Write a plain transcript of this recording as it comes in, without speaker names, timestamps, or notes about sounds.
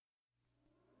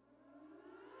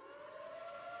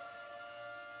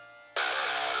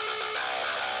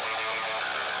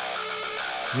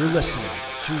You're listening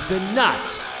to the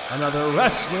Not Another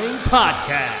Wrestling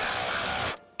Podcast.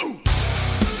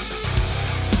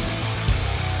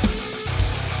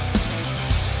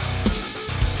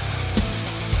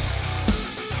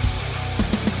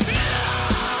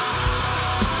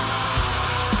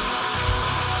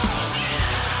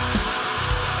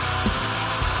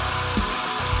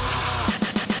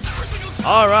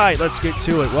 All right, let's get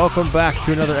to it. Welcome back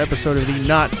to another episode of the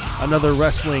Not Another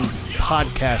Wrestling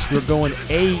Podcast. We're going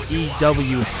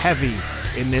AEW heavy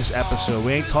in this episode.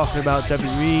 We ain't talking about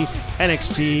WWE,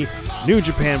 NXT, New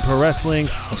Japan Pro Wrestling.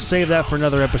 We'll save that for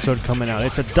another episode coming out.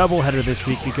 It's a doubleheader this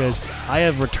week because I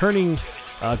have returning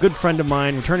a good friend of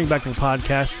mine, returning back to the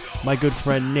podcast, my good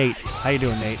friend Nate. How you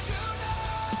doing, Nate?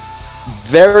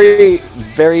 Very,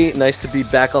 very nice to be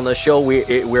back on the show.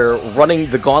 We're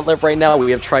running the gauntlet right now. We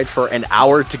have tried for an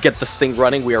hour to get this thing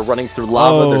running. We are running through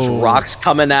lava. There's rocks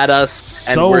coming at us,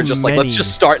 and we're just like, let's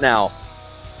just start now.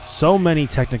 So many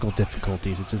technical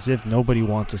difficulties. It's as if nobody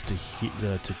wants us to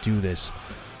do this,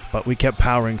 but we kept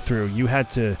powering through. You had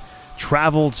to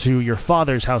travel to your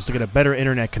father's house to get a better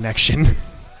internet connection.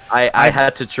 I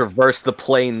had to traverse the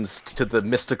plains to the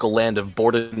mystical land of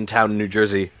Bordentown, New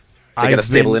Jersey, to get a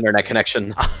stable internet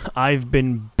connection. I've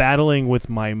been battling with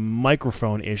my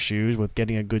microphone issues, with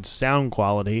getting a good sound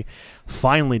quality.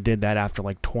 Finally did that after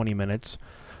like 20 minutes.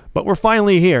 But we're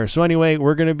finally here. So anyway,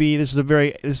 this is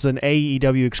an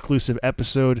AEW exclusive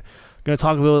episode. I'm going to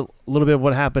talk a little bit of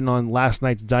what happened on last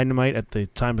night's Dynamite at the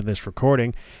time of this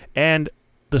recording. And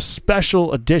the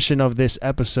special edition of this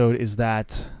episode is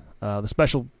that, the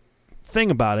special thing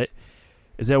about it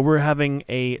is that we're having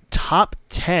a top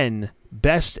 10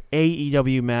 best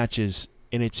AEW matches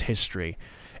in its history.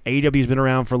 AEW's been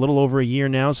around for a little over a year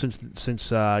now, since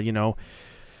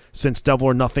Double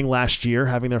or Nothing last year,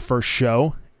 having their first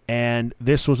show, and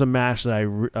this was a list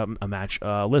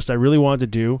I really wanted to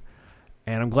do,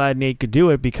 and I'm glad Nate could do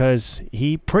it because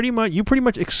you pretty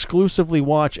much exclusively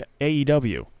watch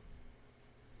AEW.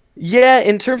 Yeah,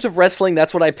 in terms of wrestling,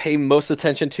 that's what I pay most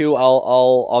attention to.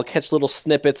 I'll catch little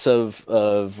snippets of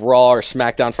Raw or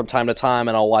SmackDown from time to time,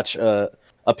 and I'll watch a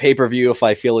pay-per-view if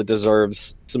I feel it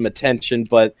deserves some attention.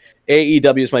 But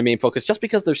AEW is my main focus, just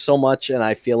because there's so much, and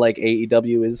I feel like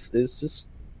AEW is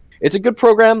just, it's a good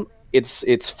program.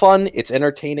 It's fun, it's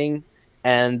entertaining,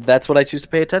 and that's what I choose to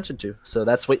pay attention to. So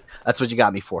that's what you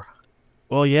got me for.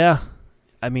 Well, yeah,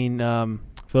 I mean,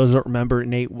 for those who don't remember,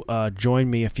 Nate joined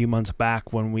me a few months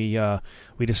back when we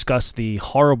discussed the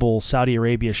horrible Saudi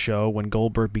Arabia show when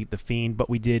Goldberg beat The Fiend, but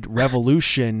we did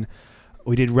Revolution.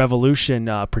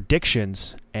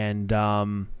 Predictions, and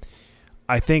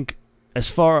I think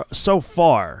so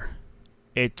far,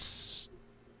 it's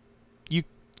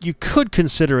you could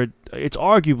consider it. It's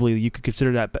arguably you could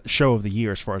consider that show of the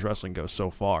year as far as wrestling goes so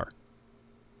far.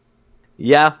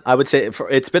 Yeah, I would say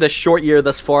it's been a short year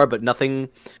thus far, but nothing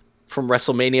from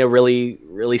WrestleMania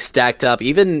really stacked up.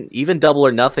 Even Double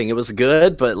or Nothing, it was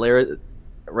good, but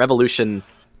Revolution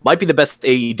might be the best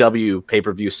AEW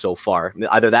pay-per-view so far.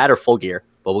 Either that or Full Gear,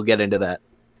 but we'll get into that.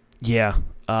 Yeah,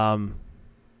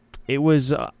 it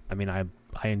was. I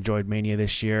enjoyed Mania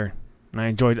this year, and I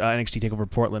enjoyed NXT TakeOver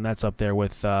Portland. That's up there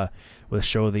with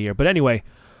Show of the Year. But anyway,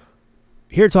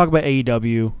 here to talk about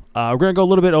AEW. We're gonna go a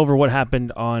little bit over what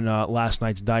happened on last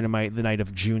night's Dynamite, the night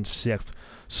of June 6th.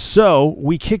 So,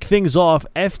 we kick things off.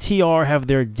 FTR have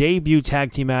their debut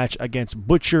tag team match against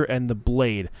Butcher and the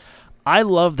Blade. I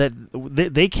love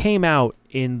that they came out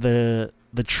in the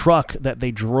truck that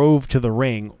they drove to the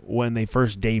ring when they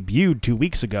first debuted 2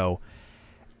 weeks ago.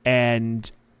 And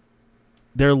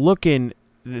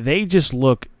they just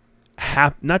look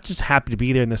not just happy to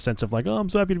be there in the sense of like, oh, I'm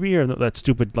so happy to be here, that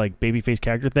stupid like babyface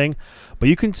character thing, but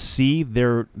you can see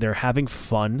they're having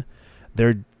fun.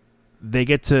 They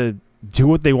get to do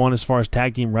what they want as far as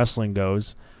tag team wrestling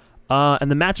goes.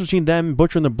 And the match between them,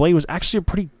 Butcher and the Blade, was actually a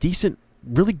pretty decent,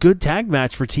 really good tag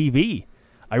match for TV.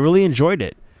 I really enjoyed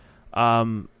it.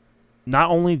 Not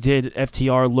only did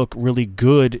FTR look really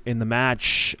good in the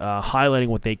match, highlighting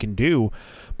what they can do,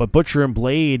 but Butcher and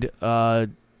Blade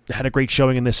had a great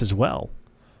showing in this as well.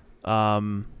 I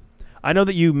know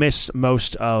that you missed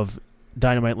most of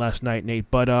Dynamite last night, Nate,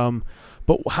 but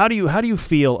how do you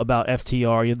feel about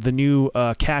FTR, the new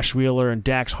Cash Wheeler and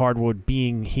Dax Hardwood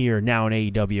being here now in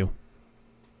AEW?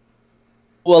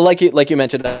 Well, like you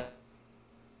mentioned,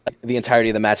 the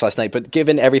entirety of the match last night, but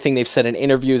given everything they've said in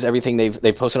interviews, everything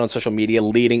they've posted on social media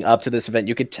leading up to this event,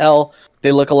 you could tell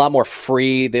they look a lot more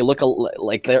free. They look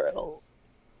like they're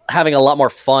having a lot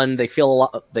more fun. They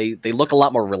feel they look a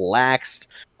lot more relaxed.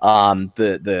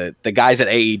 The guys at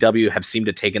AEW have seemed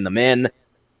to taken them in.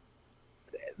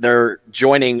 They're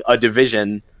joining a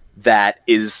division that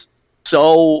is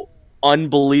so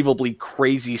unbelievably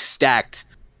crazy stacked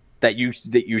that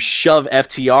you shove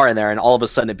FTR in there, and all of a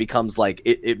sudden it becomes like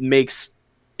it makes,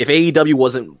 if AEW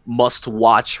wasn't must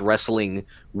watch wrestling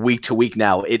week to week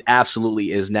now, it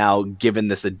absolutely is now, given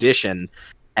this addition,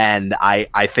 and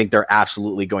I think they're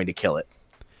absolutely going to kill it.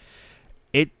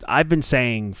 I've been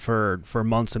saying for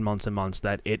months and months and months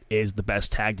that it is the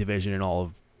best tag division in all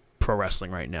of pro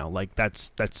wrestling right now. Like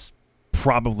that's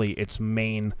probably its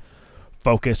main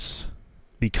focus,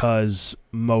 because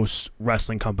most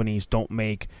wrestling companies don't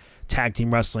make tag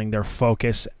team wrestling their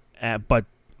focus, but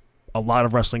a lot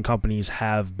of wrestling companies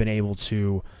have been able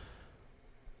to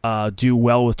do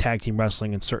well with tag team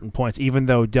wrestling in certain points, even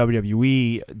though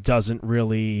WWE doesn't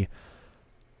really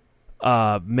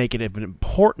make it of an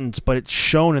importance, but it's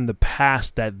shown in the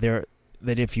past that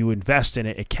if you invest in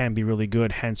it, it can be really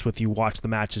good. Hence, with you watch the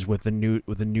matches with the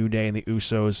New Day and the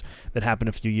Usos that happened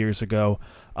a few years ago,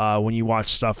 when you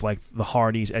watch stuff like the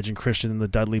Hardys, Edge and Christian, and the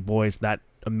Dudley Boys, that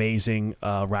amazing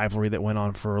rivalry that went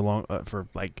on for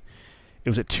it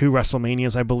was at 2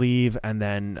 WrestleManias, I believe, and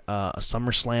then a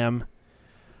SummerSlam.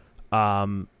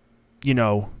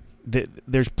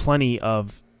 There's plenty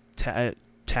of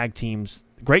tag teams,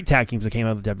 great tag teams that came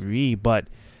out of the WWE, but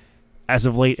as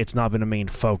of late, it's not been a main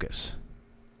focus.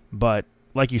 But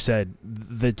like you said,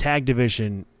 the tag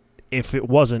division, if it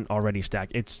wasn't already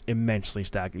stacked, it's immensely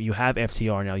stacked. You have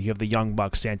FTR now. You have the Young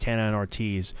Bucks, Santana and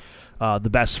Ortiz, the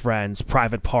Best Friends,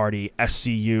 Private Party,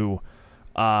 SCU,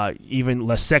 even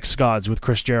Les Sex Gods with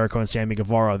Chris Jericho and Sammy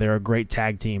Guevara. They're a great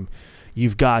tag team.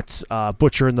 You've got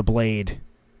Butcher and the Blade.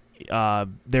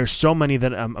 There's so many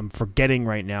that I'm forgetting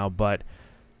right now, but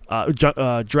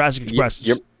Jurassic Express.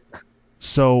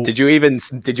 So did you even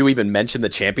mention the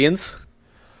champions?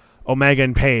 Omega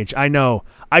and Page. I know.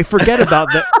 I forget about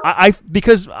that.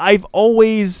 Because I have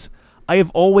always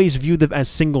viewed them as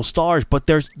single stars, but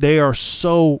they are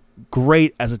so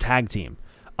great as a tag team.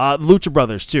 Lucha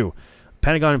Brothers too,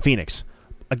 Pentagon and Phoenix.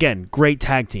 Again, great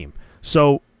tag team.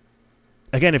 So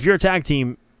again, if you're a tag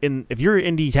team, if you're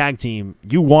an indie tag team,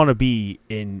 you want to be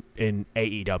in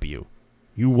AEW.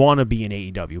 You want to be in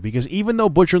AEW, because even though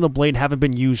Butcher and the Blade haven't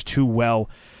been used too well,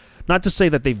 not to say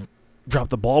that they've dropped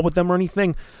the ball with them or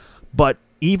anything, but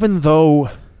even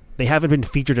though they haven't been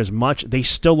featured as much, they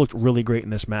still looked really great in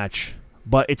this match.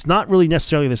 But it's not really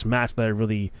necessarily this match that I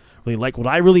really like. What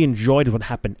I really enjoyed is what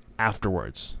happened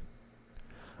afterwards.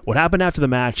 What happened after the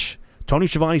match, Tony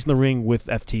Schiavone's in the ring with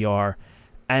FTR,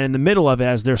 and in the middle of it,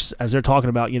 as they're talking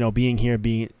about, being here,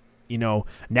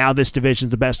 now this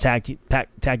division's the best tag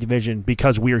division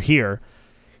because we're here.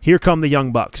 Here come the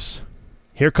Young Bucks.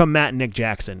 Here come Matt and Nick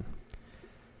Jackson.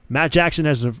 Matt Jackson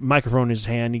has a microphone in his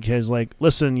hand. He says,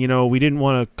 listen, we didn't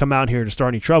want to come out here to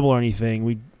start any trouble or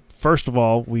anything. First of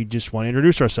all, we just want to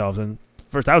introduce ourselves. And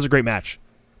first, that was a great match.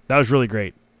 That was really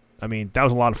great. I mean, that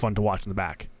was a lot of fun to watch in the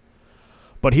back.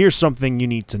 But here's something you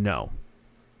need to know.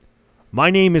 My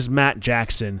name is Matt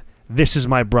Jackson. This is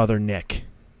my brother, Nick.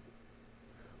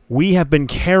 We have been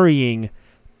carrying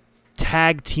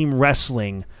tag team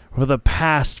wrestling for the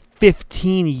past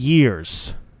 15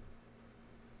 years.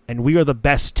 And we are the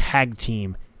best tag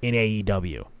team in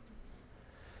AEW.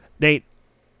 Nate,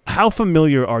 how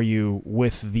familiar are you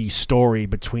with the story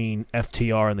between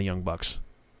FTR and the Young Bucks?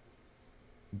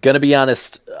 Gonna be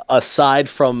honest, aside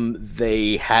from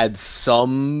they had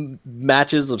some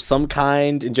matches of some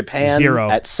kind in Japan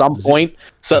at some point,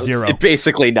 so it's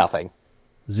basically nothing.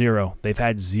 Zero. They've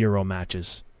had 0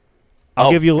 matches.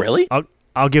 I'll give you really?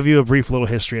 I'll give you a brief little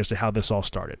history as to how this all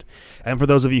started. And for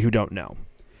those of you who don't know,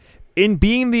 in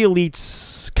Being the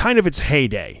Elite's kind of its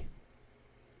heyday,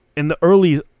 in the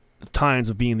early times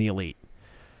of Being the Elite,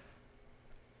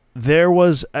 there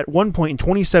was, at one point in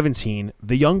 2017,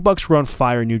 the Young Bucks were on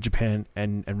fire in New Japan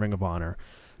and Ring of Honor.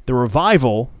 The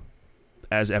Revival,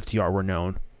 as FTR were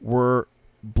known, were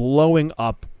blowing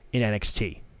up in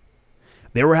NXT.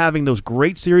 They were having those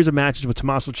great series of matches with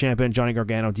Tommaso Ciampa and Johnny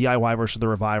Gargano, DIY versus the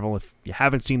Revival. If you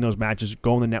haven't seen those matches,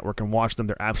 go on the network and watch them.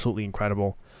 They're absolutely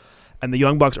incredible. And the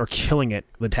Young Bucks are killing it,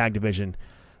 the tag division,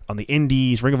 on the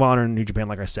Indies, Ring of Honor, and New Japan,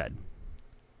 like I said.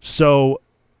 So,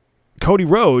 Cody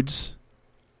Rhodes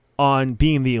on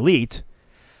Being the Elite,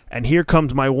 and here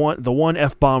comes the one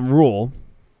F-bomb rule.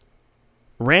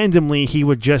 Randomly, he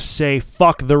would just say,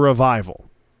 fuck the Revival.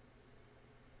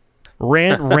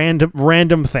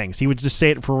 Random things. He would just say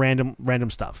it for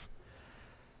random stuff.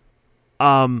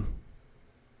 And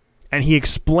he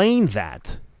explained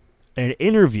that in an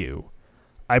interview,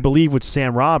 I believe, with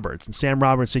Sam Roberts. And Sam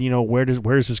Roberts said,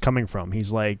 where is this coming from?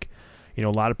 He's like, a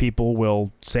lot of people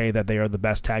will say that they are the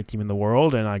best tag team in the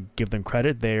world, and I give them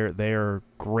credit. They're a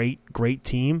great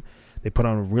team. They put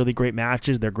on really great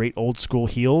matches. They're great old school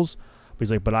heels. But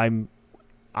he's like, but I'm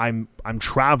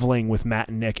traveling with Matt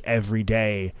and Nick every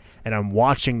day, and I'm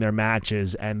watching their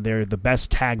matches, and they're the best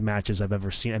tag matches I've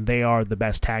ever seen, and they are the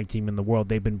best tag team in the world.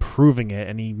 They've been proving it,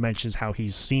 and he mentions how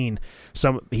he's seen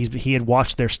he had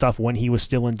watched their stuff when he was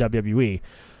still in WWE.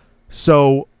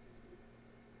 So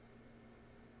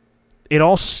it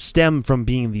all stemmed from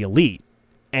being the Elite,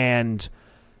 and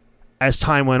as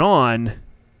time went on,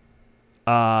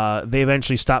 they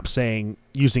eventually stopped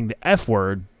using the F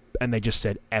word, and they just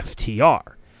said FTR.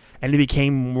 And it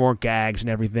became more gags and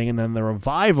everything. And then the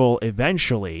Revival,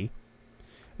 eventually,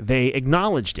 they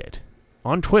acknowledged it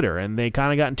on Twitter. And they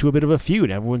kind of got into a bit of a feud.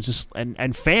 Everyone's just...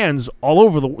 And fans all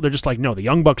over they're just like, no, the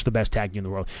Young Bucks the best tag team in the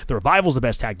world. The Revival's the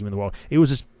best tag team in the world. It was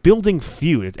this building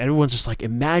feud. Everyone's just like,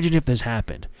 imagine if this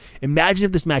happened. Imagine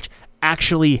if this match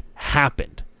actually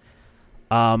happened.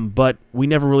 But we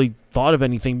never really thought of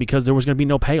anything because there was going to be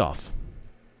no payoff.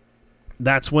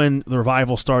 That's when the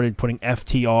Revival started putting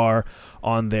FTR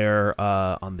on their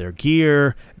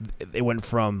gear. They went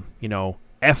from,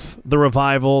 F the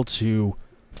Revival to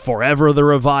Forever the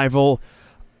Revival.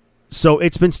 So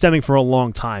it's been stemming for a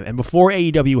long time. And before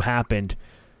AEW happened,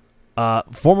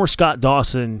 former Scott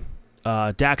Dawson,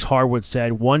 Dax Harwood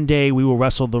said, "One day we will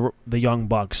wrestle the Young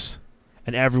Bucks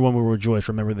and everyone will rejoice."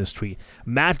 Remember this tweet.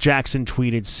 Matt Jackson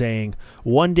tweeted saying,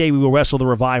 "One day we will wrestle the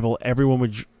Revival, everyone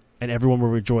will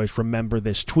rejoice. Remember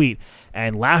this tweet."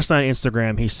 And last night on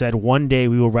Instagram, he said, "One day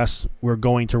we're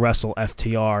going to wrestle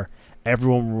FTR.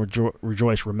 Everyone will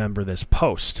rejoice. Remember this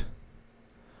post."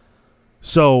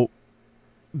 So,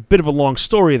 bit of a long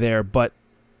story there, but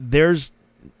there's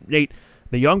Nate.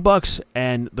 The Young Bucks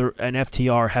and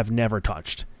FTR have never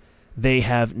touched. They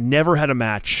have never had a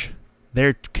match.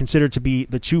 They're considered to be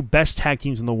the two best tag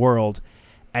teams in the world,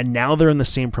 and now they're in the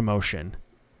same promotion.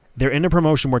 They're in a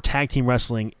promotion where tag team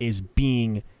wrestling is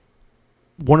being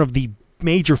one of the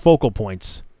major focal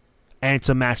points, and it's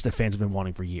a match that fans have been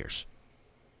wanting for years.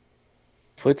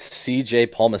 Put CJ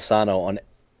Palmisano on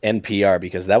NPR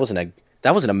because that was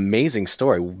an amazing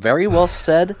story. Very well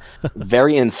said,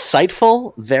 very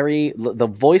insightful, the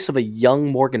voice of a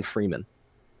young Morgan Freeman.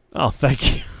 Oh,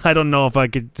 thank you. I don't know if I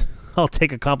could. I'll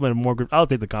take a compliment of Morgan. I'll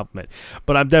take the compliment,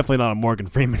 but I'm definitely not on Morgan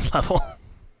Freeman's level.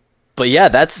 But yeah,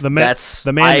 that's the man.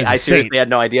 I seriously had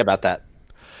no idea about that.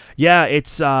 Yeah,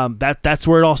 it's that's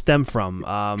where it all stemmed from.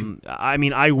 I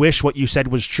mean, I wish what you said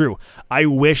was true. I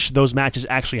wish those matches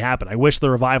actually happened. I wish the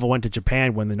Revival went to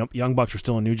Japan when the Young Bucks were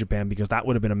still in New Japan, because that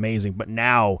would have been amazing. But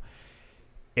now,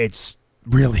 it's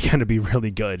really going to be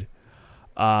really good.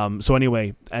 So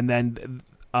anyway, and then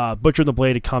Butcher and the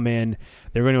Blade to come in.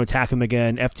 They're going to attack them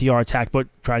again. FTR attacked,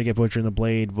 try to get Butcher and the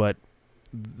Blade, but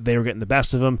they were getting the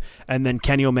best of him. And then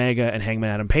Kenny Omega and Hangman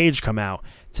Adam Page come out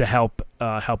to help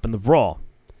in the brawl.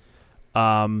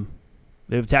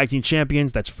 They're the tag team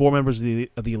champions. That's 4 members of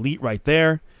the Elite right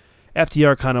there.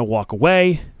 FTR kind of walk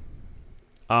away.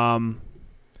 I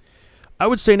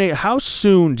would say, Nate, how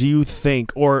soon do you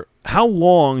think, or how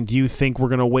long do you think we're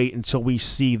going to wait until we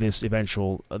see these two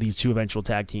eventual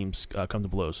tag teams come to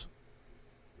blows?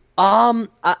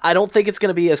 I don't think it's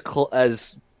going to be as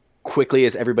quickly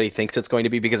as everybody thinks it's going to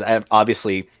be, because I have,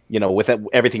 obviously, with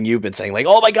everything you've been saying, like,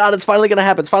 oh my God, it's finally going to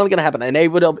happen. And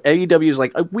AEW is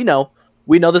like, we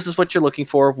know this is what you're looking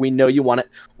for. We know you want it.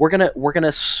 We're gonna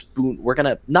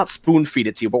not spoon feed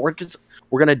it to you, but we're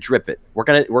gonna drip it. We're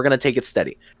gonna take it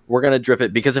steady. We're gonna drip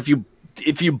it, because if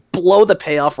you blow the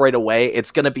payoff right away, it's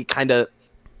gonna be kind of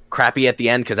crappy at the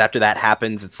end, because after that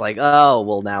happens, it's like, oh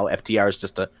well, now FTR is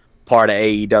just a part of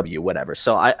AEW, whatever.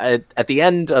 So I at the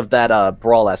end of that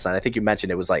brawl last night, I think you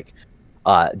mentioned it was like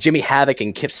Jimmy Havoc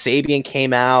and Kip Sabian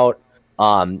came out.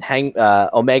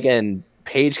 Omega and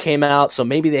Page came out, so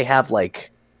maybe they have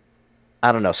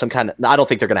I don't know, some kind of. I don't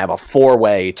think they're gonna have a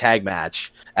 4-way tag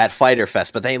match at Fyter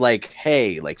Fest, but they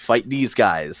fight these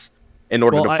guys in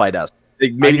order to fight us.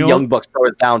 Maybe the Young Bucks throw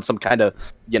down some kind of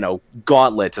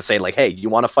gauntlet to say hey, you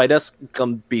want to fight us?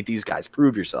 Come beat these guys.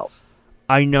 Prove yourself.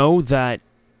 I know that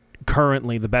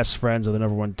currently the best friends are the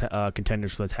number one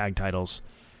contenders for the tag titles.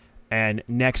 And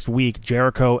next week,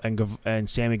 Jericho and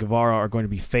Sammy Guevara are going to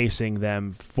be facing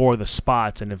them for the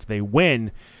spots. And if they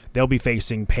win, they'll be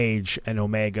facing Page and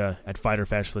Omega at Fyter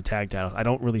Fest for the tag titles. I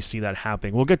don't really see that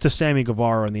happening. We'll get to Sammy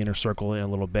Guevara in the Inner Circle in a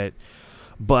little bit.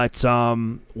 But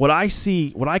what I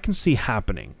can see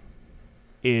happening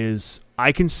is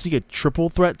I can see a triple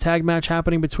threat tag match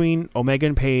happening between Omega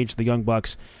and Page, the Young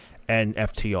Bucks, and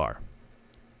FTR.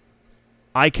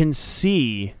 I can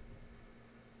see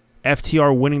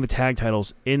FTR winning the tag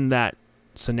titles in that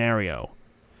scenario,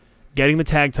 getting the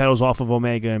tag titles off of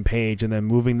Omega and Page, and then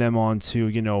moving them on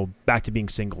to, back to being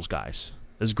singles guys.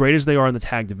 As great as they are in the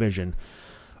tag division,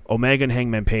 Omega and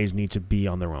Hangman Page need to be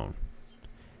on their own.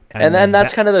 And then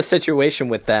that's kind of the situation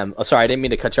with them. Oh, sorry, I didn't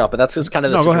mean to cut you off, but that's just kind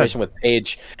of the situation with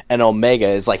Page and Omega.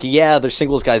 Is like, yeah, they're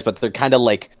singles guys, but they're kind of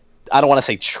like, I don't want to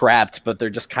say trapped, but they're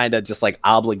just kind of just like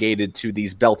obligated to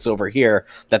these belts over here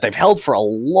that they've held for a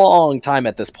long time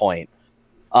at this point.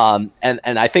 And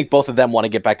I think both of them want to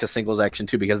get back to singles action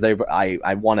too, because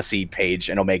I want to see Page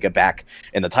and Omega back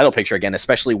in the title picture again,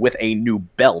 especially with a new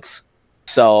belt.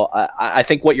 So I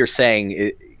think what you're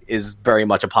saying is very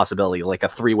much a possibility, like a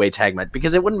 3-way tag match,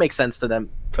 because it wouldn't make sense for them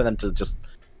to just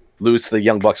lose to the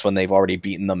Young Bucks when they've already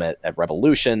beaten them at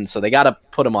Revolution. So they got to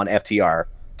put them on FTR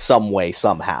some way,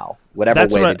 somehow, whatever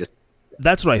way they just.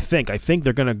 That's what I think. I think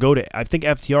they're going to go to. I think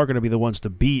FTR are going to be the ones to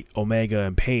beat Omega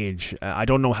and Page. I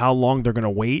don't know how long they're going to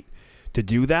wait to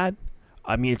do that.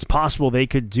 I mean, it's possible they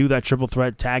could do that triple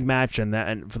threat tag match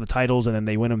and for the titles, and then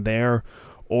they win them there.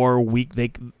 Or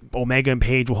Omega and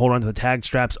Page will hold on to the tag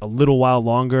straps a little while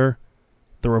longer.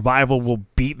 The Revival will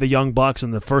beat the Young Bucks,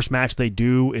 and the first match they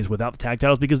do is without the tag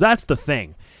titles, because that's the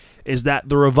thing, is that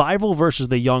the Revival versus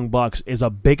the Young Bucks is a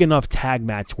big enough tag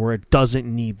match where it doesn't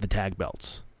need the tag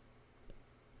belts.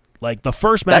 Like, the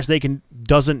first match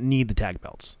doesn't need the tag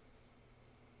belts.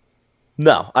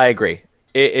 No, I agree.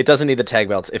 It doesn't need the tag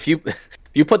belts. If you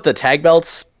put the tag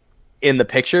belts in the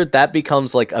picture, that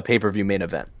becomes like a pay-per-view main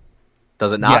event.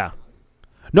 Does it not? Yeah.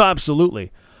 No,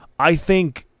 absolutely. I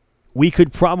think we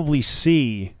could probably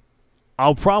see,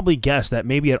 I'll probably guess that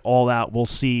maybe at All Out we'll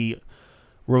see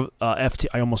I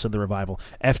almost said the Revival,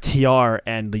 FTR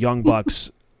and the Young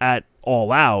Bucks at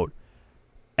All Out,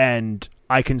 and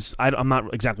I'm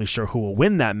not exactly sure who will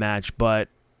win that match, but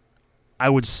I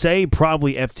would say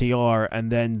probably FTR,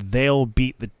 and then they'll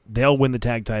win the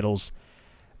tag titles,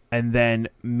 and then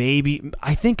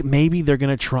I think maybe they're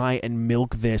gonna try and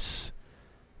milk this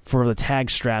for the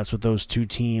tag straps with those two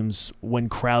teams when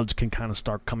crowds can kind of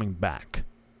start coming back.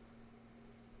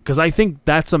 Because I think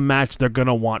that's a match they're going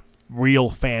to want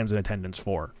real fans in attendance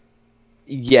for.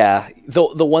 Yeah.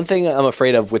 The one thing I'm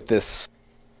afraid of with this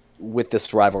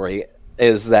rivalry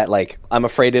is that, like, I'm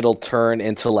afraid it'll turn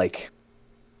into like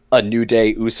a New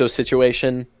Day Uso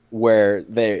situation where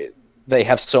they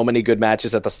have so many good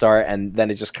matches at the start and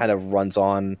then it just kind of runs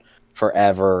on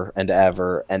forever and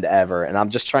ever and ever. And I'm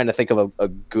just trying to think of a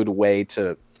good way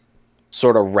to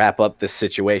sort of wrap up this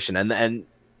situation. And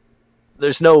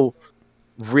there's no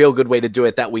real good way to do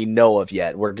it that we know of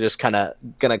yet. We're just gonna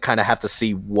have to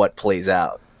see what plays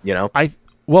out,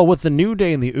 Well, with the New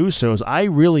Day and the Usos, I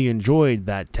really enjoyed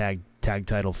that tag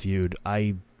title feud.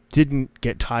 I didn't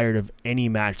get tired of any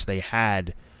match they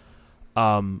had.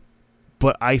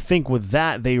 But I think with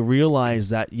that, they realized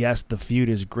that, yes, the feud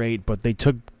is great, but they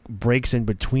took breaks in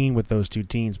between with those two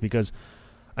teams because,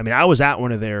 I mean, I was at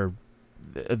one of the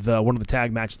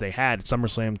tag matches they had at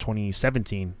SummerSlam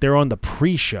 2017. They were on the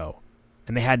pre-show,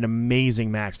 and they had an amazing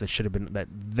match that should have been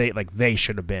they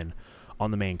should have been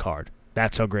on the main card.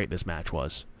 That's how great this match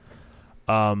was.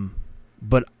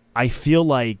 But I feel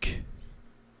like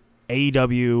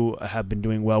AEW have been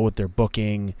doing well with their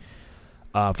booking.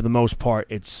 For the most part,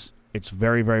 it's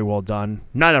very, very well done.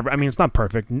 It's not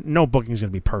perfect. No booking is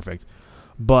going to be perfect.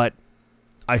 But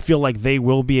I feel like they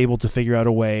will be able to figure out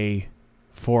a way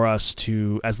for us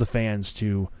to, as the fans,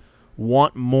 to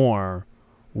want more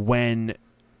when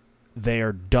they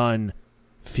are done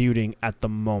feuding at the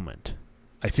moment.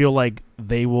 I feel like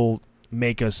they will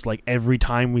make us, like, every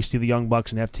time we see the Young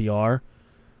Bucks and FTR,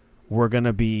 we're going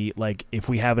to be, like, if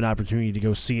we have an opportunity to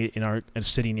go see it in a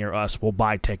city near us, we'll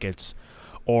buy tickets.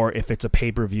 Or if it's a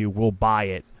pay-per-view, we'll buy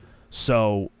it.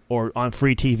 So, or on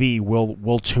free TV,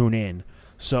 we'll tune in.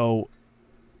 So,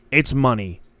 it's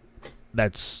money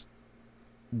that's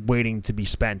waiting to be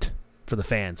spent for the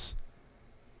fans.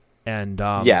 And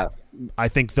I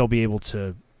think they'll be able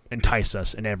to entice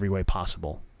us in every way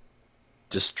possible.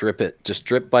 Just drip it, just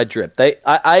drip by drip.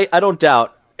 I don't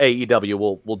doubt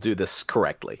AEW will do this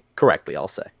correctly. I'll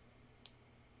say.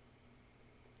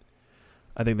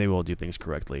 I think they will do things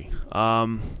correctly.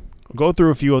 I'll go through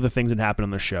a few other things that happened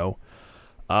on the show.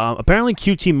 Apparently,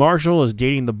 QT Marshall is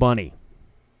dating the Bunny.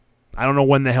 I don't know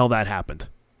when the hell that happened.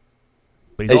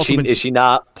 But is she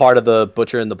not part of the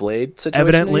Butcher and the Blade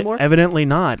situation anymore? Evidently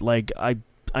not. Like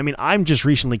I'm just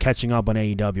recently catching up on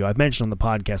AEW. I've mentioned on the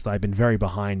podcast that I've been very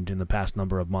behind in the past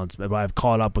number of months, but I've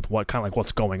caught up with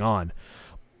what's going on.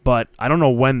 But I don't know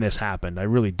when this happened. I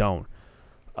really don't.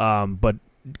 But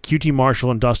QT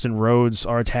Marshall and Dustin Rhodes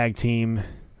are a tag team.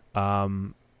 I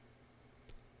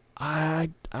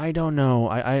don't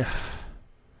know.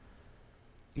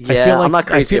 Yeah, I'm not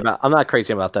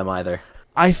crazy about them either.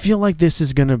 I feel like this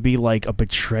is gonna be like a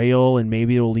betrayal, and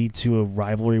maybe it'll lead to a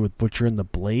rivalry with Butcher and the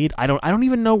Blade. I don't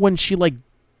even know when she like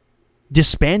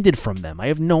disbanded from them. I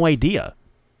have no idea.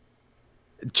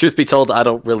 Truth be told, I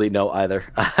don't really know either.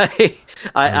 I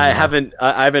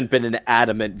haven't been an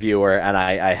adamant viewer, and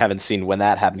I haven't seen when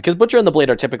that happened, because Butcher and the Blade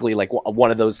are typically like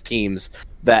one of those teams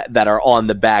that are on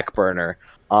the back burner.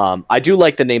 I do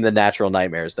like the name the Natural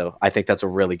Nightmares, though. I think that's a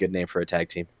really good name for a tag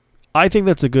team. I think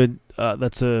that's a good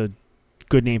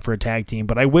name for a tag team,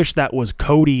 but I wish that was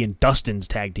Cody and Dustin's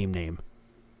tag team name.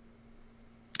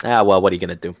 Well, what are you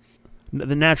gonna do?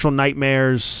 The Natural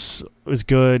Nightmares is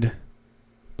good,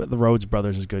 but the Rhodes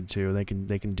Brothers is good too. They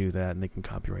can do that, and they can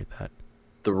copyright that.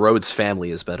 The Rhodes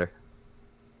family is better.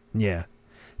 Yeah.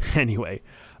 Anyway,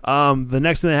 the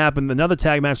next thing that happened, another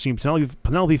tag match between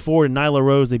Penelope Ford and Nyla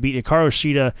Rose. They beat Hikaru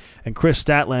Shida and Chris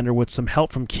Statlander with some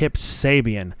help from Kip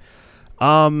Sabian.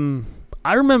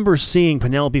 I remember seeing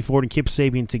Penelope Ford and Kip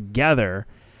Sabian together,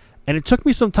 and it took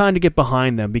me some time to get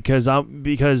behind them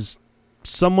because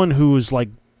someone who's like,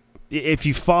 if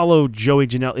you followed Joey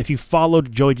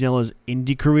Janela's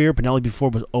indie career, Penelope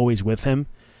Ford was always with him.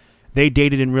 They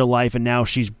dated in real life, and now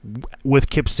she's with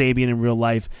Kip Sabian in real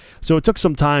life. So it took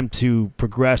some time to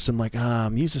progress. I'm like,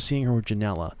 I'm used to seeing her with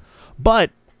Janela.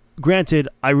 But granted,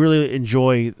 I really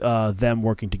enjoy them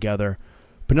working together.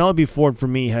 Penelope Ford, for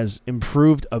me, has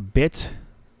improved a bit.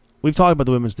 We've talked about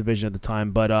the women's division at the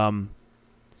time, but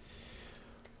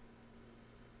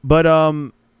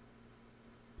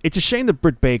it's a shame that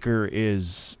Britt Baker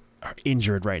is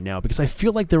injured right now, because I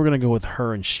feel like they were going to go with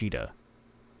her and Shida.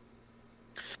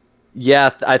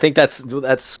 Yeah, I think that's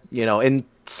in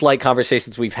slight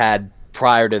conversations we've had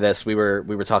prior to this, we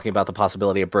were talking about the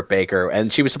possibility of Britt Baker,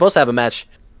 and she was supposed to have a match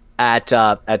at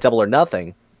Double or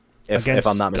Nothing, if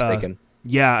I'm not mistaken.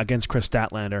 Against Chris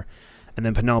Statlander, and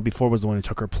then Penelope Ford was the one who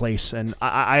took her place. And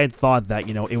I had thought that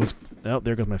it was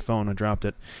there goes my phone, I dropped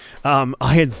it.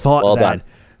 I had thought that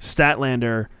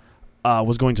Statlander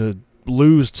was going to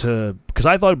lose to, because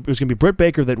I thought it was going to be Britt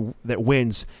Baker that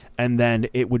wins, and then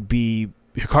it would be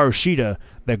Hikaru Shida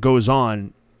that goes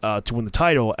on to win the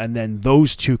title, and then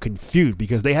those two can feud,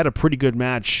 because they had a pretty good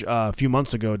match a few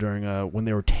months ago during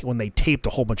when they taped a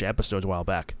whole bunch of episodes a while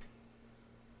back.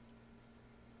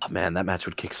 Oh, man, that match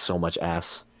would kick so much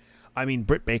ass. I mean,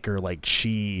 Britt Baker, like,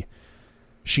 she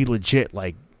legit,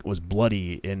 like, was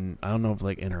bloody in, I don't know if,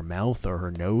 like, in her mouth or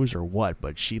her nose or what,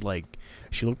 but she looked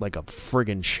like a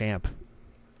friggin' champ,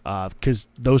 because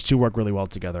those two work really well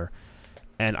together.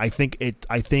 And I think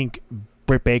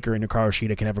Britt Baker and Hikaru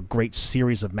Shida can have a great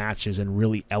series of matches and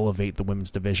really elevate the women's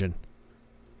division.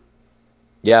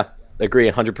 Yeah, agree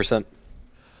 100%.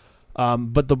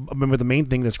 But the main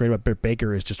thing that's great about Britt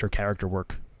Baker is just her character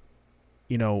work.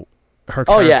 Her character.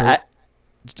 Oh yeah,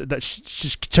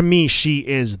 to me, she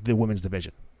is the women's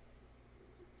division.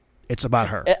 It's about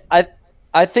her.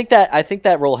 I think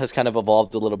that role has kind of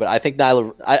evolved a little bit. I think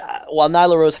while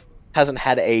Nyla Rose hasn't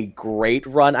had a great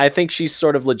run, I think she's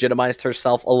sort of legitimized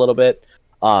herself a little bit.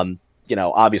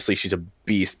 Obviously she's a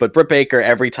beast, but Britt Baker,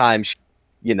 every time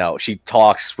she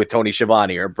talks with Tony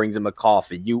Schiavone or brings him a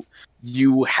coffee,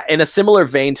 you in a similar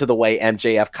vein to the way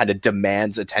MJF kind of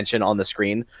demands attention on the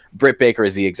screen, Britt Baker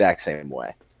is the exact same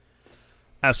way.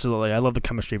 Absolutely. I love the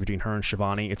chemistry between her and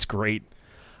Schiavone. It's great.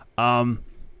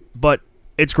 But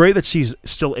it's great that she's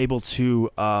still able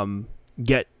to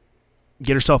get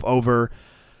herself over,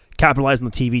 capitalize on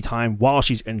the TV time while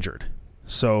she's injured.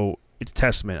 So it's a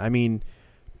testament. I mean,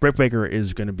 Britt Baker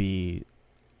is going to be,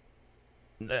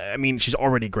 she's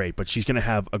already great, but she's going to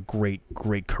have a great,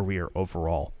 great career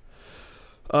overall.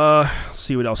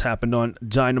 See what else happened on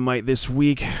Dynamite this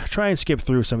week. Try and skip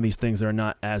through some of these things that are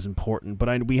not as important,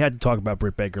 but we had to talk about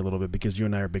Britt Baker a little bit because you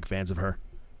and I are big fans of her.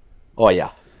 Oh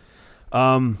yeah.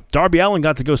 Darby Allin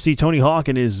got to go see Tony Hawk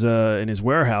in his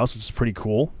warehouse, which is pretty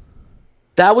cool.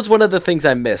 That was one of the things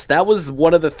I missed. That was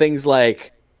one of the things,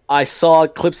 like, I saw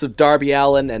clips of Darby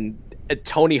Allin and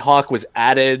Tony Hawk was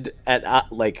added as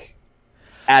in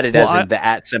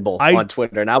the @ symbol on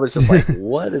Twitter, and I was just like,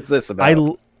 what is this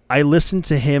about? I listened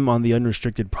to him on the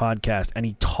Unrestricted podcast, and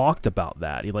he talked about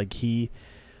that.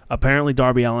 Apparently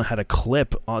Darby Allin had a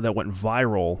clip that went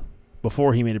viral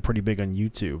before he made it pretty big on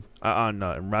YouTube,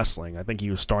 on wrestling. I think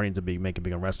he was starting to make it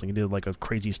big on wrestling. He did like a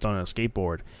crazy stunt on a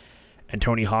skateboard, and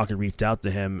Tony Hawk had reached out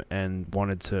to him and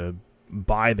wanted to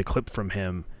buy the clip from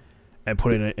him and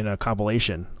put it in a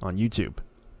compilation on YouTube.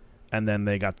 And then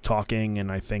they got talking,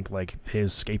 and I think like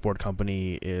his skateboard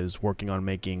company is working on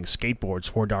making skateboards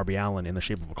for Darby Allin in the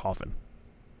shape of a coffin.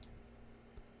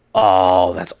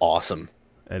 Oh, that's awesome.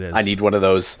 It is. I need one of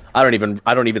those. I don't even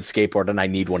skateboard, and I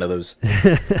need one of those.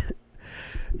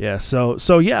 Yeah.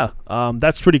 So yeah.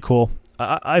 That's pretty cool.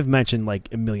 I've mentioned like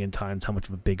a million times how much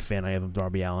of a big fan I am of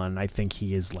Darby Allin, and I think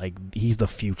he's the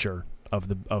future of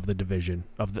the division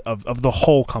of the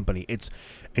whole company. It's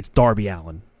Darby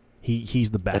Allin.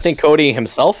 He's the best. I think Cody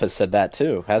himself has said that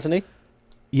too, hasn't he?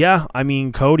 Yeah, I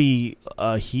mean Cody,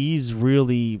 he's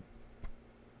the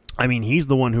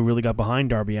one who really got behind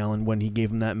Darby Allin when he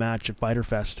gave him that match at Fyter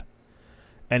Fest,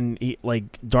 and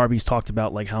Darby's talked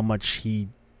about like how much he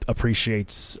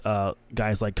appreciates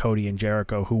guys like Cody and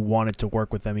Jericho who wanted to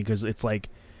work with them, because it's like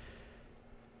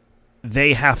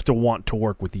they have to want to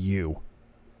work with you.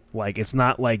 Like, it's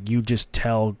not like you just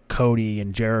tell Cody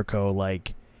and Jericho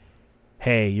like,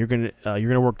 hey, you're gonna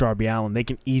work Darby Allin. They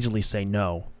can easily say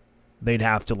no. They'd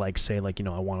have to like say like,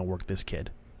 I want to work this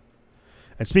kid.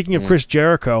 And speaking of Chris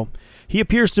Jericho, he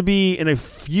appears to be in a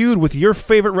feud with your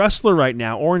favorite wrestler right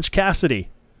now, Orange Cassidy.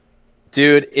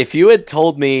 Dude, if you had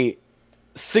told me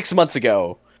 6 months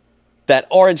ago that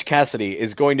Orange Cassidy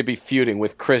is going to be feuding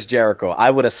with Chris Jericho, I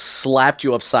would have slapped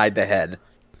you upside the head.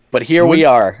 But here we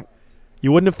are.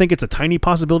 You wouldn't have think it's a tiny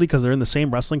possibility because they're in the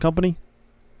same wrestling company?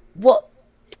 Well,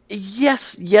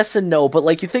 yes and no. But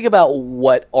like, you think about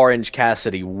what Orange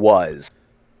Cassidy was,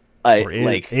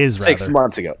 is 6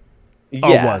 months ago. Oh,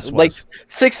 Yeah, was. Like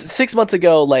six months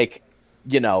ago, like,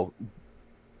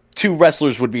 two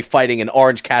wrestlers would be fighting and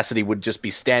Orange Cassidy would just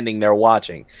be standing there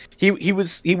watching. He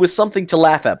was something to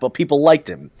laugh at, but people liked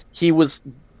him. He was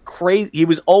crazy. He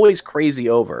was always crazy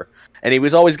over, and he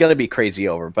was always going to be crazy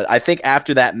over. But I think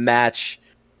after that match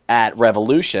at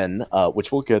Revolution,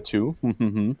 which we'll get to,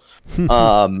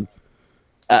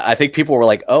 I think people were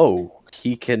like, "Oh,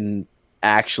 he can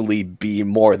actually be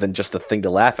more than just a thing to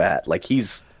laugh at. Like,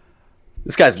 this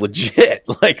guy's legit."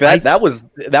 Like that was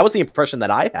the impression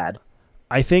that I had.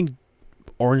 I think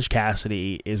Orange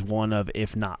Cassidy is one of,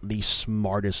 if not the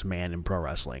smartest man in pro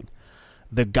wrestling.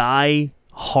 The guy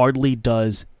hardly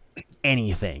does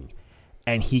anything,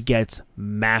 and he gets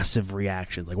massive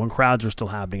reactions. Like when crowds are still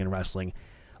happening in wrestling,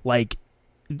 like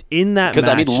in that match. Because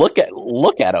I mean,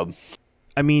 look at him.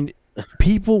 I mean,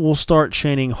 people will start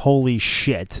chanting "Holy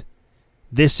shit!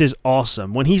 This is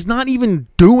awesome!" when he's not even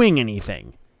doing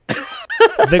anything.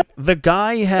 The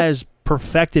guy has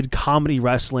perfected comedy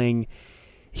wrestling.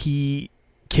 He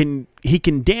can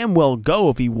damn well go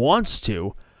if he wants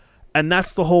to, and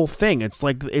that's the whole thing. It's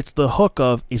like, it's the hook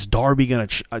of, is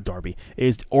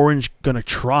is Orange gonna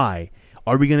try?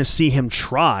 Are we gonna see him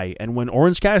try? And when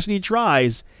Orange Cassidy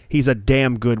tries, he's a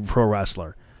damn good pro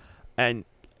wrestler, and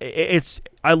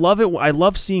I love it. I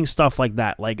love seeing stuff like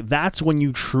that. Like, that's when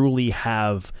you truly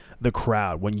have the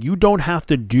crowd, when you don't have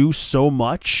to do so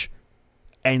much,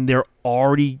 and they're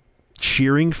already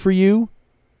cheering for you,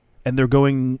 and they're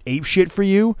going apeshit for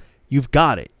you. You've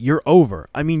got it. You're over.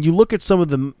 I mean, you look at some of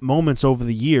the moments over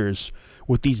the years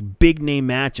with these big name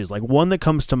matches. Like, one that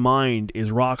comes to mind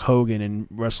is Rock Hogan in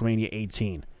WrestleMania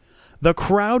 18. The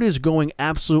crowd is going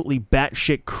absolutely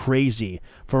batshit crazy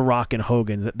for Rock and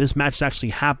Hogan. That this match is actually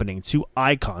happening. Two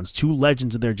icons, two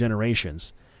legends of their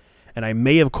generations. And I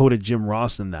may have quoted Jim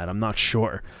Ross in that. I'm not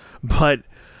sure. But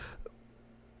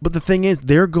the thing is,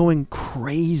 they're going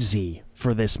crazy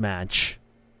for this match.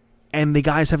 And the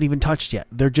guys haven't even touched yet.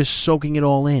 They're just soaking it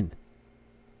all in.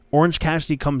 Orange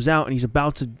Cassidy comes out and he's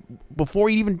about to, before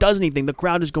he even does anything, the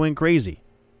crowd is going crazy.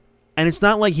 And it's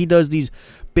not like he does these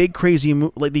big crazy,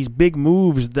 these big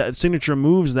moves, that signature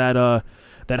moves that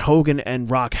Hogan and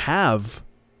Rock have.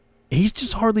 He's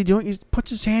just hardly doing. He puts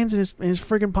his hands in his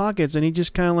friggin' pockets and he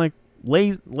just kind of like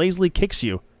lazily kicks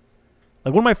you.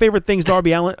 Like, one of my favorite things,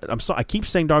 Darby Allin. I keep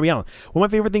saying Darby Allin. One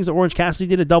of my favorite things that Orange Cassidy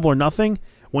did at Double or Nothing,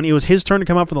 when it was his turn to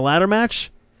come out for the ladder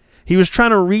match, he was trying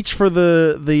to reach for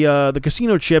the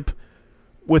casino chip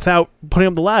without putting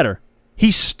up the ladder.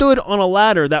 He stood on a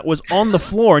ladder that was on the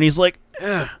floor, and he's like,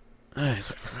 ugh.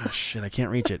 He's like, oh, shit, I can't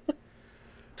reach it.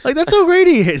 Like, that's how great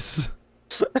he is.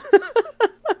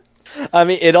 I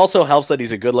mean, it also helps that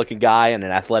he's a good-looking guy and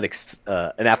an athletic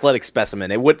specimen.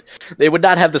 They would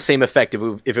not have the same effect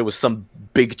if it was some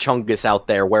big chungus out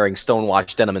there wearing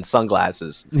stonewashed denim and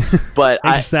sunglasses. But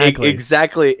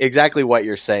exactly what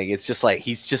you're saying. It's just like,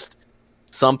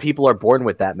 some people are born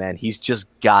with that, man. He's just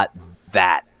got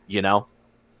that,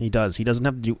 He does. He doesn't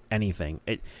have to do anything.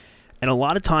 And a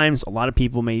lot of times, a lot of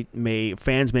people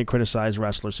fans may criticize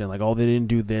wrestlers, saying like, "Oh, they didn't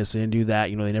do this, they didn't do that.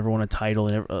 They never won a title,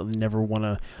 they never won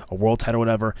a world title,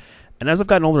 whatever." And as I've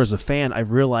gotten older as a fan,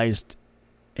 I've realized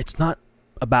it's not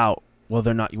about whether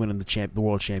or not you win the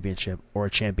world championship or a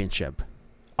championship.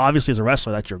 Obviously, as a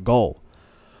wrestler, that's your goal,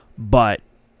 but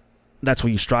that's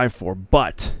what you strive for.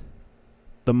 But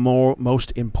the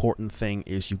most important thing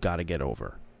is you got to get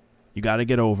over. You got to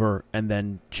get over, and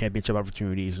then championship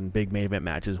opportunities and big main event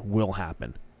matches will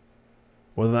happen.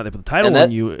 Whether or not they put the title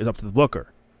on you is up to the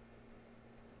booker.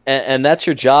 And that's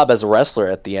your job as a wrestler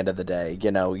at the end of the day.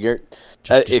 You know, you're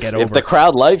if the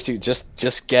crowd loves you,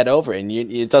 just get over it. And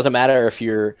it doesn't matter if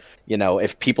you're, you know,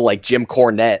 if people like Jim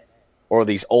Cornette or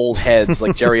these old heads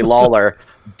like Jerry Lawler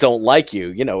don't like you.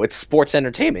 You know, it's sports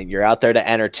entertainment. You're out there to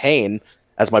entertain,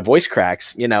 as my voice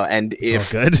cracks, you know, and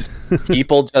it's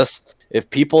if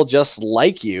people just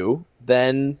like you,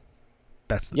 then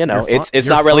that's, you know, it's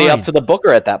not really up to the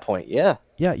booker at that point. Yeah.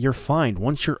 Yeah, you're fine.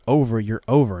 Once you're over, you're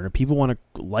over. And if people want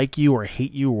to like you or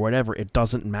hate you or whatever, it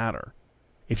doesn't matter.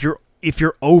 If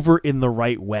you're over in the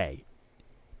right way.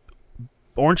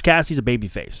 Orange Cassidy's a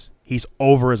babyface. He's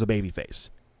over as a babyface.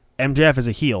 MJF is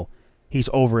a heel. He's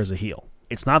over as a heel.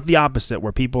 It's not the opposite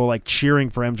where people are like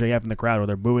cheering for MJF in the crowd or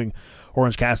they're booing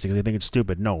Orange Cassidy because they think it's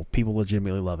stupid. No, people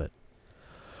legitimately love it.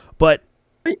 But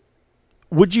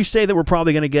would you say that we're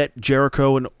probably going to get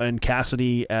Jericho and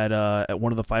Cassidy at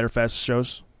one of the Fyter Fest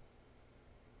shows?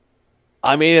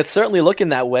 I mean, it's certainly looking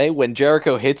that way. When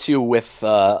Jericho hits you with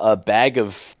a bag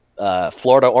of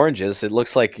Florida oranges, it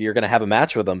looks like you're going to have a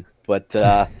match with him. But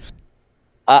I'm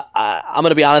going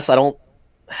to be honest, I don't...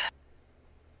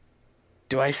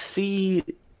 Do I see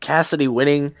Cassidy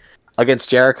winning against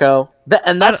Jericho?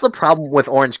 And that's the problem with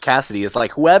Orange Cassidy, is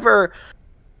like whoever...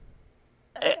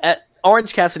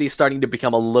 Orange Cassidy is starting to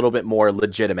become a little bit more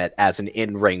legitimate as an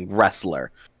in-ring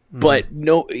wrestler. But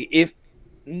no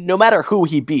matter who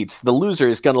he beats, the loser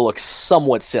is going to look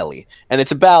somewhat silly. And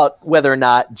it's about whether or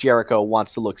not Jericho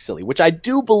wants to look silly, which I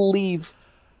do believe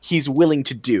he's willing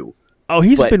to do. Oh,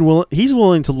 he's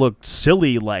willing to look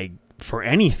silly, like, for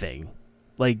anything.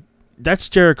 Like, that's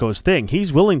Jericho's thing.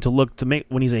 He's willing to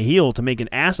when he's a heel, to make an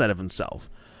ass out of himself.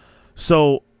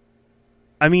 So,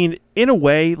 I mean, in a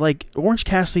way, like, Orange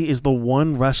Cassidy is the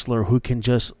one wrestler who can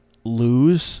just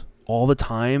lose all the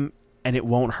time and it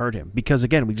won't hurt him. Because,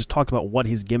 again, we just talked about what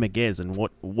his gimmick is and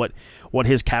what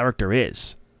his character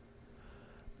is.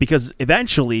 Because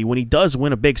eventually, when he does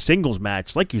win a big singles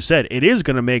match, like you said, it is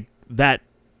going to make that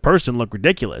person look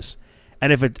ridiculous.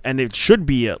 And it should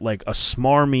be a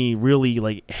smarmy, really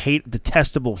like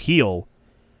detestable heel,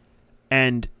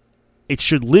 and it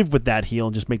should live with that heel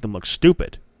and just make them look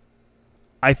stupid.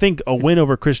 I think a win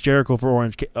over Chris Jericho for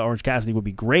Orange Cassidy would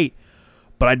be great,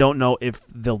 but I don't know if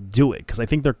they'll do it because I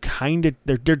think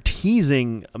they're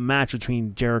teasing a match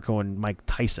between Jericho and Mike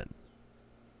Tyson.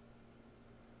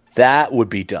 That would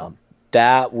be dumb.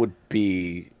 That would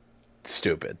be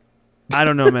stupid. I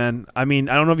don't know, man. I mean,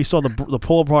 I don't know if you saw the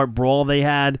pull apart brawl they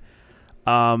had.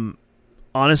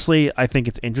 Honestly, I think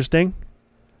it's interesting,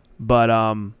 but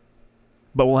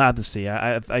we'll have to see.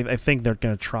 I think they're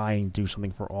gonna try and do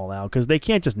something for All Out because they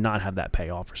can't just not have that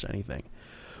payoff or anything.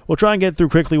 We'll try and get through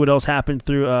quickly what else happened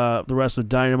through the rest of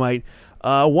Dynamite.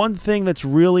 One thing that's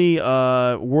really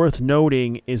worth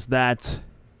noting is that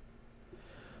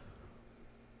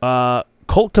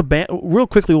Colt Cabana. Real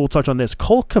quickly, we'll touch on this.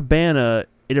 Colt Cabana.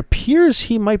 It appears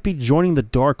he might be joining the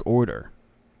Dark Order.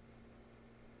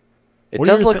 It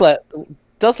does look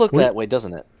that way,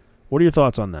 doesn't it? What are your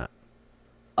thoughts on that?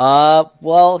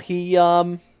 Well, he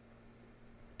the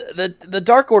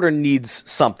Dark Order needs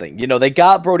something. You know, they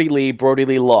got Brody Lee. Brody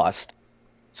Lee lost,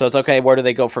 so it's okay. Where do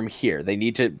they go from here? They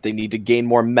need to gain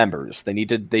more members. They need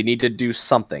to do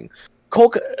something.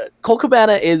 Colt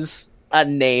Cabana is a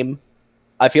name.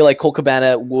 I feel like Colt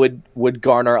Cabana would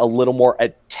garner a little more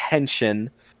attention.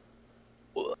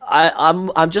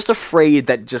 I'm just afraid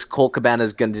that just Colt Cabana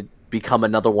is going to become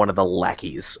another one of the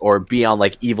lackeys or be on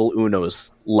like Evil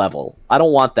Uno's level. I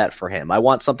don't want that for him. I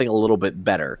want something a little bit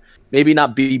better. Maybe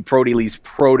not be Brody Lee's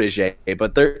protege,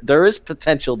 but there is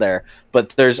potential there.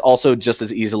 But there's also just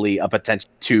as easily a potential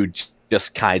to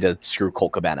just kind of screw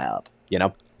Colt Cabana up. You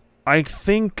know, I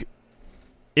think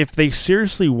if they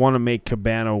seriously want to make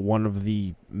Cabana one of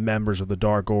the members of the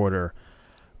Dark Order,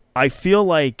 I feel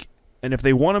like, and if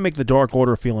they want to make the Dark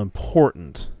Order feel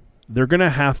important, they're going to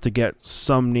have to get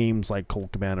some names like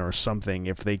Colt Cabana or something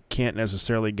if they can't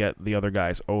necessarily get the other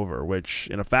guys over, which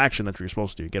in a faction that's what you're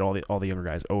supposed to do, get all the younger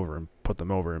guys over and put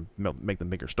them over and make them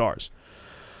bigger stars.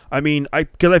 I mean,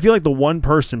 because I feel like the one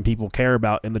person people care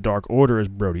about in the Dark Order is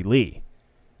Brody Lee,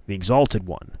 the Exalted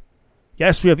One.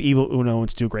 Yes, we have Evil Uno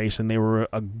and Stu Grayson. They were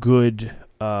a good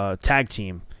tag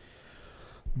team.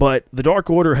 But the Dark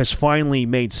Order has finally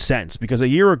made sense because a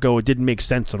year ago it didn't make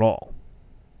sense at all.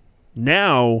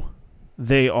 Now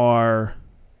they are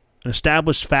an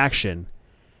established faction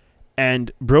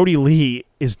and Brody Lee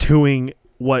is doing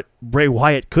what Bray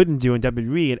Wyatt couldn't do in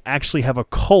WWE and actually have a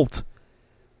cult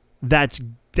that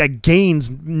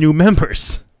gains new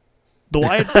members. The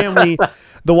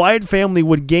Wyatt family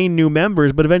would gain new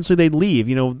members, but eventually they'd leave.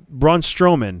 Braun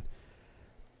Strowman,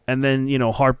 and then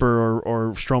Harper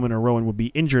or Strowman or Rowan would be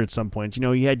injured at some point.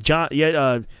 You had not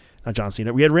John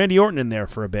Cena. We had Randy Orton in there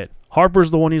for a bit.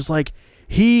 Harper's the one who's like,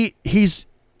 he's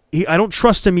I don't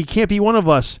trust him. He can't be one of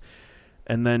us.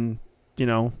 And then,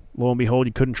 lo and behold,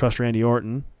 you couldn't trust Randy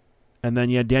Orton. And then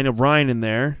you had Daniel Bryan in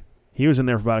there. He was in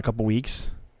there for about a couple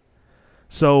weeks.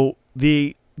 So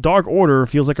the Dark Order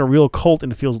feels like a real cult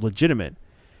and it feels legitimate.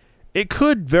 It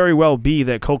could very well be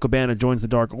that Colt Cabana joins the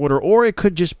Dark Order, or it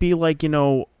could just be like,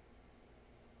 I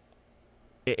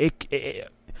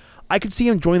could see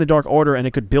him join the Dark Order and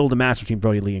it could build a match between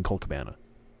Brody Lee and Colt Cabana.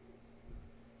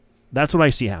 That's what I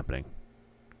see happening.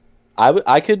 I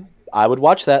would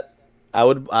watch that. I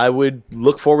would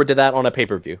look forward to that on a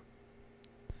pay-per-view.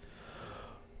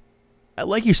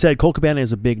 Like you said, Colt Cabana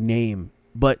is a big name,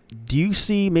 but do you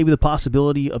see maybe the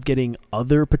possibility of getting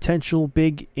other potential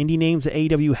big indie names that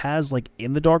AEW has, like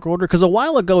in the Dark Order? Because a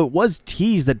while ago it was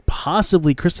teased that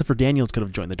possibly Christopher Daniels could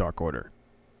have joined the Dark Order.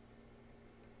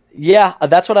 Yeah,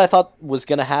 that's what I thought was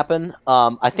going to happen.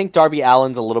 I think Darby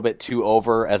Allin's a little bit too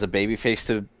over as a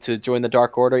babyface to join the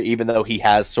Dark Order, even though he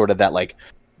has sort of that like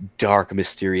dark,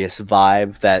 mysterious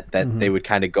vibe that they would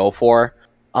kind of go for.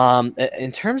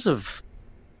 In terms of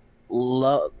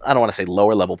I don't want to say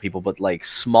lower level people, but like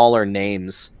smaller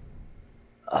names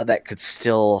that could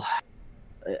still.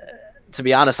 To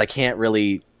be honest, I can't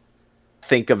really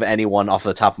think of anyone off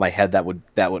the top of my head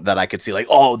that I could see like,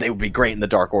 oh, they would be great in the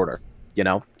Dark Order,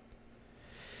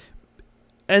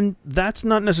 And that's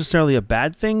not necessarily a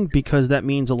bad thing, because that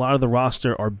means a lot of the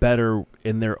roster are better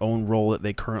in their own role that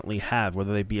they currently have,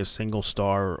 whether they be a single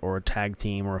star or a tag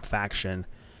team or a faction.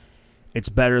 It's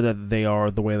better that they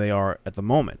are the way they are at the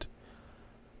moment.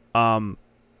 I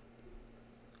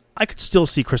could still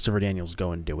see Christopher Daniels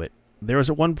go and do it. There was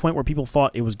at one point where people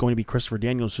thought it was going to be Christopher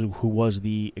Daniels who was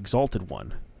the Exalted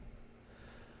One.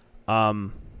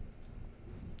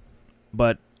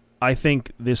 But I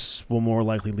think this will more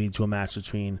likely lead to a match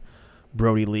between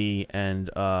Brody Lee and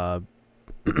Colt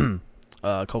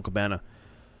Cabana.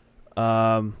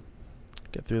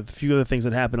 Get through a few other things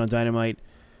that happened on Dynamite.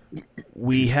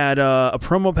 We had a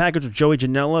promo package of Joey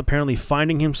Janela apparently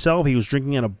finding himself. He was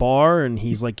drinking at a bar, and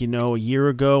he's like,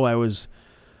 a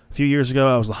few years ago,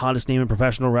 I was the hottest name in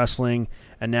professional wrestling,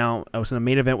 and now I was in a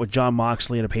main event with Jon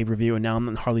Moxley at a pay-per-view, and now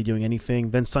I'm hardly doing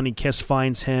anything. Then Sonny Kiss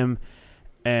finds him,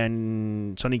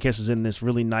 and Sonny Kiss is in this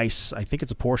really nice, I think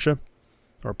it's a Porsche,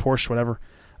 or a Porsche, whatever.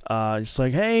 It's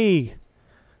like, hey,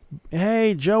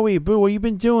 Joey, boo, what you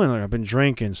been doing? Like, I've been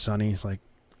drinking, Sonny. He's like,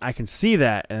 I can see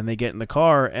that. And they get in the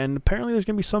car, and apparently there's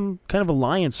going to be some kind of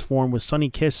alliance formed with Sonny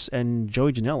Kiss and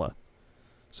Joey Janela.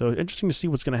 So interesting to see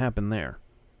what's going to happen there.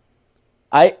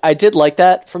 I did like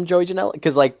that from Joey Janela,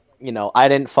 because, I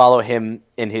didn't follow him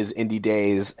in his indie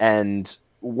days, and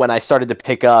when I started to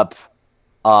pick up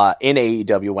in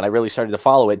AEW, when I really started to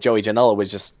follow it, Joey Janela was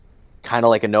just kind of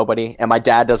like a nobody, and my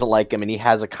dad doesn't like him, and he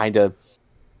has a kind of,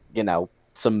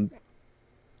 some...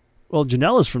 Well,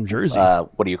 Janela's from Jersey.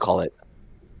 What do you call it?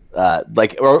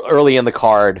 Early in the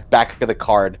card, back of the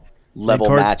card level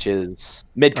mid-card? Matches,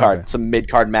 mid-card, okay. Some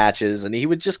mid-card matches, and he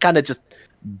would just kind of just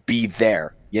be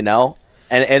there, and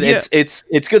yeah.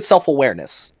 It's good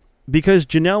self-awareness. Because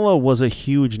Janela was a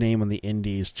huge name on the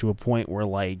indies to a point where,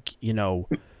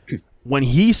 when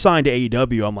he signed to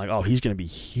AEW, I'm like, oh, he's going to be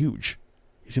huge.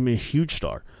 He's going to be a huge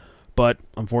star. But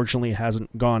unfortunately, it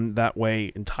hasn't gone that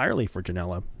way entirely for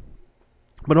Janela.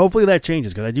 But hopefully that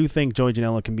changes, because I do think Joey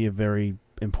Janela can be a very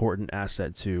important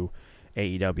asset to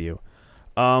AEW.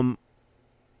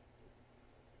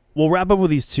 We'll wrap up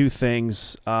with these two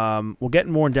things. We'll get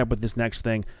more in depth with this next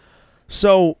thing.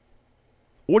 So,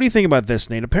 what do you think about this,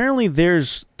 Nate? Apparently,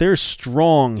 there's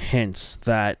strong hints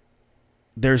that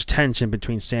there's tension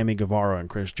between Sammy Guevara and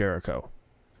Chris Jericho,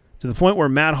 to the point where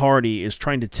Matt Hardy is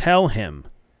trying to tell him,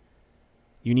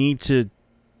 you need to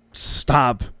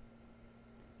stop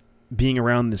being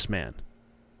around this man.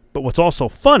 But what's also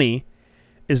funny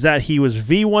is that he was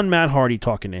V1 Matt Hardy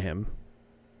talking to him.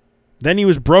 Then he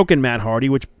was Broken Matt Hardy,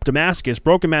 which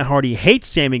Broken Matt Hardy hates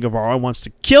Sammy Guevara, wants to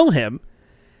kill him.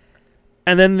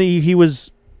 And then he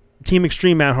was Team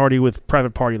Extreme Matt Hardy with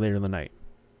Private Party later in the night.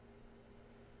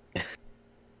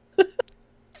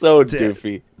 So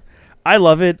doofy. I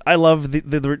love it. I love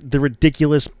the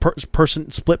ridiculous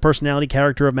split personality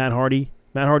character of Matt Hardy.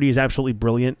 Matt Hardy is absolutely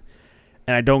brilliant,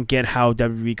 and I don't get how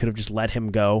WWE could have just let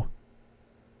him go.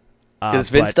 Because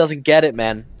Vince doesn't get it,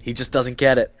 man. He just doesn't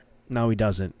get it. No, he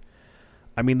doesn't.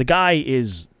 I mean, the guy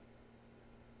is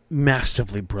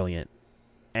massively brilliant,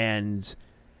 and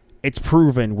it's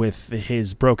proven with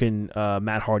his broken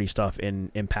Matt Hardy stuff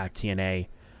in Impact TNA,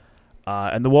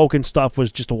 and the Woken stuff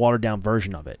was just a watered down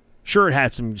version of it. Sure, it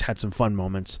had some fun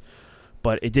moments,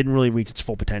 but it didn't really reach its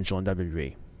full potential in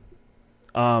WWE.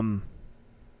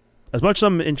 As much as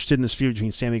I'm interested in this feud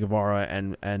between Sammy Guevara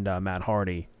and Matt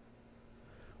Hardy,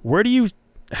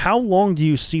 how long do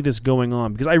you see this going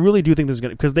on? Because I really do think this is going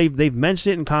to, because they've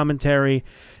mentioned it in commentary.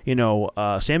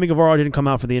 Sammy Guevara didn't come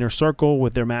out for the Inner Circle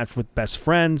with their match with Best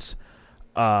Friends.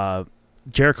 Jericho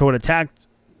had attacked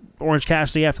Orange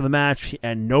Cassidy after the match,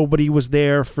 and nobody was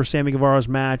there for Sammy Guevara's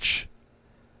match.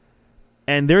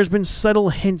 And there's been subtle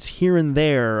hints here and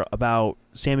there about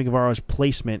Sammy Guevara's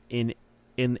placement in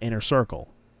the Inner Circle.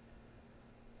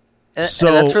 And that's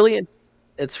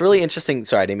it's really interesting.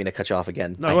 Sorry, I didn't mean to cut you off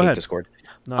again. No, go ahead. Discord.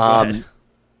 No, go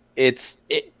ahead.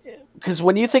 Because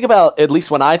when you think about, at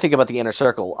least when I think about the Inner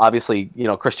Circle, obviously,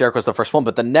 Chris Jericho's the first one,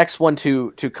 but the next one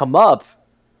to come up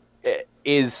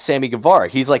is Sammy Guevara.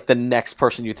 He's like the next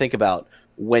person you think about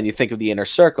when you think of the Inner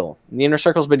Circle. And the Inner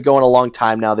Circle's been going a long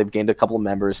time now. They've gained a couple of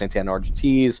members: Santana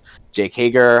Ortiz, Jake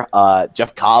Hager,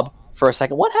 Jeff Cobb for a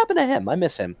second. What happened to him? I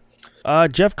miss him.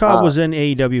 Jeff Cobb was in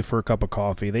AEW for a cup of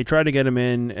coffee. They tried to get him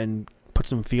in and put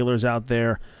some feelers out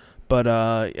there, but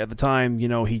at the time,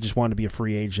 he just wanted to be a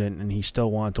free agent, and he still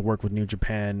wanted to work with New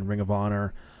Japan, Ring of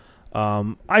Honor.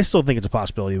 I still think it's a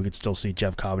possibility we could still see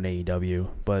Jeff Cobb in AEW,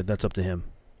 but that's up to him.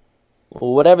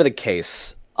 Well, whatever the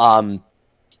case,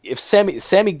 if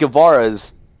Sammy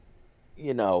Guevara's,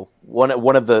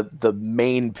 one of the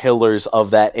main pillars of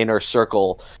that Inner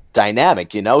Circle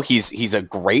dynamic, he's a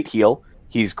great heel.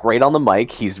 He's great on the mic.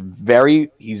 He's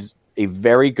a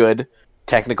very good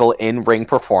technical in-ring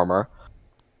performer.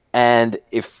 And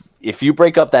if you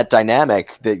break up that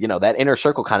dynamic, that Inner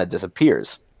Circle kind of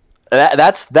disappears.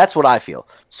 That's what I feel.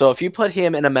 So if you put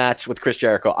him in a match with Chris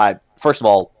Jericho, I first of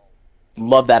all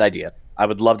love that idea. I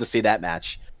would love to see that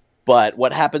match. But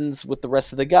what happens with the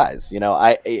rest of the guys?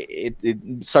 It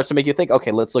starts to make you think, okay,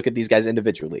 let's look at these guys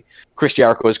individually. Chris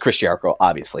Jericho is Chris Jericho,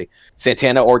 obviously.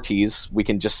 Santana Ortiz, we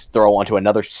can just throw onto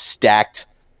another stacked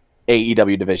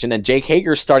AEW division. And Jake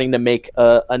Hager's starting to make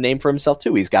a name for himself,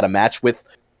 too. He's got a match with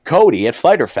Cody at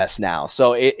Fyter Fest now.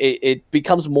 So it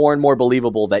becomes more and more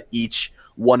believable that each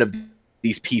one of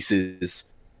these pieces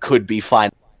could be fine,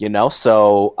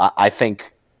 So I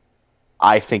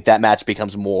think that match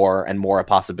becomes more and more a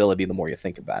possibility the more you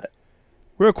think about it.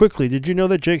 Real quickly, did you know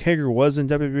that Jake Hager was in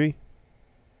WWE?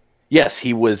 Yes,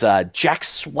 he was Jack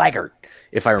Swagger,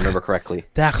 if I remember correctly.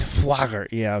 Jack Swagger.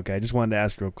 Yeah, okay. I just wanted to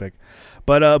ask real quick.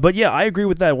 But yeah, I agree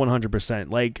with that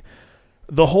 100%. Like,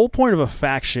 the whole point of a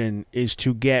faction is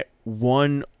to get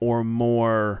one or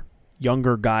more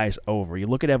younger guys over. You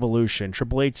look at Evolution,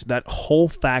 Triple H, that whole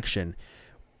faction,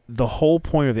 the whole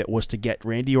point of it was to get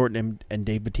Randy Orton and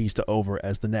Dave Bautista over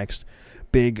as the next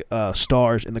big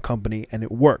stars in the company, and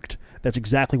it worked. That's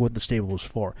exactly what the stable was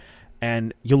for.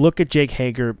 And you look at Jake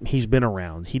Hager, he's been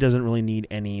around. He doesn't really need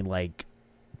any,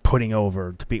 putting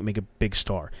over to make a big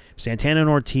star. Santana and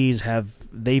Ortiz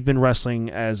they've been wrestling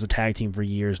as a tag team for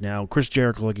years now. Chris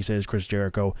Jericho, like you said, is Chris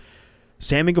Jericho.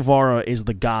 Sammy Guevara is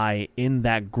the guy in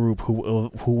that group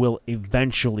who will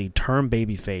eventually turn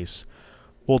babyface,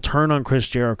 will turn on Chris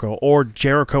Jericho, or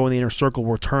Jericho in the Inner Circle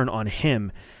will turn on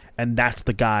him, and that's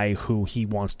the guy who he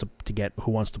wants to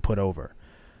put over.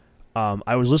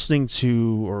 I was listening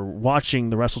to or watching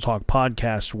the Wrestle Talk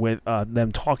podcast with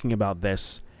them talking about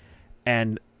this,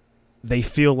 and they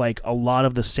feel like a lot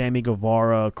of the Sammy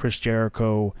Guevara, Chris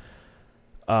Jericho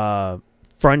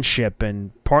friendship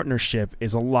and partnership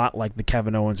is a lot like the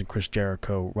Kevin Owens and Chris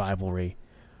Jericho rivalry.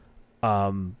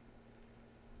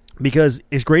 Because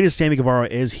as great as Sammy Guevara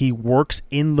is, he works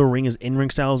in the ring, his in-ring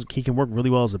styles, he can work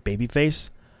really well as a babyface.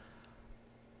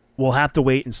 We'll have to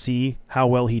wait and see how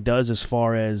well he does as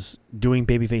far as doing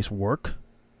babyface work,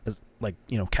 as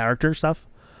character stuff.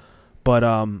 But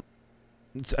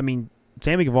Sammy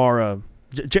Guevara,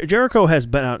 Jericho has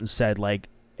been out and said,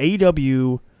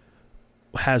 AEW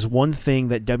has one thing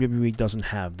that WWE doesn't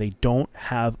have. They don't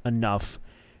have enough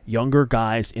younger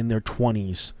guys in their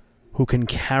 20s who can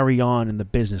carry on in the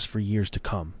business for years to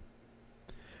come.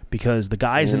 Because the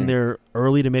guys in their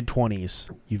early to mid-20s,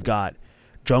 you've got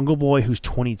Jungle Boy, who's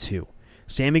 22,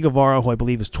 Sammy Guevara, who I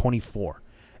believe is 24,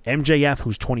 MJF,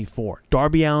 who's 24,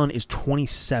 Darby Allin is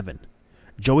 27,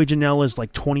 Joey Janela is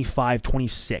 25,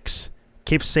 26,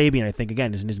 Kip Sabian, I think,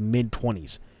 again, is in his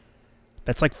mid-20s.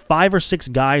 That's 5 or 6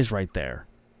 guys right there.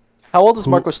 How old is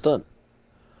Marco Stunt?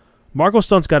 Marco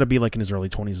Stunt's got to be in his early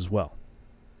 20s as well.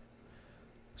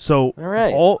 So all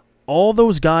right. all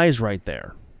those guys right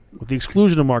there, with the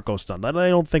exclusion of Marco Stunt. I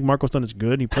don't think Marco Stunt is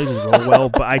good. He plays his role well,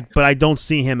 but I don't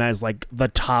see him as like the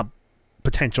top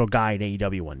potential guy in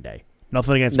AEW one day.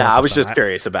 Nothing against. Nah, Marco I was Stunt. just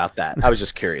curious about that.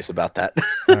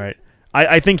 All right.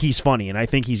 I think he's funny, and I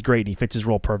think he's great, and he fits his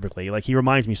role perfectly. Like, he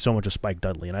reminds me so much of Spike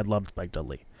Dudley, and I love Spike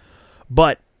Dudley.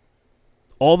 But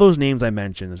all those names I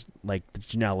mentioned, like the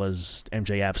Janellas,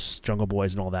 MJFs, Jungle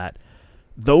Boys, and all that,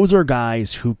 those are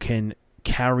guys who can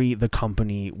carry the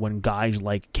company when guys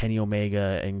like Kenny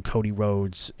Omega and Cody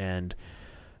Rhodes and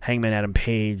Hangman Adam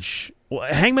Page...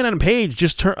 Well, Hangman Adam Page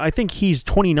just turned... I think he's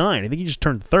 29. I think he just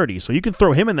turned 30, so you can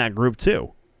throw him in that group,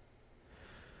 too.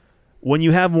 When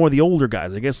you have more of the older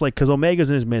guys, I guess, like, because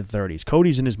Omega's in his mid-30s,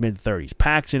 Cody's in his mid-30s,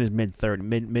 Pac's in his mid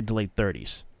to late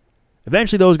 30s.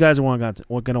 Eventually, those guys are going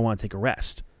to want to take a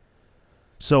rest.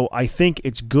 So I think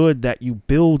it's good that you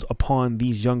build upon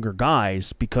these younger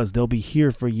guys because they'll be here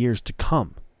for years to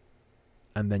come.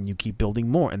 And then you keep building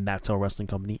more, and that's how a wrestling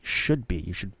company should be.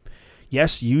 You should,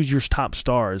 yes, use your top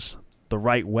stars the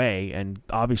right way, and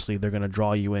obviously they're going to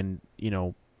draw you in,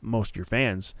 most of your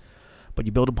fans, but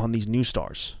you build upon these new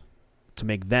stars to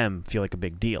make them feel like a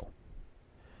big deal.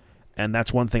 And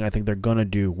that's one thing I think they're going to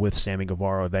do with Sammy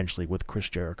Guevara eventually with Chris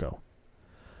Jericho.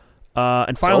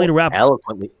 And finally, to wrap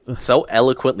so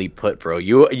eloquently put, bro.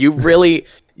 You really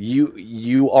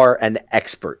you are an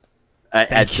expert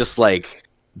at just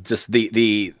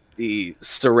the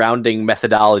surrounding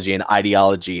methodology and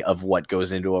ideology of what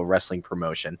goes into a wrestling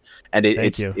promotion, and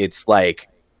it's like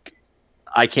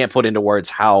I can't put into words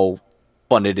how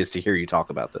fun it is to hear you talk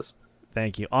about this.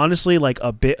 Thank you. Honestly,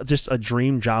 just a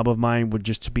dream job of mine would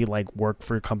just to be like work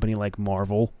for a company like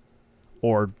Marvel,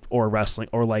 or wrestling,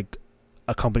 or like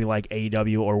a company like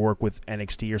AEW, or work with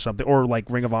NXT or something, or like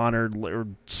Ring of Honor or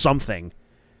something,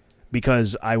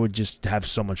 because I would just have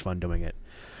so much fun doing it.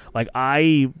 Like,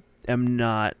 I am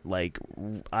not like,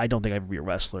 I don't think I'd be a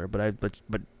wrestler, but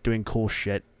doing cool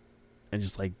shit and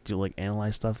just like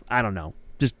analyze stuff. I don't know.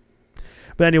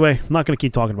 But anyway, I'm not going to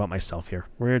keep talking about myself here.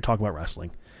 We're going to talk about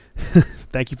wrestling.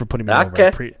 Thank you for putting me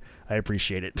over. I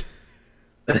appreciate it.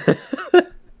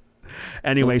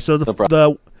 Anyway, so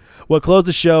what closed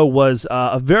the show was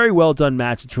a very well done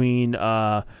match between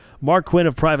Mark Quinn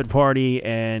of Private Party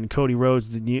and Cody Rhodes,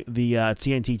 the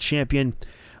TNT champion.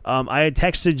 I had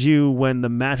texted you when the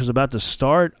match was about to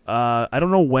start. I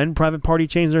don't know when Private Party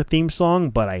changed their theme song,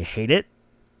 but I hate it.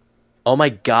 Oh my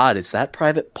God, is that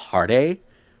Private Party?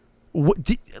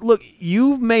 Look,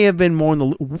 you may have been more in the...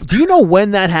 Do you know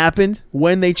when that happened?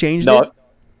 When they changed it?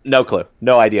 No clue.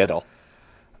 No idea at all.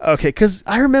 Okay, because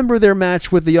I remember their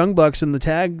match with the Young Bucks in the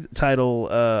tag title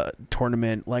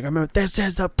tournament. Like, I remember, this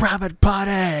is a private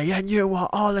party, and you are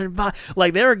all invited.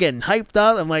 Like, they were getting hyped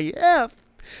up. I'm like, yeah,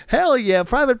 hell yeah,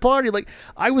 private party. Like,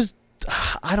 I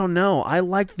don't know. I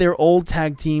liked their old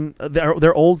tag team,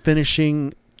 their old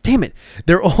finishing... Damn it.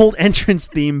 Their old entrance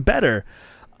theme better.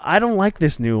 I don't like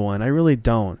this new one. I really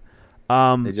don't.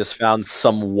 They just found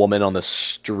some woman on the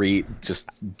street just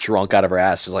drunk out of her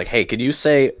ass. She's like, hey, can you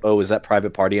say, oh, is that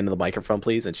Private Party into the microphone,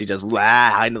 please? And she just,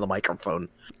 into the microphone.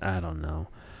 I don't know.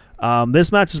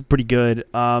 This match is pretty good.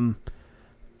 I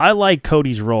like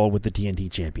Cody's role with the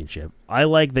TNT Championship. I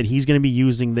like that he's going to be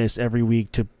using this every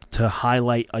week to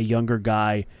highlight a younger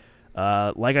guy.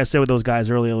 Like I said with those guys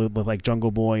earlier, with like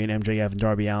Jungle Boy and MJF and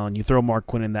Darby Allin, you throw Mark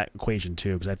Quinn in that equation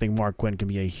too, because I think Mark Quinn can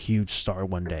be a huge star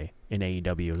one day in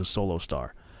AEW as a solo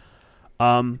star.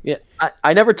 Yeah,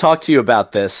 I never talked to you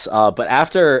about this, but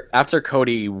after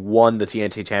Cody won the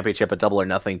TNT Championship at Double or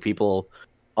Nothing, people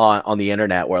on the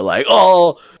internet were like,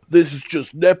 "Oh, this is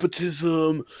just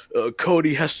nepotism.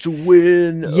 Cody has to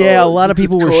win." Yeah, a lot of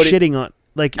people were shitting on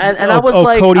and I was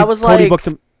like, Cody booked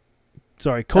him.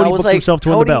 Sorry, Cody booked himself to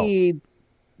win the belt.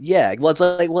 Yeah,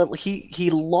 he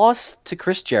lost to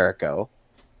Chris Jericho,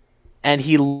 and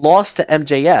he lost to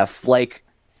MJF. Like,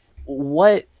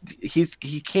 what? He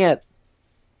can't.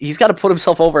 He's got to put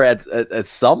himself over at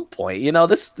some point.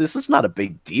 This is not a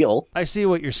big deal. I see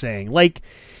what you're saying. Like,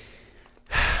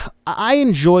 I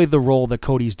enjoy the role that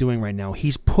Cody's doing right now.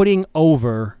 He's but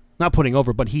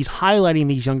he's highlighting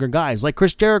these younger guys, like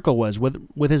Chris Jericho was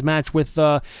with his match with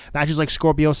matches like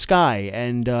Scorpio Sky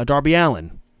and Darby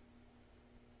Allin.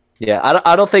 Yeah,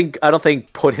 I don't think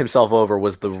put himself over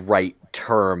was the right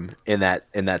term in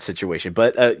that situation.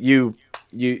 But you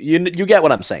get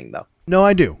what I'm saying, though. No,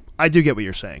 I do get what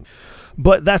you're saying,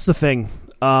 but that's the thing.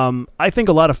 I think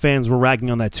a lot of fans were ragging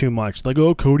on that too much. Like,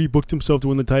 oh, Cody booked himself to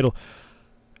win the title.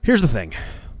 Here's the thing.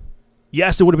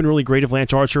 Yes, it would have been really great if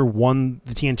Lance Archer won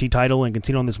the TNT title and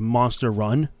continued on this monster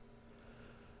run.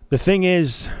 The thing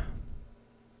is,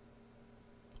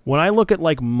 when I look at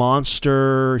like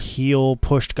monster heel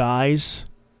pushed guys,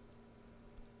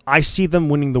 I see them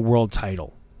winning the world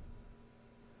title.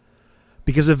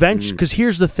 Because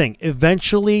here's the thing.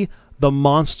 Eventually, the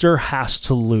monster has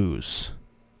to lose.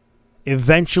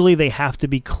 Eventually, they have to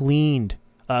be cleaned.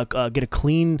 Get a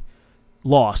clean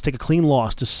loss. Take a clean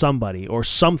loss to somebody or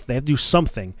something. They have to do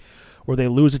something where they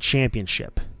lose a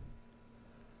championship.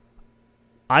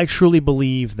 I truly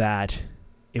believe that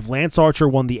if Lance Archer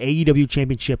won the AEW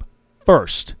championship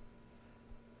first,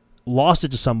 lost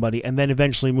it to somebody, and then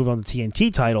eventually moved on to the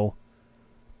TNT title,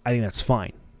 I think that's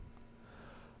fine.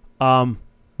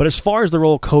 But as far as the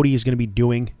role Cody is going to be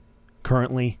doing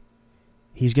currently,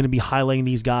 he's going to be highlighting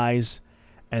these guys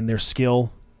and their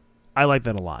skill. I like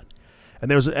that a lot.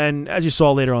 And as you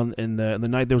saw later on in the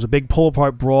night, there was a big pull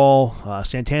apart brawl.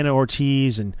 Santana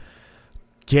Ortiz and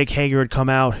Jake Hager had come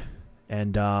out,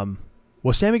 and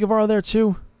was Sammy Guevara there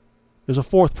too? There's a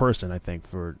fourth person, I think.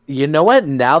 You know what?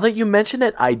 Now that you mention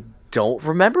it, I don't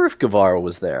remember if Guevara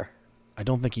was there. I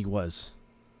don't think he was.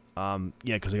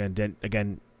 Because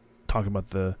again, talking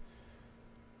about the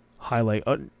highlight,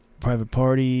 Private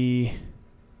Party,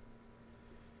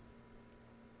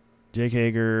 Jake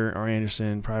Hager, Arn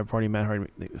Anderson, Private Party, Matt Hardy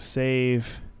make the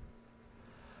save.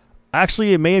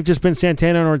 Actually, it may have just been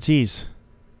Santana and Ortiz.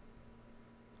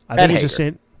 I think he's just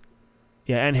saying,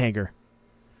 and Hager.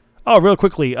 Oh, real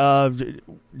quickly,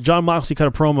 John Moxley cut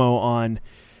a promo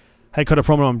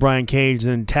on Brian Cage,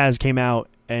 and then Taz came out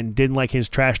and didn't like his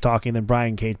trash talking, and then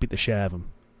Brian Cage beat the shit out of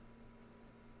him.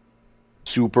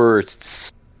 Super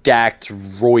stacked,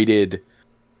 roided.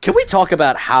 Can we talk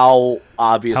about how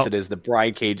obvious it is that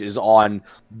Brian Cage is on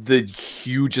the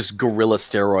hugest gorilla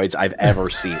steroids I've ever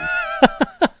seen?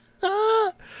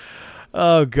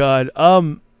 Oh, God.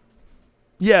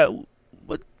 Yeah,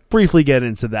 let's briefly get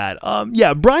into that.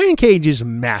 Brian Cage is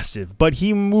massive, but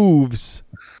he moves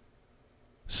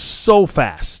so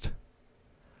fast.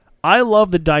 I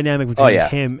love the dynamic between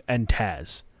him and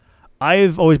Taz.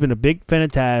 I've always been a big fan of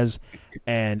Taz,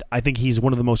 and I think he's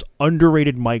one of the most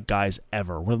underrated mic guys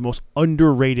ever. One of the most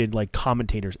underrated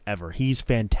commentators ever. He's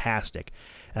fantastic.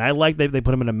 And I like that they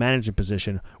put him in a management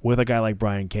position with a guy like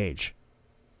Brian Cage.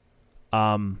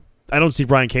 I don't see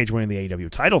Brian Cage winning the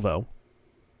AEW title, though.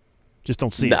 Just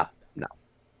don't see it. No,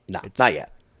 not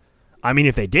yet. I mean,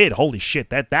 if they did, holy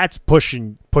shit, that's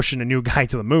pushing a new guy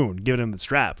to the moon, giving him the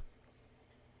strap.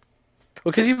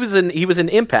 Well, because he was an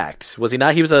Impact, was he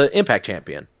not? He was an Impact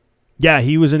champion. Yeah,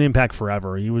 he was an Impact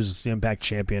forever. He was the Impact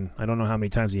champion. I don't know how many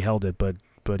times he held it, but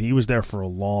he was there for a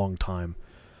long time.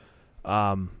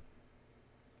 But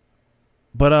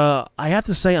I have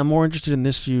to say I'm more interested in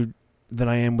this feud than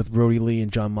I am with Brody Lee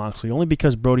and Jon Moxley, only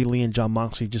because Brody Lee and Jon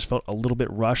Moxley just felt a little bit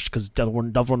rushed because Double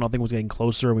or Nothing was getting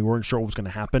closer and we weren't sure what was going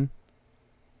to happen.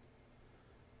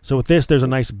 So with this, there's a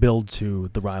nice build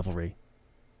to the rivalry.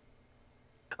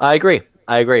 I agree.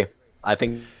 I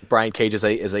think Brian Cage is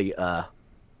a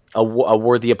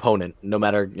worthy opponent. No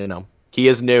matter, he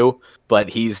is new, but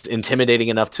he's intimidating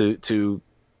enough to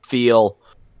feel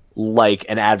like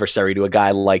an adversary to a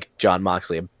guy like Jon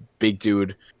Moxley, a big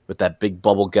dude with that big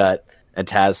bubble gut, and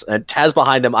Taz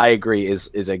behind him. I agree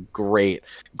is a great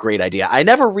idea. I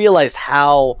never realized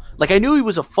how I knew he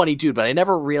was a funny dude, but I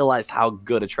never realized how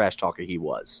good a trash talker he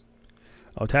was.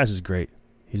 Oh, Taz is great.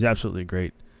 He's absolutely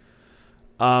great.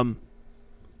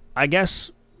 I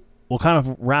guess we'll kind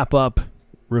of wrap up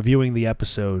reviewing the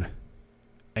episode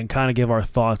and kind of give our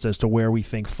thoughts as to where we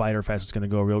think Fyter Fest is going to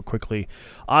go real quickly.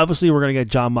 Obviously, we're going to get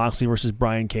Jon Moxley versus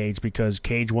Brian Cage because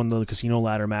Cage won the Casino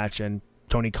Ladder match and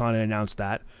Tony Khan announced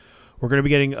that. We're going to be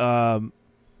getting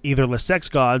either Les Sex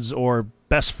Gods or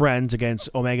Best Friends against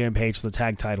Omega and Page for the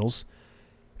tag titles.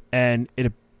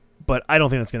 But I don't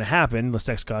think that's going to happen. Les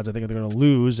Sex Gods, I think they're going to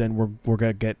lose, and we're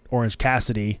going to get Orange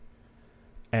Cassidy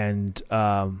and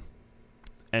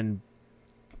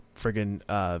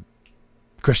friggin'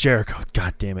 Chris Jericho.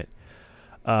 God damn it.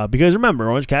 Because remember,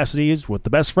 Orange Cassidy is with the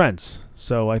Best Friends.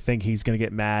 So I think he's going to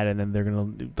get mad, and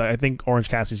then I think Orange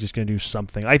Cassidy's just going to do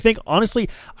something. I think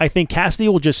Cassidy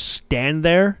will just stand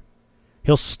there.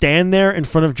 He'll stand there in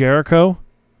front of Jericho.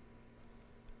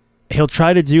 He'll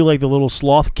try to do the little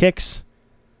sloth kicks.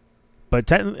 But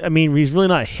he's really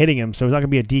not hitting him, so it's not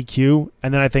going to be a DQ.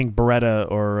 And then I think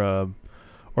Beretta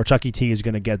or Chucky T is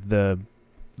going to get the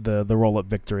roll-up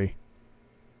victory.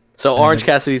 So Orange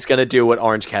Cassidy's going to do what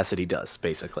Orange Cassidy does,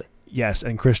 basically. Yes,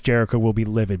 and Chris Jericho will be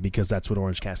livid because that's what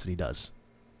Orange Cassidy does.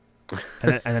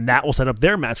 and then that will set up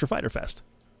their match for Fyter Fest.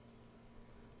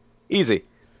 Easy.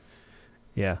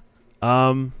 Yeah.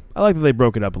 I like that they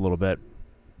broke it up a little bit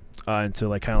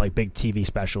into kind of big TV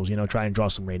specials, try and draw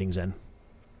some ratings in.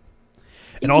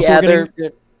 And also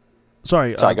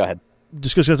Sorry, go ahead.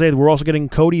 Just going to say we're also getting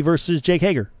Cody versus Jake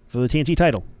Hager for the TNT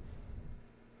title.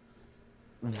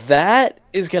 That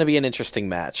is going to be an interesting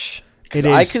match. It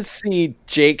I is. could see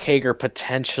Jake Hager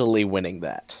potentially winning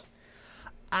that.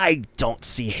 I don't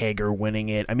see Hager winning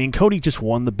it. I mean, Cody just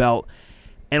won the belt.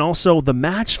 And also, the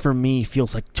match for me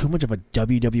feels like too much of a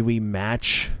WWE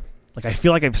match. Like, I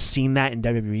feel like I've seen that in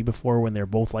WWE before when they're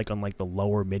both, like, on, like, the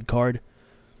lower mid-card.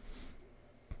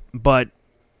 But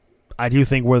I do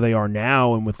think where they are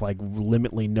now and with, like,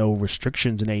 limitly no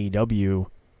restrictions in AEW,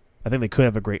 I think they could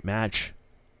have a great match.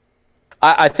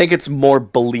 I think it's more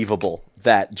believable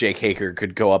that Jake Hager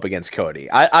could go up against Cody.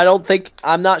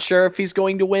 I'm not sure if he's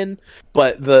going to win,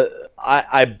 but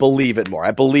I believe it more.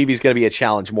 I believe he's going to be a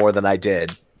challenge more than I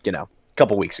did, a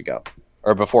couple weeks ago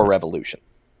or before Revolution.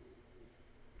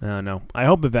 No. I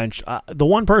hope eventually. The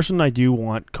one person I do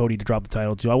want Cody to drop the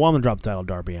title to, I want him to drop the title to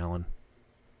Darby Allin.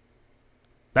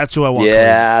 That's who I want.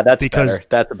 Yeah, Cody, that's because better.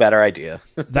 That's a better idea.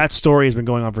 that story has been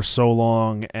going on for so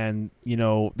long, and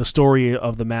the story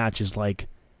of the match is like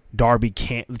Darby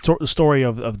can't. The story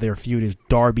of their feud is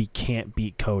Darby can't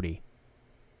beat Cody.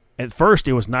 At first,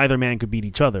 it was neither man could beat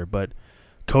each other, but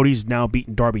Cody's now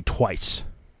beaten Darby twice,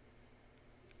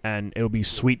 and it'll be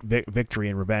sweet victory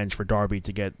and revenge for Darby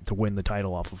to win the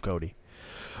title off of Cody.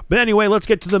 But anyway, let's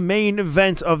get to the main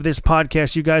event of this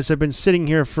podcast. You guys have been sitting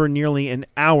here for nearly an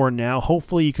hour now.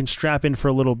 Hopefully you can strap in for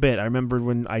a little bit. I remember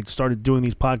when I started doing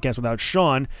these podcasts without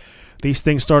Sean, these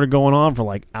things started going on for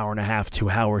like hour and a half,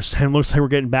 2 hours, and it looks like we're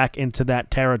getting back into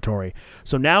that territory.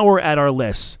 So now we're at our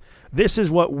list. This is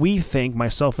what we think,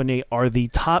 myself and Nate, are the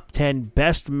top 10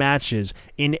 best matches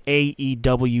in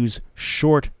AEW's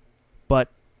short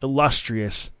but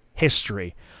illustrious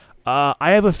history.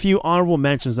 I have a few honorable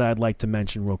mentions that I'd like to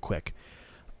mention real quick.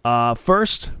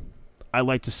 First, I'd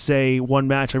like to say one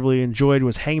match I really enjoyed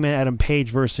was Hangman Adam Page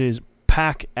versus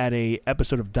Pac at a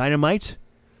episode of Dynamite.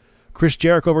 Chris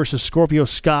Jericho versus Scorpio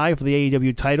Sky for the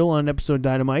AEW title on an episode of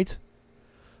Dynamite.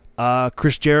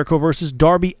 Chris Jericho versus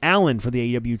Darby Allin for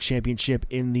the AEW Championship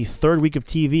in the third week of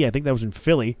TV. I think that was in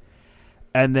Philly.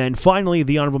 And then finally,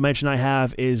 the honorable mention I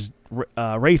have is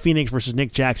Rey Fenix versus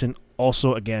Nick Jackson,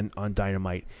 also again on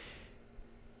Dynamite.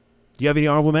 Do you have any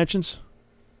honorable mentions?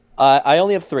 I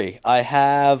only have 3. I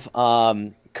have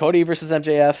Cody versus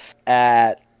MJF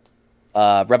at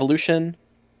Revolution,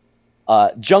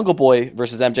 Jungle Boy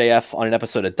versus MJF on an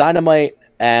episode of Dynamite,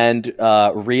 and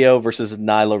Rio versus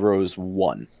Nyla Rose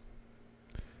 1.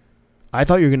 I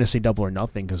thought you were going to say Double or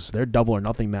Nothing, because their Double or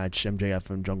Nothing match,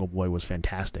 MJF and Jungle Boy, was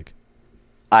fantastic.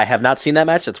 I have not seen that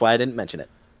match. That's why I didn't mention it.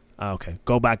 Okay,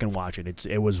 go back and watch it.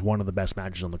 It was one of the best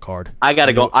matches on the card. I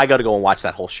gotta go and watch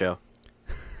that whole show.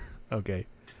 Okay.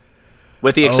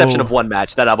 With the exception of one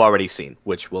match that I've already seen,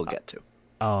 which we'll get to.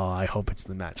 Oh, I hope it's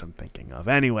the match I'm thinking of.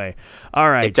 Anyway, all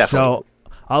right. So will.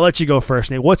 I'll let you go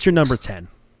first, Nate. What's your number 10?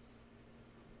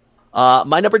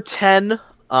 My number 10.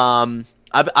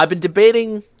 I've been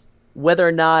debating whether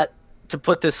or not to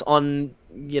put this on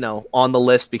the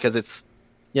list because it's.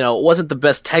 It wasn't the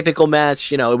best technical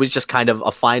match. It was just kind of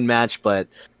a fine match, but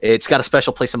it's got a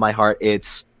special place in my heart.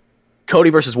 It's Cody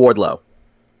versus Wardlow.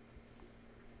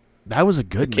 That was a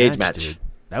good cage match, dude.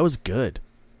 That was good.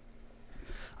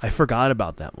 I forgot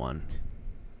about that one.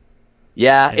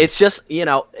 Yeah, it's just,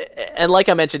 and like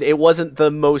I mentioned, it wasn't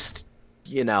the most,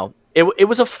 it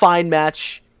was a fine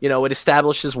match. It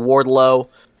establishes Wardlow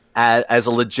as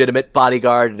a legitimate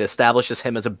bodyguard. It establishes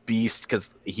him as a beast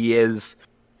because he is...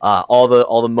 all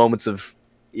the moments of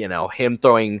him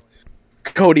throwing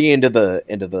Cody into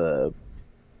the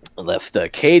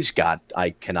cage. God,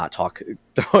 I cannot talk.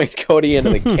 Throwing Cody into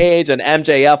the cage and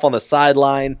MJF on the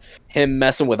sideline. Him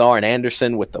messing with Arn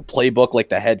Anderson with the playbook like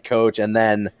the head coach, and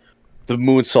then the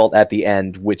moonsault at the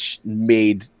end, which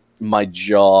made my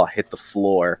jaw hit the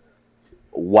floor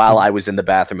while I was in the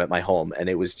bathroom at my home, and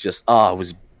it was just it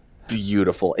was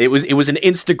beautiful. It was an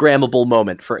Instagrammable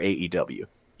moment for AEW.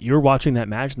 You were watching that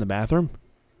match in the bathroom?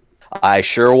 I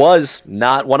sure was.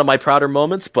 Not one of my prouder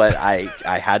moments, but I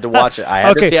had to watch it. I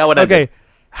had to see how it ended. Okay,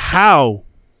 how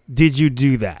did you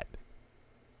do that?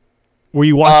 Were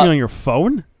you watching on your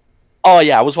phone? Oh,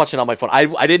 yeah, I was watching on my phone.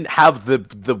 I didn't have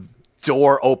the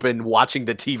door open watching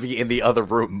the TV in the other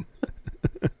room.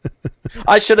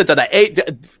 I should have done that.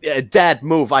 Hey, Dad,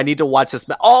 move. I need to watch this.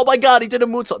 Oh, my God, he did a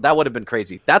moonsault. That would have been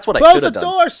crazy. That's what I should have done.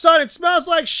 Close the door, son. It smells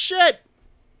like shit.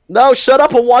 No, shut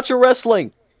up and watch your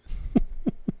wrestling.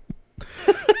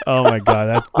 Oh my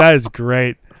God, that is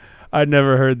great. I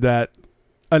never heard that.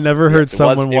 I never heard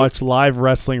someone watch live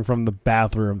wrestling from the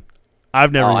bathroom.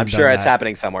 I've never. I'm sure it's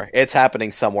happening somewhere. It's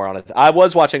happening somewhere on it. I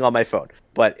was watching on my phone,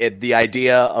 but the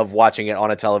idea of watching it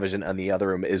on a television in the other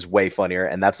room is way funnier,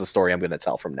 and that's the story I'm going to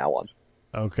tell from now on.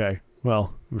 Okay.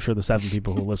 Well, I'm sure the 7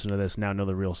 people who listen to this now know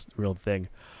the real thing.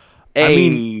 I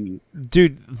mean,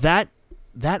 dude, that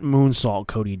moonsault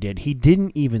Cody did, he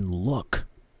didn't even look.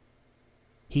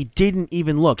 He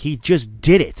just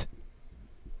did it.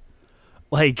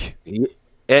 Like,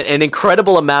 an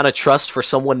incredible amount of trust for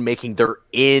someone making their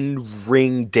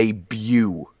in-ring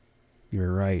debut.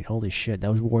 You're right. Holy shit,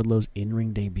 that was Wardlow's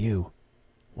in-ring debut.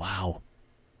 Wow.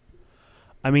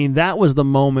 I mean, that was the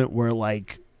moment where,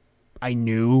 like, I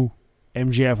knew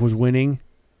MJF was winning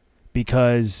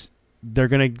because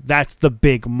that's the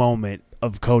big moment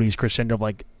of Cody's crescendo of,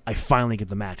 like, I finally get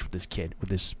the match with this kid, with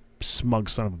this smug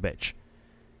son of a bitch.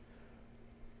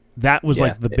 That was,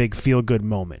 like, the big feel-good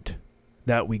moment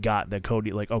that we got, that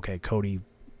Cody, like, okay, Cody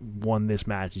won this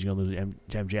match. He's going to lose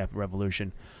to MJF at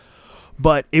Revolution.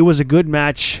 But it was a good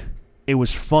match. It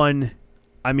was fun.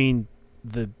 I mean,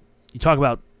 you talk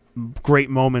about great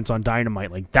moments on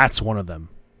Dynamite. Like, that's one of them.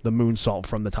 The moonsault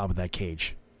from the top of that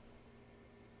cage.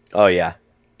 Oh yeah,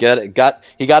 he got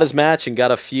his match and got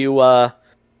a few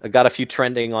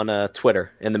trending on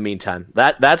Twitter. In the meantime,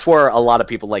 that's where a lot of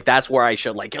people like. That's where I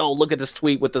showed like, oh, look at this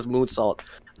tweet with this moonsault.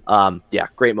 Yeah,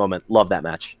 great moment. Love that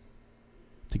match.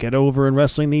 To get over in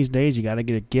wrestling these days, you got to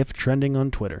get a GIF trending on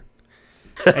Twitter.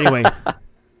 Anyway,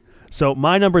 so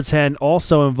my number 10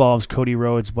 also involves Cody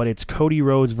Rhodes, but it's Cody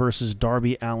Rhodes versus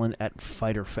Darby Allin at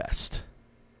Fyter Fest.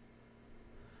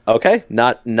 Okay,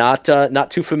 not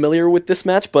too familiar with this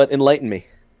match, but enlighten me.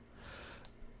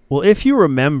 Well, if you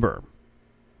remember,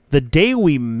 the day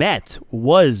we met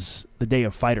was the day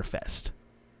of Fyter Fest.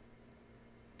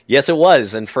 Yes, it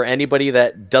was. And for anybody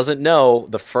that doesn't know,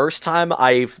 the first time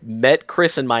I've met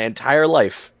Chris in my entire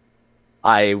life,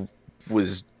 I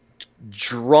was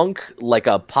drunk like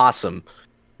a possum.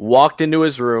 Walked into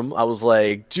his room. I was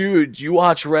like, dude, you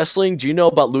watch wrestling? Do you know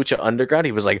about Lucha Underground?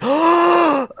 He was like,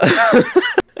 oh!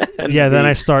 Yeah, then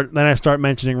I start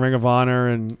mentioning Ring of Honor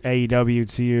and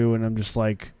AEW to you, and I'm just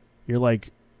like, you're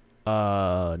like,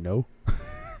 no.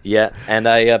 Yeah, and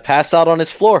I passed out on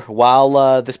his floor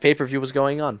while this pay-per-view was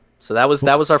going on. So that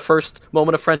was our first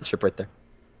moment of friendship right there.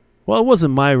 Well, it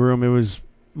wasn't my room. It was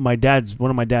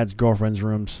one of my dad's girlfriend's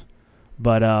rooms.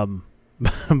 But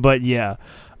but yeah.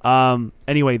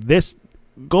 Anyway,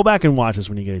 go back and watch this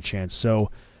when you get a chance.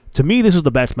 So, to me, this was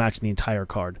the best match in the entire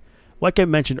card. Like I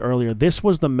mentioned earlier, this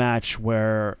was the match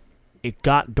where it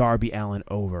got Darby Allin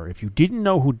over. If you didn't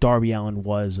know who Darby Allin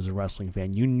was as a wrestling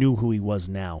fan, you knew who he was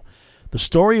now. The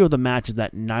story of the match is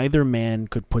that neither man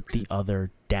could put the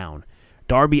other down.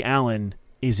 Darby Allin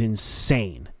is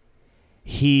insane.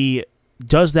 He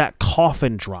does that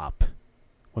coffin drop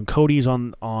when Cody's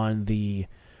on the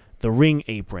ring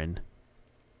apron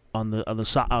on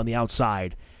the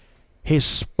outside. His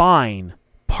spine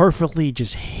perfectly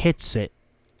just hits it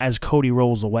as Cody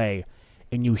rolls away,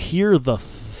 and you hear the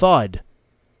thud,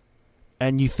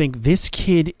 and you think, this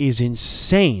kid is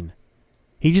insane.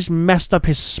 He just messed up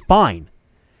his spine.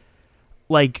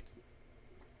 Like,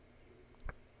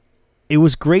 it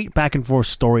was great back and forth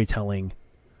storytelling.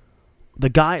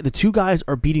 The two guys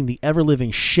are beating the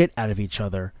ever-living shit out of each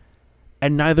other,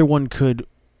 and neither one could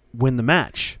win the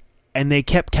match. And they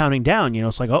kept counting down,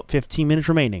 it's like, 15 minutes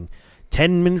remaining,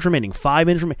 10 minutes remaining, 5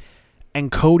 minutes remaining.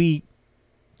 And Cody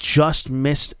just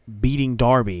missed beating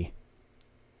Darby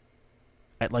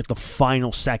at like the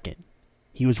final second.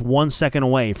 He was 1 second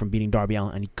away from beating Darby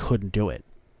Allin, and he couldn't do it.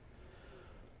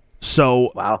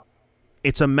 So, wow.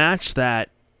 It's a match that,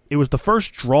 it was the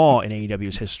first draw in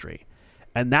AEW's history.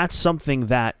 And that's something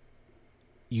that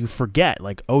you forget.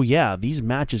 Like, oh yeah, these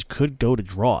matches could go to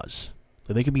draws.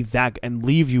 So they could be that, and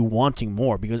leave you wanting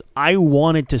more, because I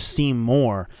wanted to see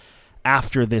more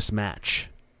after this match.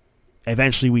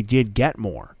 Eventually we did get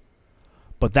more.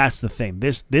 But that's the thing.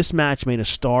 This match made a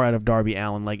star out of Darby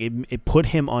Allin. Like, it put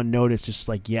him on notice. Just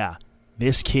like, yeah,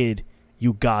 this kid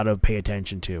you gotta pay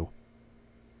attention to.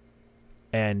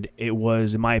 And it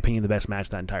was, in my opinion, the best match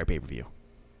that entire pay-per-view.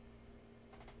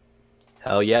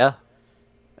 Hell yeah.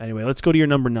 Anyway, let's go to your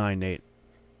number 9, Nate.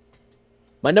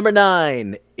 My number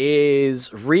 9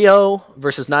 is Rio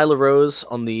versus Nyla Rose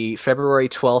on the February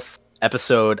 12th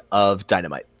episode of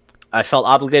Dynamite. I felt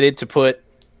obligated to put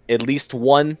at least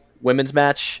one women's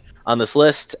match on this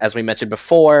list. As we mentioned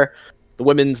before, the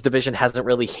women's division hasn't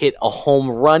really hit a home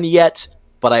run yet,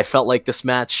 but I felt like this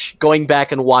match, going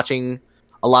back and watching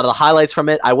a lot of the highlights from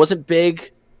it, I wasn't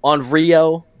big on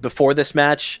Rio before this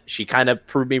match. She kind of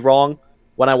proved me wrong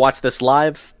when I watched this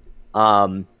live.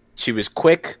 She was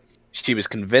quick, she was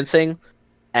convincing,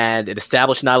 and it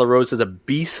established Nyla Rose as a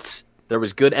beast. There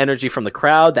was good energy from the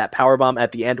crowd. That powerbomb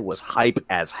at the end was hype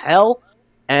as hell,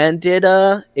 and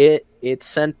it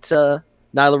sent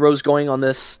Nyla Rose going on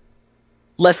this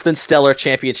less than stellar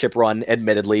championship run,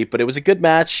 admittedly, but it was a good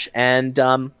match, and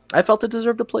I felt it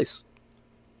deserved a place.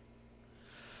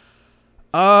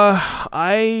 My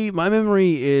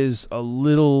memory is a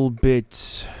little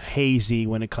bit hazy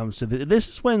when it comes to this.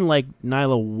 Is when like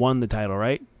Nyla won the title,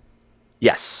 right?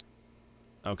 Yes.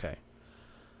 Okay.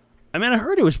 I mean, I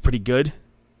heard it was pretty good.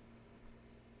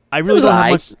 I really don't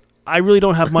have much. I really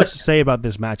don't have much to say about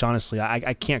this match. Honestly,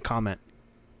 I can't comment.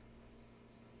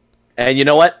 And you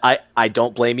know what? I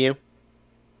don't blame you,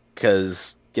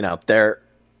 because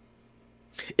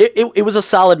it was a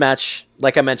solid match.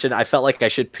 Like I mentioned, I felt like I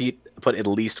should put at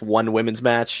least one women's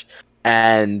match.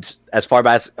 And as far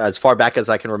back as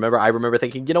I can remember, I remember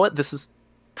thinking, you know what, this is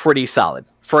pretty solid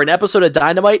for an episode of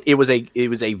Dynamite. It was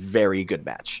a very good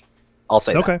match. I'll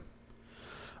say okay. that.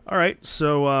 All right,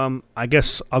 so I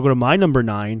guess I'll go to my number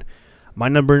 9. My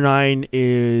number 9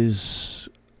 is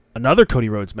another Cody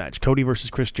Rhodes match: Cody versus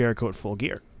Chris Jericho at Full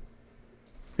Gear.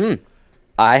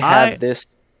 I have this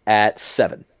at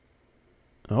 7.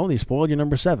 Oh, they spoiled your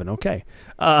number 7. Okay.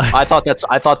 I thought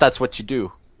that's what you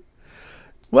do.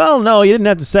 Well, no, you didn't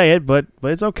have to say it, but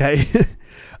it's okay.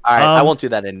 All right, I won't do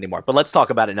that anymore. But let's talk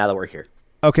about it now that we're here.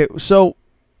 Okay, so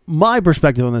my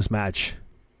perspective on this match: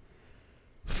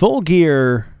 Full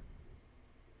Gear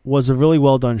was a really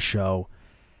well done show,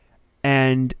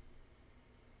 and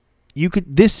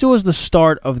this was the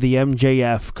start of the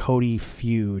MJF Cody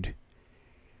feud,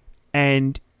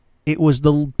 and it was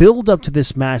the build up to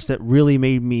this match that really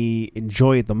made me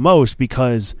enjoy it the most,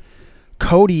 because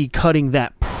Cody cutting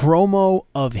that promo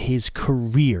of his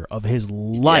career, of his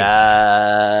life,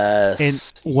 yes,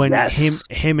 and when yes.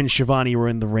 him and Shivani were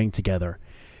in the ring together,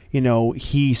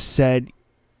 he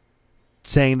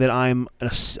saying that I'm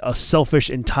a selfish,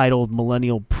 entitled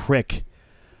millennial prick.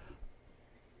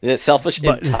 Selfish,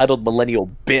 entitled millennial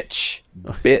bitch.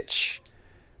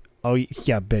 Oh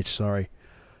yeah, bitch. Sorry.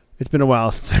 It's been a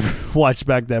while since I watched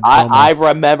back that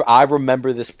promo. I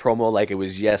remember this promo like it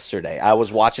was yesterday. I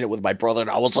was watching it with my brother, and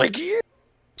I was like, "Yeah,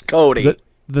 Cody."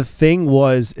 The thing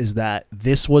is that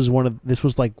this was one of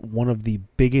the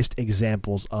biggest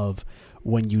examples of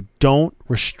when you don't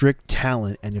restrict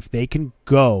talent, and if they can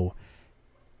go,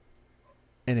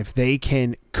 and if they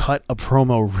can cut a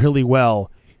promo really well,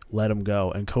 let them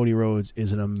go. And Cody Rhodes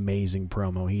is an amazing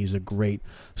promo. He's a great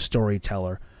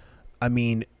storyteller. I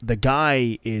mean, the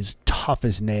guy is tough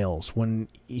as nails. When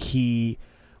he,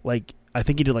 I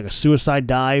think he did a suicide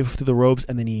dive through the ropes,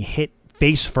 and then he hit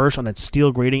face first on that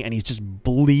steel grating, and he's just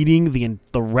bleeding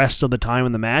the rest of the time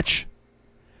in the match.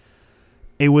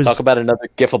 It was talk about another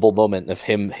gifable moment of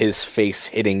his face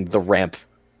hitting the ramp.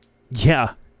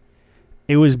 Yeah,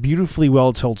 it was beautifully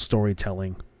well told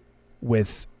storytelling,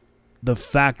 with the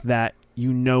fact that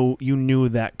you knew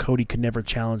that Cody could never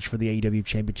challenge for the AEW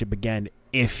Championship again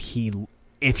if he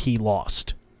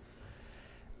lost.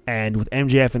 And with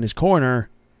MJF in his corner,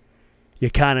 you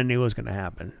kind of knew it was going to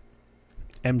happen.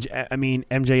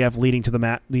 MJF leading to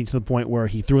the point where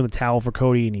he threw in the towel for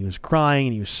Cody, and he was crying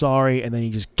and he was sorry, and then he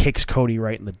just kicks Cody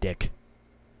right in the dick,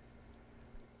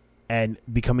 and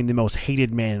becoming the most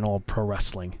hated man in all pro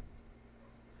wrestling.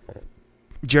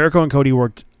 Jericho and Cody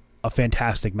worked a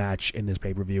fantastic match in this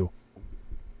pay-per-view.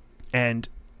 And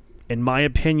in my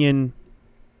opinion,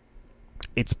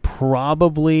 it's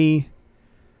probably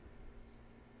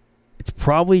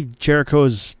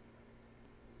Jericho's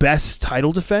best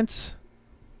title defense.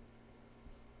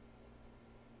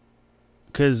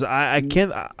 Because I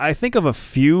think of a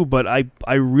few, but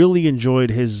I really enjoyed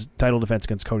his title defense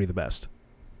against Cody the best.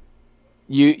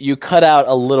 You cut out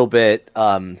a little bit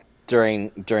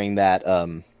during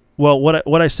that. Well,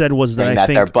 what I said was that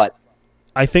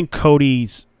I think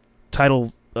Cody's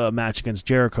title match against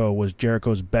Jericho was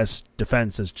Jericho's best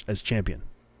defense as champion.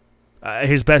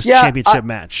 His best championship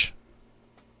match.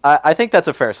 I think that's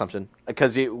a fair assumption,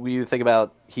 because you think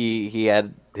about he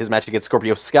had his match against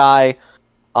Scorpio Sky,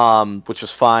 which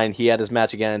was fine. He had his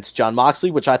match against Jon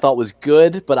Moxley, which I thought was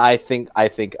good, but I think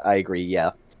I agree.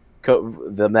 Yeah,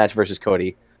 the match versus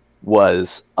Cody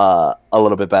was a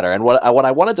little bit better. And what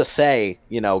I wanted to say,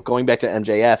 going back to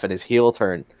MJF and his heel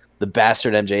turn, the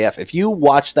bastard MJF. If you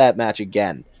watch that match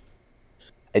again,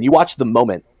 and you watch the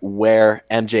moment where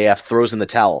MJF throws in the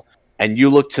towel, and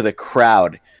you look to the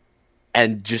crowd,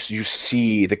 and just you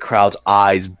see the crowd's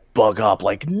eyes bug up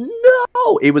like,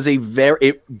 no!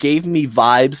 It gave me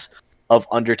vibes of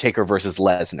Undertaker versus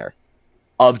Lesnar,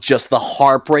 of just the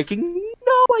heartbreaking,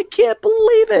 no, I can't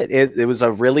believe it. It was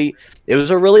a really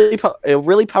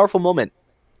powerful moment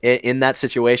in that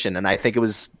situation, and I think it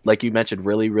was, like you mentioned,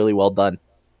 really, really well done.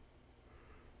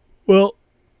 Well,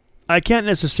 I can't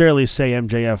necessarily say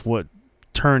MJF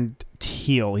turned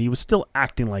heel. He was still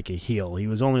acting like a heel. He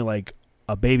was only like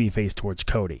a babyface towards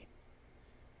Cody.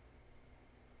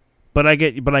 But I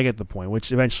get the point,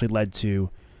 which eventually led to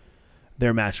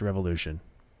their match at Revolution.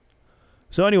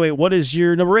 So anyway, what is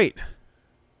your number 8?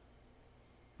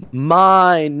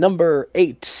 My number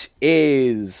 8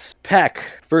 is Pac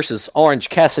versus Orange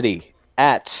Cassidy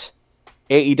at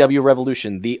AEW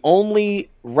Revolution. The only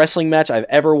wrestling match I've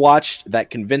ever watched that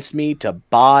convinced me to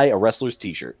buy a wrestler's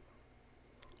t-shirt.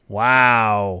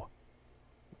 Wow.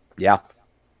 Yeah.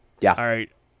 All right,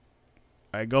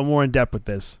 go more in depth with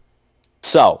this.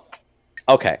 So,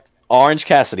 okay. Orange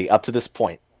Cassidy, up to this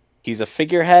point, he's a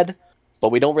figurehead, but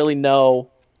we don't really know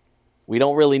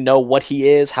what he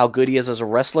is, how good he is as a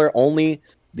wrestler.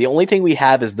 The only thing we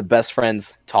have is the best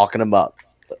friends talking him up.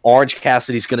 Orange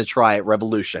Cassidy's going to try at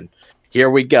Revolution. Here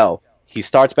we go. He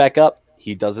starts back up.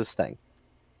 He does his thing.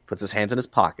 Puts his hands in his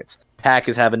pockets. Pac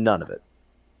is having none of it.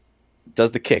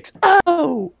 Does the kicks.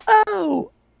 Oh.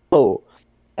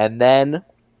 And then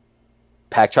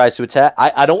Pac tries to attack.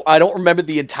 I don't remember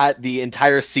the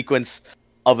entire sequence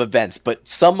of events, but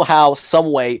somehow,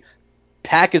 some way,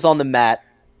 Pac is on the mat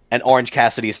and Orange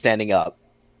Cassidy is standing up,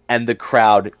 and the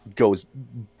crowd goes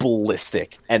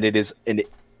ballistic, and it is an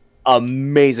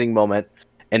amazing moment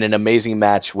and an amazing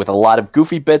match with a lot of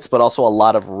goofy bits, but also a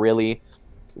lot of really,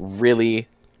 really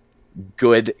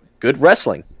good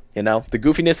wrestling. You know, the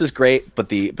goofiness is great, but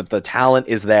the talent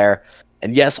is there.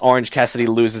 And yes, Orange Cassidy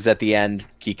loses at the end.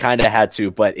 He kind of had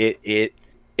to, but it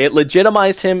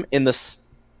legitimized him in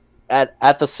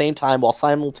at the same time while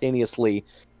simultaneously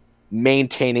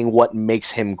maintaining what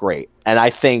makes him great. And I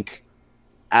think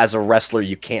as a wrestler,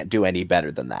 you can't do any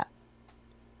better than that.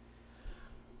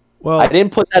 Well, I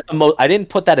didn't put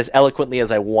that as eloquently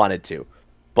as I wanted to,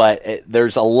 but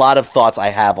there's a lot of thoughts I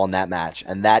have on that match,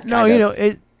 and that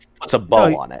it puts a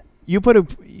bow on it. You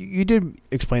did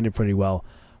explain it pretty well.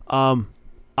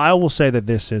 I will say that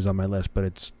this is on my list,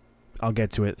 but I'll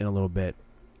get to it in a little bit.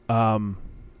 So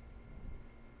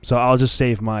I'll just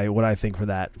save what I think for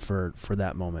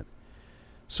that moment.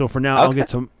 So for now, okay.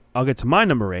 I'll get to my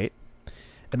number 8,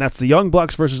 and that's the Young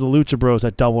Bucks versus the Lucha Bros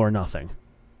at Double or Nothing.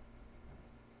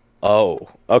 Oh,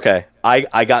 okay.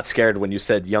 I got scared when you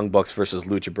said Young Bucks versus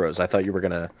Lucha Bros. I thought you were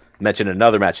gonna mention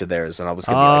another match of theirs, and I was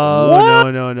gonna be like,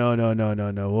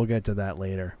 "What? No. We'll get to that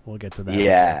later.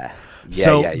 Yeah.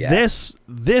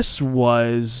 This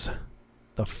was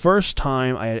the first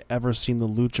time I had ever seen the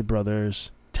Lucha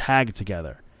Brothers tag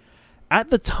together. At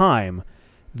the time,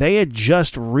 they had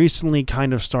just recently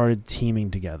kind of started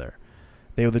teaming together.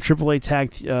 They were the AAA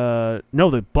tag.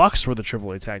 The Bucks were the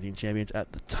AAA tag team champions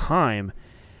at the time,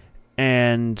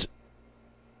 and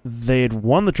they had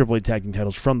won the AAA tag team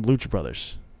titles from the Lucha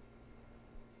Brothers.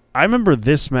 I remember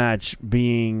this match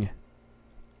being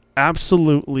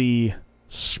absolutely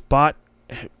spot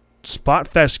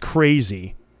fest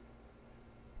crazy,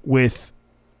 with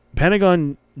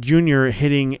Pentagon Jr.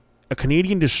 hitting a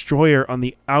Canadian Destroyer on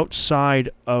the outside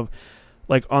of,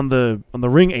 like, on the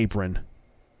ring apron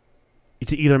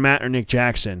to either Matt or Nick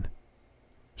Jackson.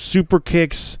 Super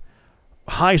kicks,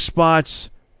 high spots,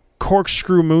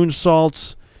 corkscrew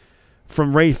moonsaults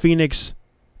from Rey Fenix.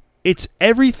 It's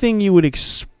everything you would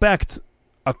expect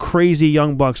a crazy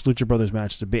Young Bucks Lucha Brothers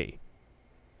match to be.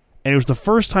 And it was the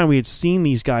first time we had seen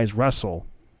these guys wrestle.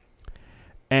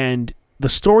 And the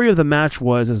story of the match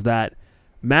is that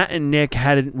Matt and Nick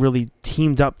hadn't really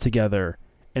teamed up together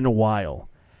in a while.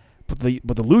 But the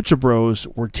Lucha Bros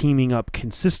were teaming up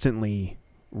consistently,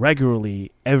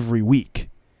 regularly, every week.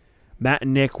 Matt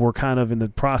and Nick were kind of in the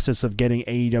process of getting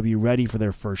AEW ready for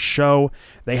their first show.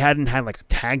 They hadn't had like a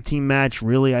tag team match,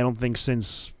 really, I don't think,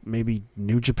 since maybe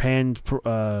New Japan,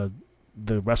 the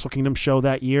Wrestle Kingdom show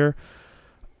that year.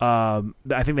 I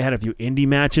think they had a few indie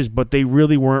matches, but they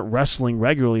really weren't wrestling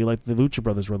regularly like the Lucha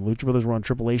Brothers were. The Lucha Brothers were on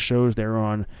AAA shows. They were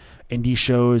on indie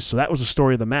shows. So that was the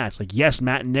story of the match. Like, yes,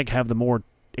 Matt and Nick have the more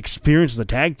experience as a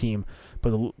tag team,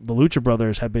 but the Lucha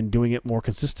Brothers have been doing it more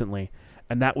consistently.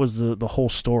 And that was the whole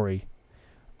story.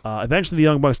 Eventually, the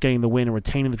Young Bucks getting the win and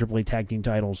retaining the AAA tag team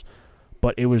titles,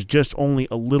 but it was just only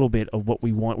a little bit of what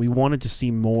we want. We wanted to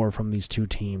see more from these two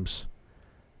teams.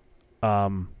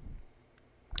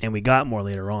 And we got more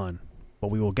later on, but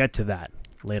we will get to that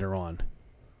later on.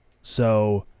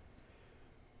 So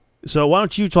why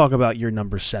don't you talk about your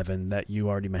number 7 that you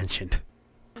already mentioned?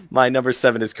 My number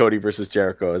 7 is Cody versus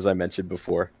Jericho, as I mentioned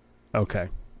before. Okay.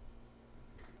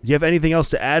 Do you have anything else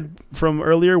to add from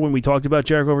earlier when we talked about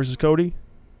Jericho versus Cody?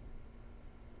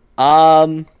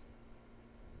 No,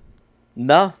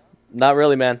 not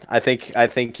really, man. I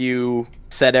think you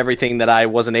said everything that I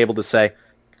wasn't able to say.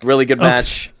 Really good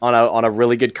match on a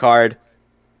really good card.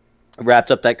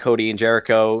 Wrapped up that Cody and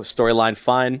Jericho storyline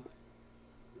fine.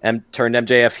 And turned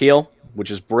MJF heel, which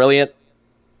is brilliant.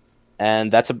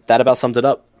 And that about sums it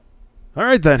up. All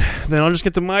right, then I'll just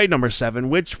get to my number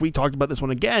 7, which we talked about this one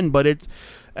again, but it's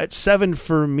at 7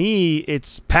 for me.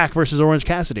 It's Pac versus Orange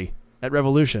Cassidy at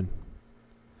Revolution.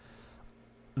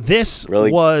 This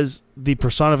was the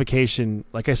personification,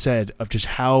 like I said, of just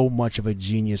how much of a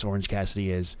genius Orange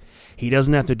Cassidy is. He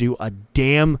doesn't have to do a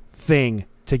damn thing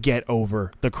to get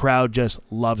over. The crowd just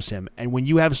loves him. And when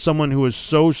you have someone who is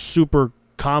so super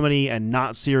comedy and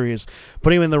not serious,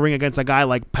 putting him in the ring against a guy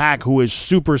like Pac, who is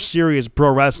super serious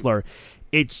pro wrestler,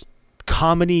 it's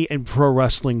comedy and pro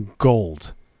wrestling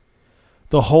gold.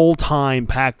 The whole time,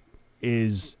 Pac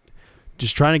is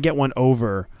just trying to get one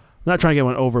over. Not trying to get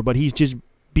one over, but he's just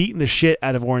beating the shit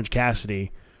out of Orange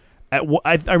Cassidy.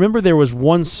 I remember there was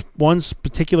one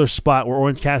particular spot where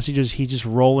Orange Cassidy he's just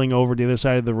rolling over to the other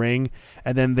side of the ring,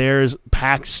 and then there's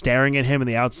Pac staring at him on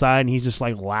the outside, and he's just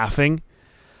like laughing.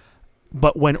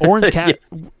 But when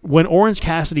when Orange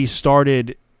Cassidy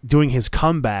started doing his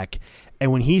comeback,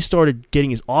 and when he started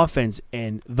getting his offense,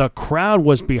 and the crowd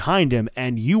was behind him,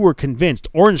 and you were convinced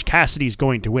Orange Cassidy's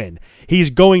going to win. He's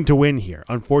going to win here.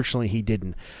 Unfortunately, he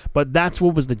didn't. But that's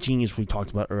what was the genius we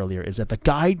talked about earlier, is that the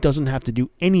guy doesn't have to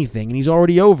do anything, and he's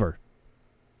already over.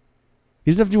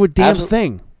 He doesn't have to do a damn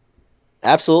thing.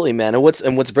 Absolutely, man. And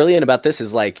what's brilliant about this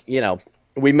is, like, you know,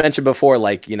 we mentioned before,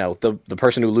 like, you know, the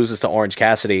person who loses to Orange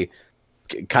Cassidy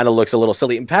kind of looks a little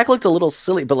silly. And Pac looked a little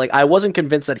silly, but like I wasn't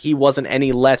convinced that he wasn't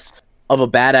any less of a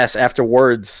badass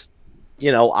afterwards, you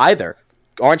know, either.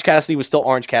 Orange Cassidy was still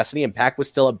Orange Cassidy, and Pac was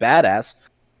still a badass,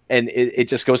 and it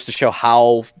just goes to show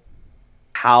how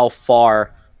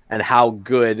far and how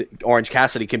good Orange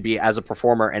Cassidy can be as a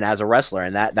performer and as a wrestler,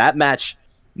 and that match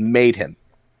made him.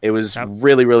 It was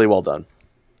really, really well done.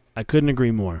 I couldn't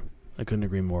agree more.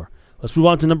 Let's move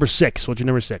on to number 6. What's your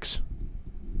number 6?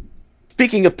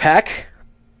 Speaking of Pac,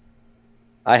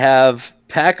 I have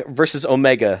Pac versus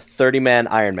Omega 30-man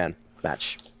Iron Man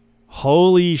match.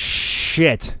 Holy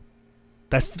shit!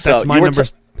 That's my number.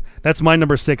 That's my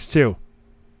number 6 too.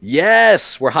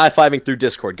 Yes, we're high-fiving through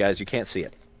Discord, guys. You can't see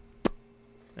it.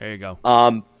 There you go.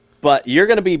 But you're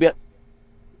gonna be.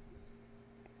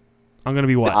 I'm gonna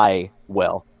be what? I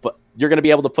will, but you're gonna be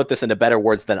able to put this into better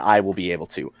words than I will be able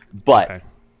to. But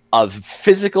a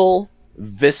physical,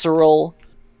 visceral,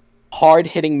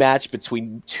 hard-hitting match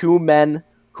between two men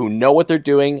who know what they're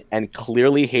doing and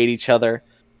clearly hate each other.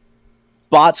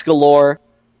 Spots galore,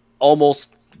 almost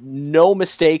no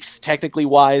mistakes technically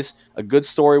wise. A good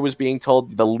story was being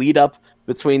told. The lead up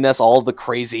between this, all the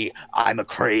crazy, I'm a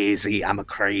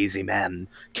crazy man,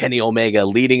 Kenny Omega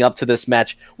leading up to this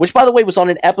match, which by the way was on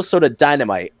an episode of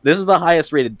Dynamite. This is the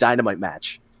highest rated Dynamite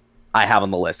match I have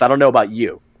on the list. I don't know about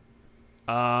you.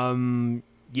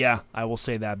 Yeah, I will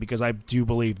say that because I do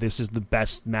believe this is the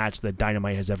best match that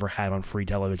Dynamite has ever had on free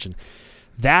television.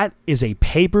 That is a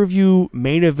pay-per-view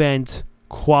main event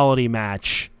quality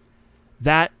match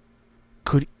that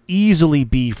could easily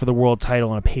be for the world title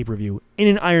on a pay-per-view in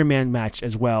an Iron Man match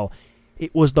as well.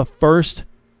 It was the first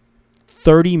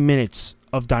 30 minutes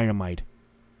of Dynamite,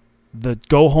 the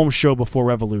go-home show before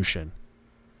Revolution.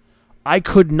 I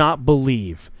could not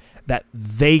believe that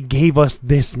they gave us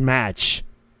this match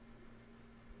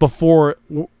before,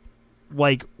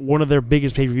 like, one of their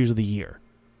biggest pay-per-views of the year.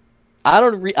 I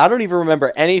don't even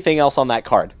remember anything else on that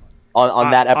card, on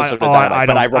that episode of Dynamite,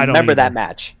 but I remember that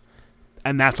match.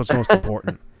 And that's what's most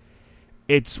important.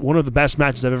 It's one of the best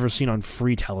matches I've ever seen on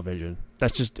free television.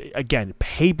 That's just, again,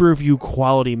 pay-per-view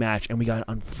quality match, and we got it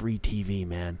on free TV,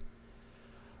 man.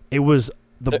 It was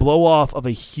the blow-off of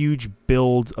a huge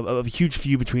build, of a huge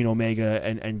feud between Omega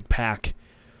and Pac.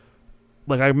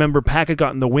 Like, I remember Pac had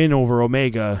gotten the win over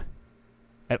Omega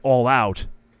at All Out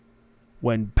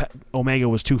when Omega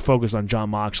was too focused on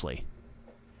Jon Moxley.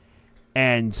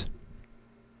 And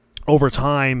over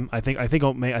time, I think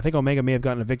Omega may have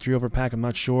gotten a victory over Pac. I'm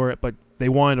not sure, but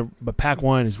Pac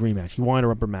wanted his rematch. He wanted a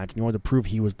rubber match, and he wanted to prove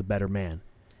he was the better man.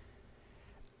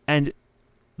 And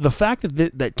the fact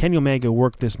that Kenny Omega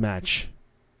worked this match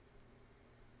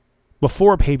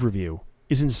before a pay-per-view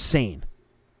is insane.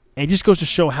 And it just goes to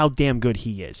show how damn good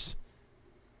he is.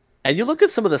 And you look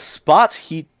at some of the spots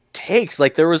he takes.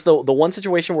 Like, there was the one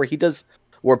situation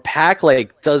where Pac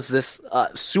like does this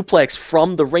suplex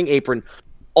from the ring apron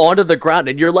onto the ground,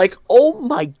 and you're like, oh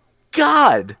my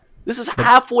god, this is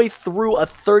halfway through a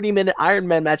 30-minute Iron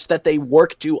Man match that they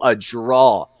work to a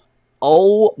draw.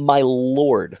 Oh my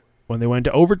lord! When they went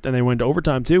to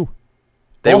overtime too.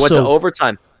 They went to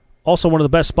overtime. Also, one of the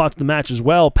best spots in the match as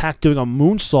well, Pac doing a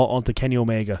moonsault onto Kenny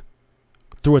Omega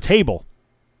through a table.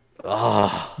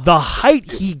 Oh. The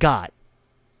height he got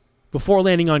before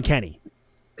landing on Kenny.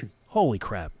 Holy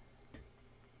crap.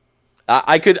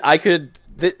 I could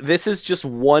this is just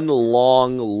one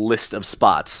long list of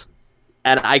spots,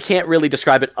 and I can't really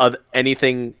describe it of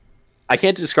anything. I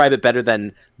can't describe it better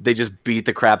than they just beat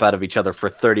the crap out of each other for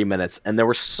 30 minutes. And there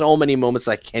were so many moments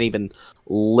I can't even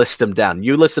list them down.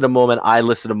 You listed a moment, I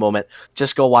listed a moment.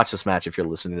 Just go watch this match if you're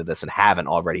listening to this and haven't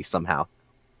already somehow.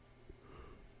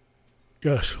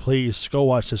 Yes, please go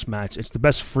watch this match. It's the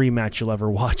best free match you'll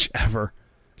ever watch ever.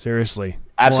 Seriously.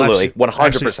 Absolutely.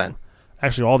 100%.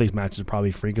 Actually, all these matches are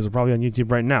probably free because they're probably on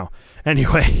YouTube right now.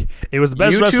 Anyway, it was the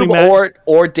best YouTube wrestling match.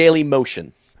 Or Daily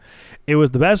Motion. It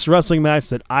was the best wrestling match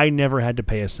that I never had to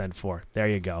pay a cent for. There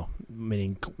you go.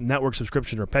 Meaning network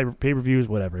subscription or pay-per-views,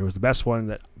 whatever. It was the best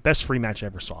best free match I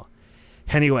ever saw.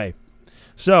 Anyway,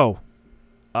 so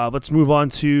let's move on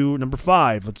to number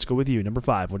 5. Let's go with you. Number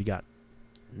 5. What do you got?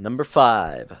 Number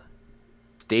 5.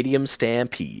 Stadium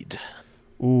Stampede.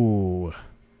 Ooh.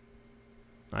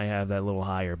 I have that a little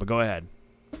higher, but go ahead.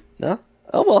 No?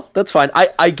 Oh, well, that's fine.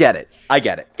 I get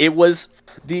it. It was...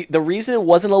 The reason it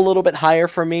wasn't a little bit higher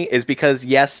for me is because,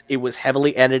 yes, it was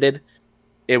heavily edited.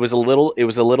 It was a little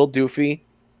doofy.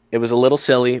 It was a little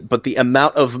silly, but the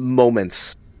amount of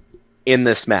moments in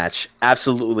this match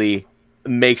absolutely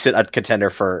makes it a contender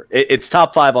for it's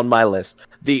top 5 on my list.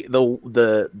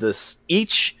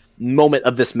 Each moment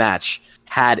of this match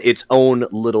had its own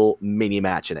little mini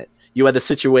match in it. You had the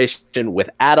situation with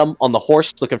Adam on the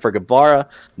horse looking for Guevara,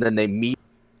 and then they meet.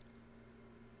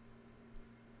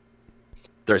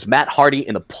 There's Matt Hardy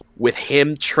with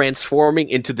him transforming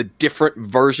into the different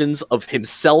versions of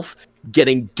himself,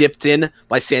 getting dipped in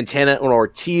by Santana and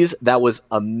Ortiz. That was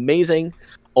amazing.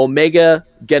 Omega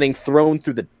getting thrown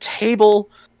through the table.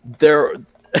 There,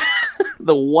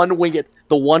 the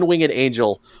one-winged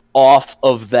angel off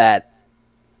of that.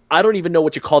 I don't even know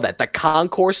what you call that. The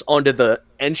concourse onto the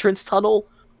entrance tunnel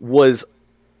was.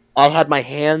 I had my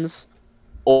hands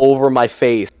over my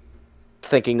face,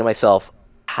 thinking to myself,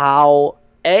 how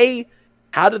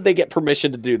did they get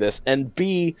permission to do this? And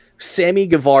B, Sammy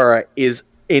Guevara is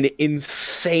an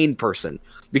insane person.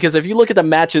 Because if you look at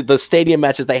the stadium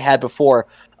matches they had before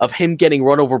of him getting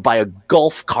run over by a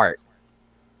golf cart,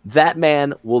 that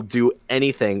man will do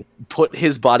anything, put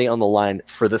his body on the line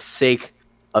for the sake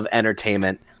of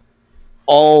entertainment,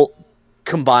 all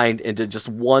combined into just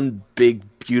one big,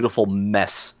 beautiful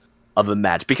mess of a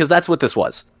match. Because that's what this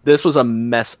was. This was a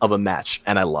mess of a match,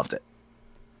 and I loved it.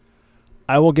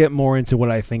 I will get more into what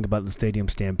I think about the Stadium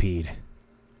Stampede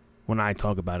when I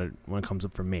talk about it when it comes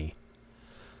up for me.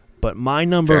 But my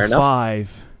number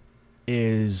 5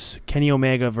 is Kenny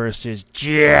Omega versus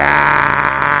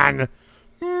Jon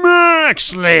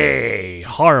Moxley.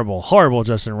 Horrible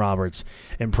Justin Roberts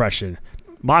impression.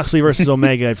 Moxley versus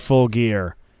Omega at Full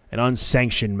Gear, an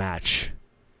unsanctioned match.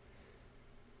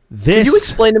 Can you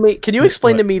explain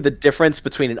to me the difference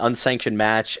between an unsanctioned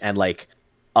match and like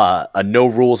a no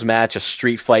rules match, a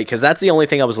street fight? Because that's the only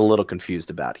thing I was a little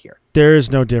confused about here. There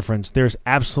is no difference. There's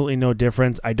absolutely no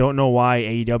difference. I don't know why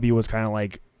AEW was kind of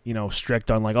like,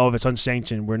 strict on like, oh, if it's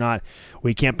unsanctioned,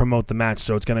 we can't promote the match,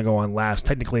 so it's going to go on last.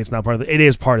 Technically, it's not it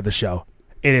is part of the show.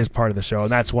 It is part of the show, and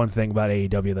that's one thing about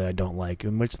AEW that I don't like,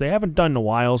 in which they haven't done in a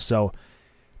while. So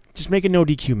just make it no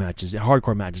DQ matches,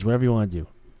 hardcore matches, whatever you want to do.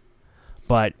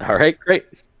 But all right, great.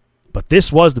 But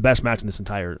this was the best match on this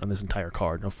entire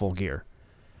card of Full Gear.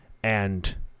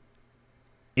 And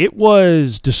it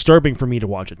was disturbing for me to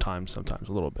watch at times, sometimes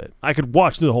a little bit. I could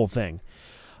watch through the whole thing.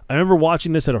 I remember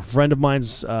watching this at a friend of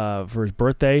mine's for his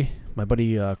birthday, my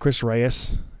buddy Chris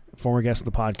Reyes, former guest of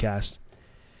the podcast.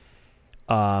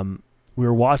 We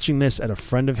were watching this at a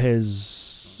friend of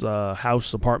his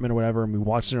house, apartment, or whatever, and we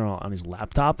watched it on his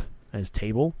laptop, at his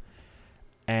table.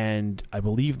 And I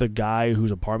believe the guy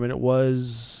whose apartment it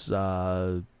was,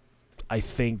 I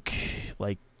think,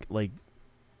 like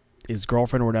his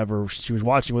girlfriend or whatever, she was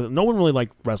watching with him. No one really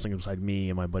liked wrestling beside me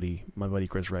and my buddy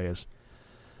Chris Reyes.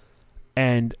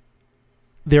 And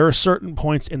there are certain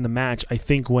points in the match, I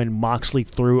think when Moxley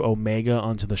threw Omega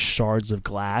onto the shards of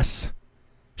glass,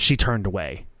 she turned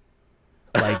away.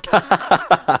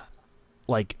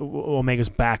 Like Omega's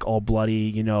back all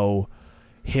bloody,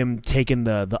 him taking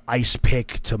the ice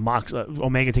pick to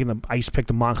Omega taking the ice pick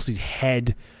to Moxley's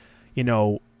head,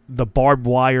 the barbed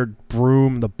wire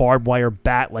broom, the barbed wire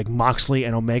bat, like Moxley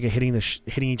and Omega hitting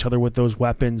each other with those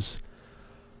weapons.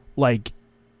 Like,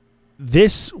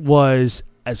 this was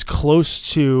as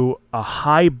close to a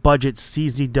high budget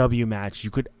CZW match you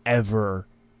could ever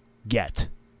get.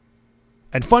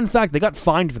 And fun fact, they got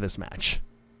fined for this match.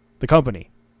 The company.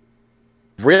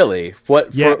 Really?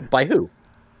 What? Yeah. By who?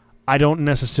 I don't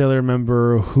necessarily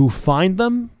remember who fined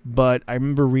them, but I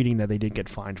remember reading that they did get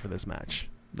fined for this match,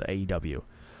 the AEW.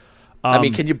 I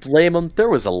mean, can you blame him? There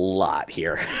was a lot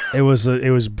here. It was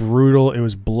brutal. It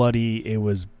was bloody. It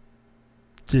was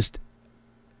just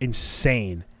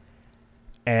insane.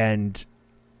 And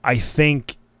I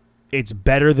think it's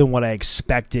better than what I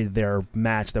expected their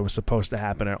match that was supposed to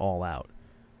happen at All Out.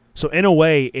 So in a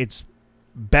way, it's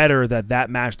better that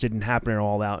match didn't happen at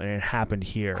All Out and it happened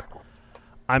here.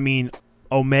 I mean,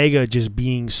 Omega just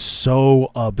being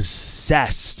so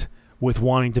obsessed with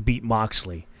wanting to beat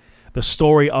Moxley. The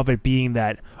story of it being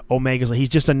that Omega's like, he's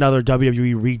just another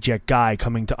WWE reject guy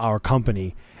coming to our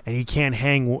company, and he can't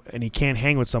hang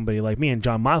with somebody like me. And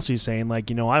John Moxley's saying, like,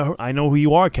 you know, I know who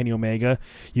you are, Kenny Omega.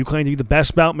 You claim to be the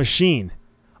best bout machine.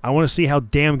 I want to see how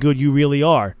damn good you really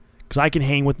are, because I can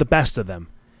hang with the best of them.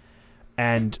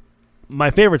 And my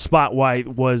favorite spot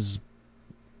was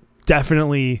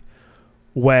definitely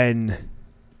when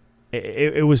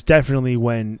it was definitely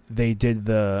when they did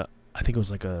the, I think it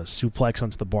was like a suplex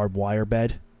onto the barbed wire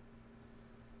bed.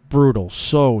 Brutal.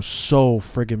 So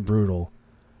friggin' brutal.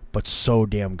 But so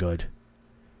damn good.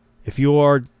 If you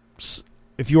are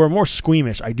more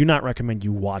squeamish, I do not recommend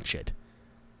you watch it.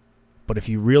 But if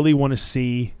you really want to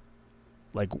see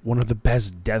like one of the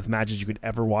best death matches you could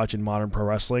ever watch in modern pro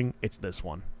wrestling, it's this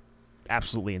one.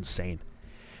 Absolutely insane.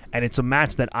 And it's a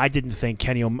match that I didn't think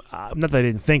not that I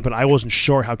didn't think, but I wasn't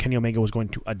sure how Kenny Omega was going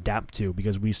to adapt to,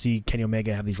 because we see Kenny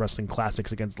Omega have these wrestling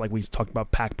classics against, like we talked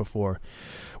about Pac before.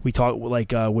 We talked with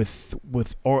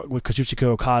Kazuchika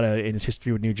Okada in his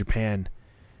history with New Japan,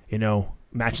 you know,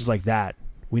 matches like that.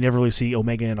 We never really see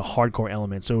Omega in a hardcore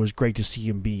element, so it was great to see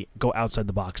him go outside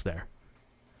the box there.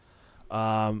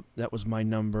 That was my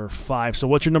number 5. So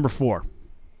what's your number 4?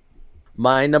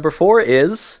 My number 4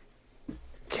 is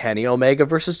Kenny Omega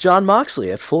versus John Moxley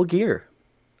at Full Gear.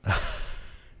 All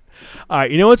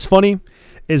right, you know what's funny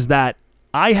is that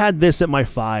I had this at my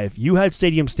 5. You had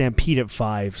Stadium Stampede at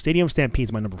 5. Stadium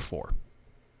Stampede's my number 4.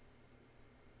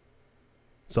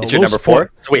 So it's your number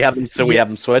 4. So we have them. We have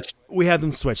them switched. We have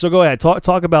them switched. So go ahead,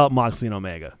 talk about Moxley and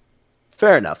Omega.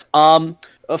 Fair enough.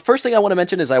 First thing I want to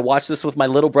mention is I watched this with my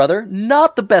little brother.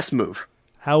 Not the best move.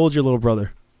 How old's your little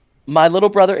brother? My little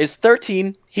brother is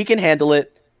 13. He can handle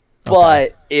it.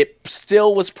 But it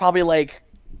still was probably like,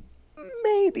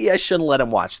 maybe I shouldn't let him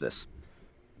watch this.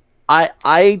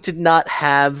 I did not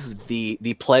have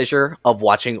the pleasure of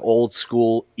watching old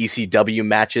school ECW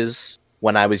matches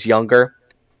when I was younger.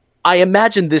 I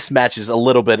imagine this match is a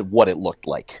little bit what it looked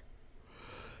like.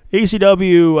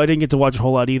 ECW, I didn't get to watch a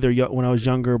whole lot either when I was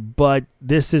younger, but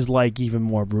this is like even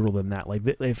more brutal than that. Like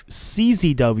if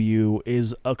CZW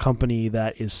is a company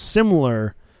that is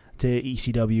similar to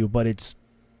ECW, but it's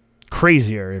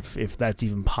crazier if that's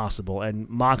even possible. And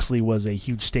Moxley was a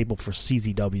huge staple for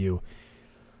CZW.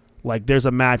 Like there's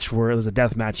a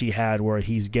death match he had where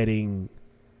he's getting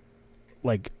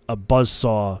like a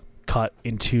buzzsaw cut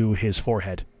into his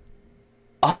forehead.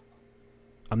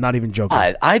 I'm not even joking.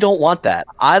 I don't want that.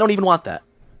 I don't even want that.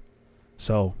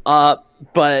 So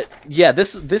but yeah,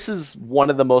 this is one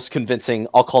of the most convincing,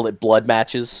 I'll call it, blood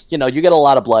matches. You know, you get a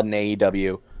lot of blood in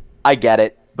AEW. I get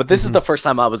it. But this is the first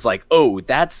time I was like, "Oh,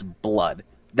 that's blood.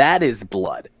 That is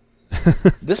blood."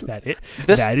 This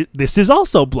is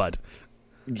also blood.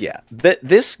 Yeah,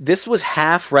 this was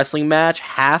half wrestling match,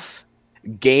 half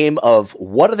game of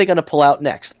what are they going to pull out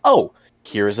next? Oh,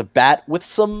 here's a bat with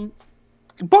some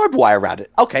barbed wire around it.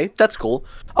 Okay, that's cool.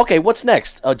 Okay, what's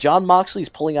next? John Moxley's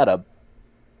pulling out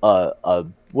a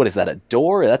what is that? A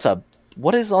door?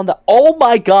 What is on the? Oh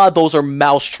my God, those are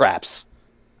mouse traps.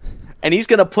 And he's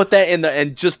gonna put that in there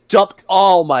and just dump.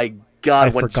 Oh my God! I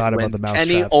forgot about the mouse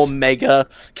traps.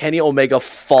 Kenny Omega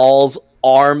falls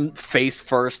face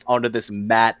first onto this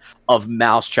mat of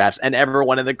mouse traps, and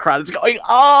everyone in the crowd is going,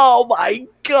 "Oh my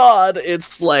God!"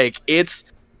 It's like it's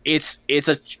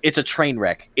a train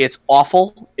wreck. It's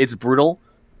awful. It's brutal.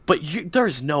 But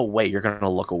there's no way you're gonna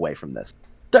look away from this.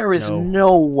 There is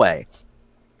no way.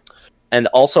 And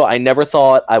also, I never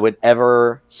thought I would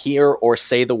ever hear or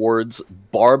say the words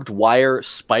barbed wire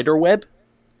spider web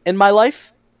in my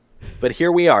life. But here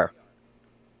we are.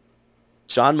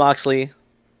 John Moxley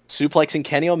suplexing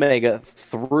Kenny Omega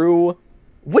through...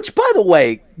 Which, by the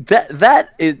way,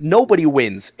 that is, nobody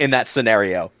wins in that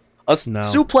scenario.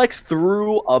 Suplex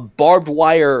through a barbed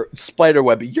wire spider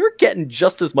web, you're getting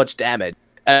just as much damage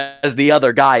as the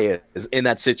other guy is in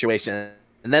that situation.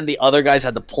 And then the other guys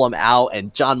had to pull him out,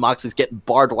 and John Moxley's getting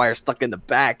barbed wire stuck in the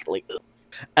back.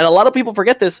 And a lot of people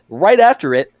forget this. Right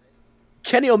after it,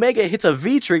 Kenny Omega hits a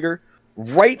V-trigger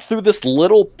right through this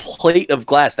little plate of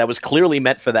glass that was clearly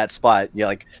meant for that spot. You know,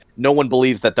 like, no one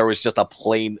believes that there was just a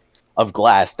plane of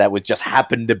glass that would just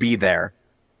happen to be there.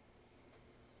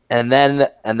 And then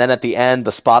at the end,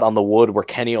 the spot on the wood where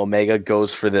Kenny Omega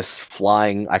goes for this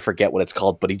flying, I forget what it's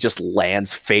called, but he just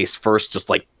lands face first, just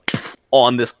like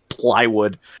on this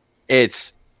plywood.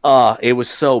 It was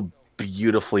so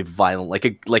beautifully violent,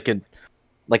 like an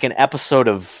episode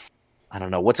of, I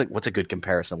don't know, what's a good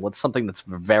comparison? What's something that's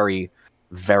very,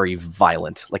 very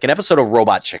violent, like an episode of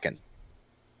Robot Chicken.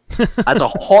 That's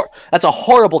a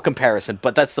horrible comparison,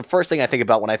 but that's the first thing I think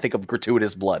about when I think of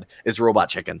gratuitous blood is Robot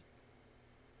Chicken.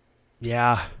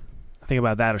 Yeah, I think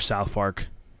about that or South Park.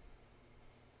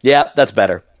 Yeah, that's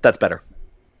better.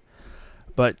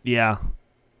 But yeah,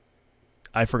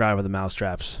 I forgot about the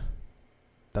mousetraps.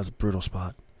 That was a brutal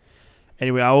spot.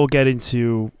 Anyway, I will get in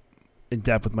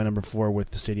depth with my number 4 with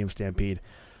the Stadium Stampede.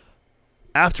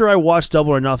 After I watched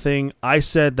Double or Nothing, I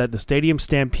said that the Stadium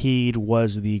Stampede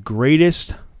was the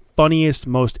greatest, funniest,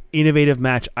 most innovative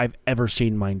match I've ever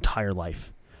seen in my entire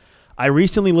life. I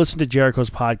recently listened to Jericho's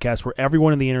podcast where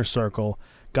everyone in the Inner Circle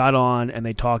got on and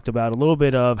they talked about a little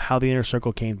bit of how the Inner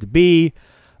Circle came to be,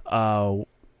 and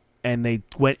they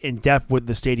went in depth with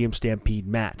the Stadium Stampede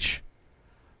match.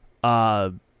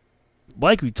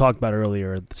 Like we talked about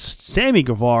earlier, Sammy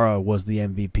Guevara was the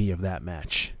MVP of that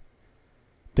match.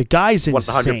 The guy's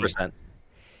insane. 100%.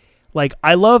 Like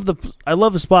I love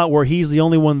the spot where he's the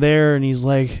only one there and he's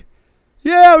like,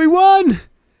 "Yeah, we won.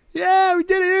 Yeah, we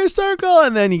did it, Inner Circle,"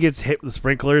 and then he gets hit with the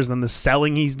sprinklers, and then the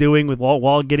selling he's doing with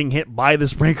while getting hit by the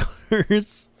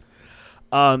sprinklers.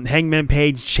 Hangman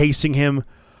Page chasing him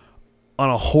on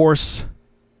a horse.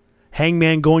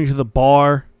 Hangman going to the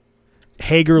bar.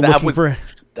 Hager looking for.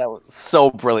 That was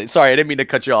so brilliant. Sorry, I didn't mean to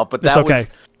cut you off, but that was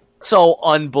so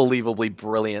unbelievably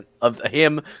brilliant of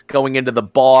him going into the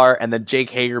bar and then Jake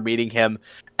Hager meeting him,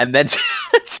 and then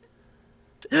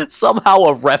somehow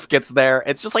a ref gets there.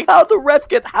 It's just like,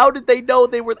 how did they know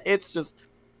they were? It's just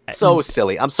so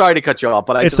silly. I'm sorry to cut you off,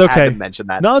 but I had to mention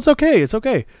that. No, it's okay. It's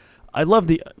okay. I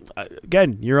love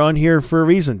again, you're on here for a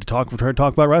reason to talk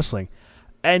about wrestling.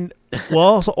 And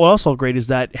what's also great is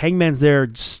that Hangman's there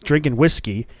drinking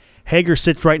whiskey. Hager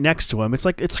sits right next to him. It's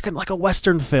like a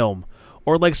Western film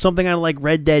or like something out of like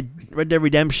Red Dead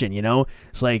Redemption, you know?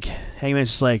 It's like Hangman's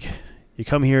just like, you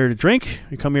come here to drink,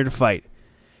 you come here to fight.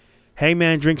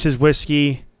 Hangman drinks his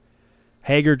whiskey.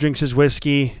 Hager drinks his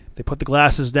whiskey. They put the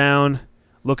glasses down,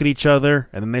 look at each other,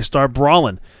 and then they start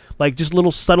brawling. Like just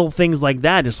little subtle things like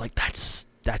that. It's like that's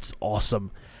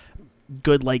awesome.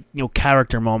 Good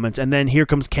character moments. And then here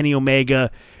comes Kenny Omega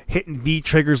hitting V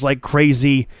triggers like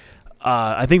crazy.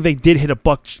 I think they did hit a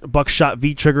buckshot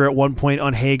V trigger at one point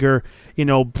on Hager.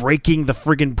 Breaking the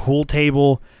friggin' pool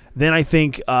table. Then I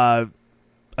think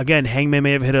again Hangman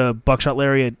may have hit a buckshot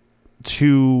lariat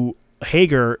to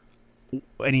Hager,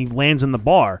 and he lands in the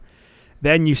bar.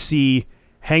 Then you see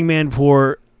Hangman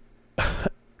pour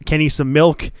Kenny some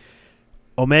milk,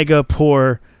 Omega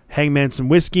pour Hangman some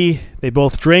whiskey. They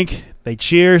both drink, they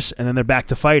cheers, and then they're back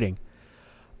to fighting.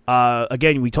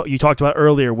 Again, you talked about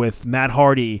earlier with Matt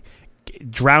Hardy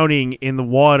drowning in the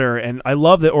water, and I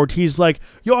love that Ortiz is like,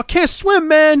 "Yo, I can't swim,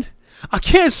 man. I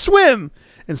can't swim."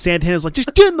 And Santana's like,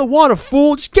 "Just get in the water,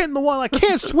 fool. Just get in the water. I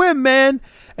can't swim, man."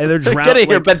 And they're drowning. Get in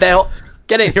here, Bedell.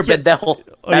 Get in here, Bedell.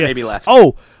 That made me laugh.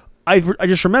 Oh, I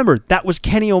just remembered. That was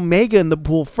Kenny Omega in the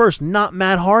pool first, not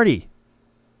Matt Hardy.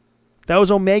 That was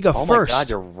Omega first. Oh, my God,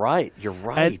 you're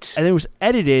right. And it was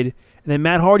edited, and then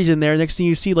Matt Hardy's in there. Next thing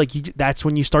you see, that's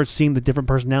when you start seeing the different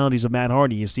personalities of Matt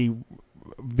Hardy. You see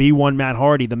V1 Matt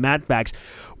Hardy, the Matt Facts.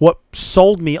 What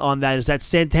sold me on that is that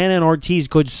Santana and Ortiz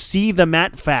could see the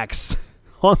Matt Facts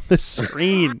on the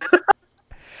screen.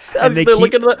 And they're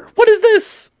looking at what is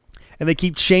this? And they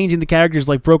keep changing the characters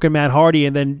like Broken Matt Hardy,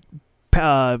 and then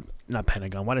not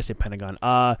Pentagon. Why did I say Pentagon?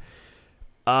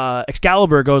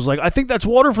 Excalibur goes like, "I think that's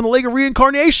water from the Lake of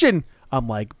Reincarnation." I'm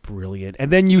like, brilliant.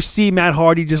 And then you see Matt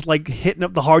Hardy just like hitting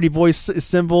up the Hardy Boys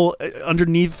symbol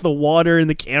underneath the water in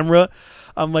the camera.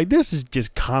 I'm like, this is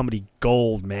just comedy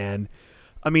gold, man.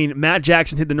 I mean, Matt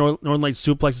Jackson hit the Northern Lights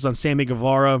suplexes on Sammy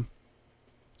Guevara.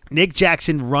 Nick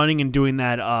Jackson running and doing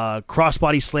that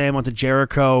crossbody slam onto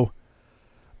Jericho.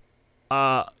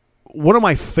 One of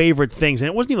my favorite things, and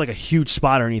it wasn't even like a huge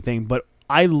spot or anything, but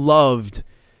I loved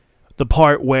the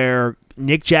part where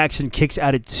Nick Jackson kicks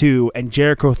out at 2 and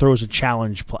Jericho throws a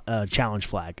challenge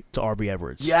flag to RB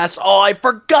Edwards. Yes. Oh, I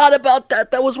forgot about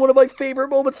that. That was one of my favorite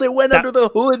moments. They went under the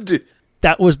hood.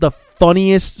 That was the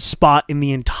funniest spot in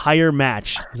the entire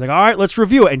match. He's like, "All right, let's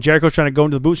review it." And Jericho's trying to go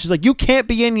into the booth. She's like, "You can't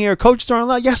be in here. Coaches aren't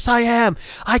allowed." "Yes, I am.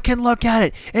 I can look at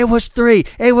it. It was 3.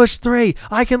 It was 3.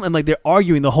 I can." And they're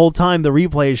arguing the whole time the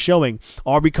replay is showing.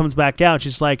 Aubrey comes back out.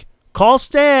 She's like, "Call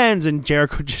stands." And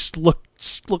Jericho just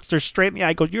looks her straight in the eye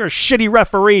and goes, "You're a shitty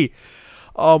referee."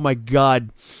 Oh my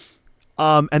god.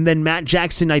 And then Matt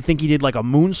Jackson, I think he did like a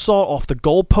moonsault off the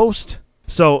goalpost.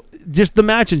 So just the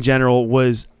match in general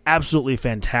was absolutely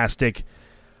fantastic.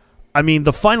 I mean,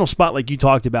 the final spot, like you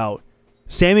talked about,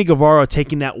 Sammy Guevara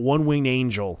taking that one-winged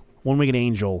angel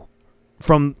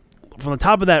from the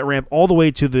top of that ramp all the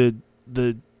way to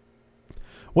the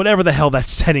whatever the hell that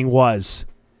setting was.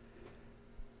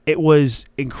 It was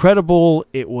incredible.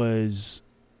 It was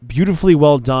beautifully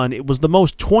well done. It was the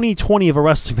most 2020 of a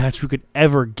wrestling match we could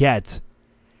ever get.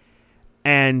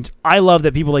 And I love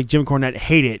that people like Jim Cornette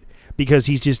hate it because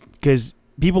because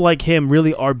people like him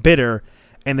really are bitter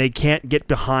and they can't get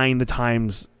behind the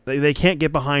times. They can't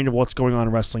get behind what's going on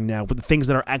in wrestling now, but the things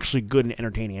that are actually good and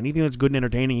entertaining. Anything that's good and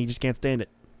entertaining, he just can't stand it.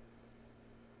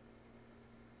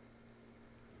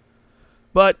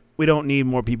 But we don't need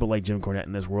more people like Jim Cornette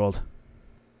in this world.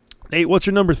 Nate, what's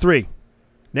your number 3?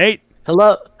 Nate?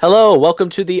 Hello. Welcome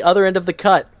to the other end of the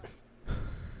cut.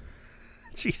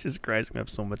 Jesus Christ, we have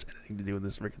so much editing to do with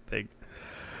this freaking thing.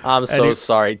 I'm so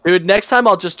sorry. Dude, next time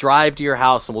I'll just drive to your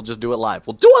house and we'll just do it live.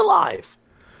 We'll do it live!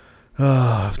 Oh,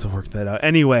 I have to work that out.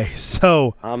 Anyway,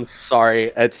 so... I'm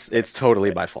sorry. It's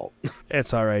totally my fault.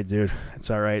 It's all right, dude. It's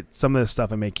all right. Some of this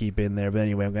stuff I may keep in there, but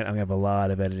anyway, I'm gonna have a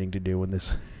lot of editing to do when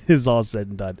this is all said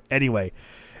and done. Anyway,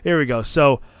 here we go.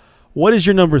 So, what is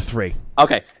your number 3?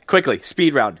 Okay, quickly.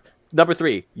 Speed round. Number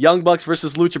 3, Young Bucks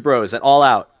versus Lucha Bros at All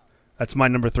Out. That's my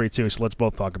number 3, too, so let's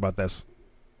both talk about this.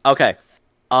 Okay.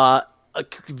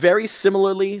 Very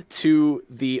similarly to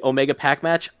the Omega Pac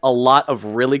match, a lot of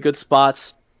really good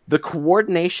spots. The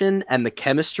coordination and the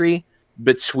chemistry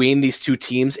between these two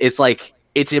teams,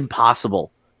 it's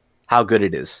impossible how good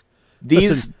it is.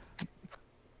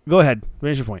 Go ahead.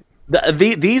 Finish your point.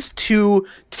 These two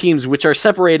teams, which are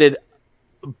separated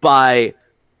by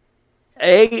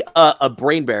a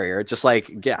brain barrier, just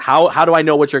like how do I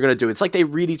know what you're going to do? It's like they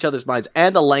read each other's minds,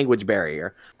 and a language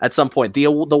barrier at some point. The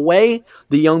way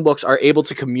the Young Bucks are able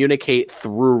to communicate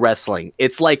through wrestling,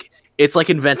 it's like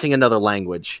inventing another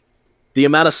language. The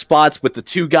amount of spots with the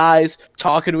two guys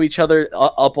talking to each other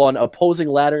up on opposing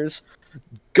ladders,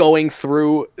 going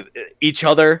through each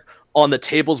other on the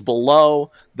tables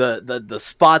below, the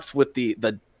spots with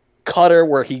the cutter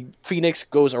where Phoenix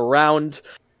goes around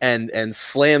and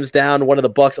slams down one of the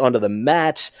Bucks onto the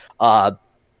mat.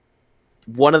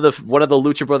 One of the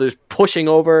Lucha Brothers pushing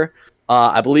over,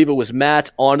 I believe it was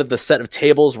Matt, onto the set of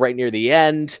tables right near the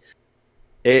end.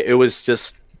 It was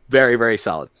just very, very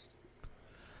solid.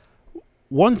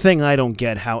 One thing I don't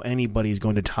get how anybody's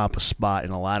going to top a spot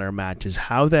in a ladder match is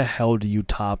how the hell do you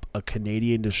top a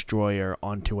Canadian destroyer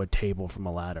onto a table from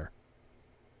a ladder?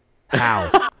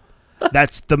 How?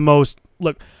 That's the most...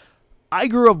 Look, I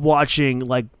grew up watching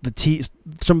like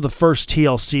some of the first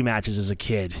TLC matches as a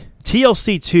kid.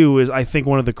 TLC 2 is, I think,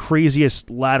 one of the craziest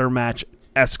ladder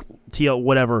match-esque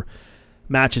whatever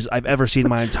matches I've ever seen in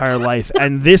my entire life,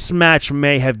 and this match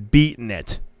may have beaten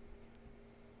it.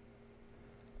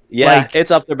 Yeah,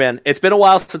 it's up there, man. It's been a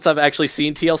while since I've actually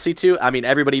seen TLC 2. I mean,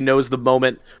 everybody knows the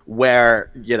moment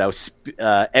where,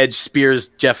 Edge spears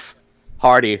Jeff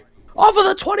Hardy off of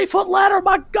the 20-foot ladder.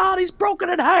 My God, he's broken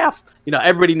in half.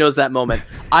 Everybody knows that moment.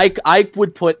 I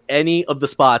would put any of the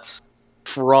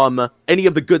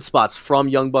good spots from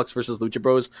Young Bucks versus Lucha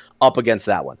Bros up against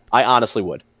that one. I honestly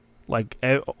would. Like,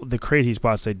 the crazy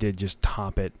spots they did just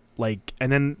top it. Like,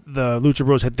 and then the Lucha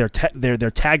Bros had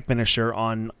their tag finisher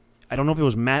on... I don't know if it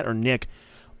was Matt or Nick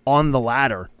on the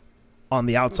ladder on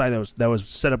the outside that was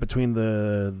set up between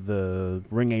the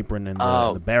ring apron and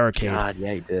the barricade. God,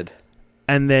 yeah, he did.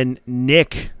 And then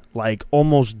Nick, like,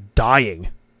 almost dying.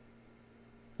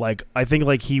 Like, I think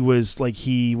he was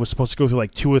supposed to go through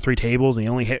like 2 or 3 tables and he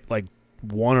only hit like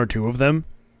 1 or 2 of them.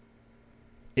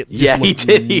 He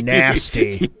did.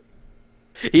 Nasty.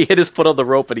 He hit his foot on the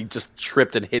rope and he just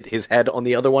tripped and hit his head on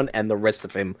the other one, and the rest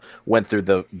of him went through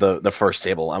the first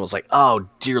table. I was like, oh,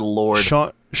 dear Lord.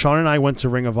 Sean and I went to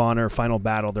Ring of Honor Final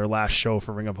Battle, their last show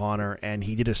for Ring of Honor, and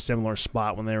he did a similar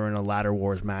spot when they were in a Ladder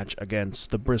Wars match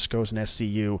against the Briscoes and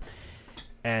SCU,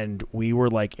 and we were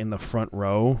like in the front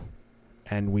row,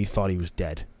 and we thought he was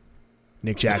dead.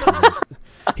 Nick Jackson,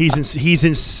 he's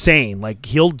insane. Like,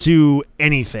 he'll do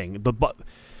anything. But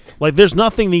like, there's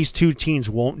nothing these two teams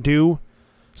won't do.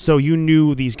 So you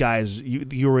knew these guys,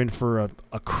 you were in for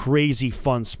a crazy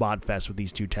fun spot fest with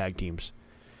these two tag teams.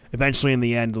 Eventually, in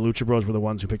the end, the Lucha Bros were the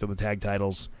ones who picked up the tag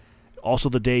titles. Also,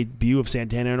 the debut of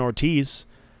Santana and Ortiz.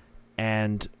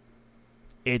 And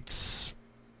it's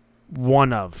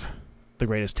one of the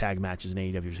greatest tag matches in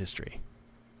AEW's history.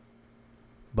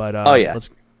 But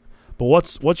But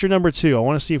what's your number 2? I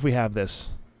want to see if we have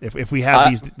this. If we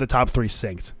have the top 3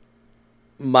 synced.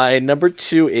 My number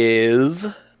 2 is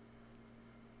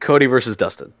Cody versus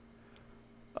Dustin.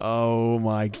 Oh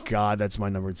my God, that's my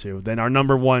number 2. Then our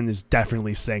number 1 is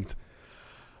definitely synced.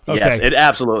 Okay. Yes, it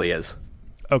absolutely is.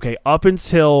 Okay, up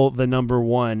until the number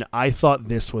 1, I thought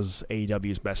this was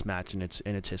AEW's best match in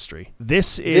its history.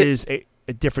 This is a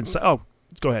different. Oh,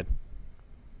 go ahead.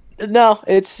 No,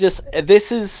 it's just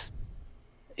this is.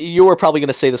 You were probably going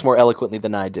to say this more eloquently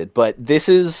than I did, but this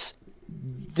is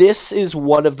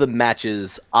one of the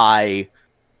matches I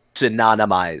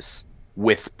synonymize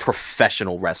with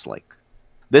professional wrestling.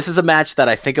 This is a match that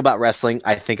I think about wrestling.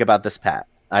 I think about this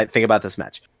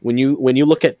match. When you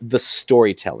look at the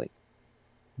storytelling,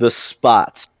 the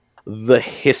spots, the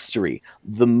history,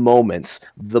 the moments,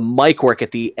 the mic work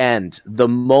at the end, the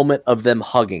moment of them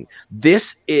hugging.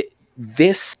 This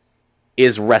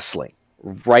is wrestling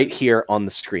right here on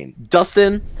the screen.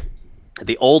 Dustin,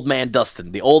 the old man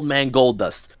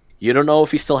Goldust. You don't know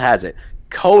if he still has it.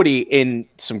 Cody, in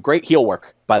some great heel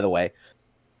work, by the way,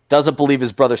 doesn't believe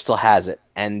his brother still has it.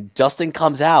 And Dustin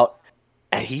comes out,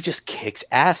 and he just kicks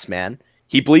ass, man.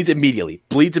 He bleeds immediately,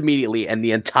 and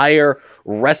the entire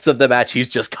rest of the match, he's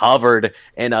just covered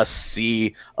in a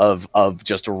sea of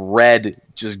just red,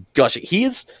 just gushing.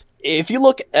 If you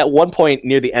look at one point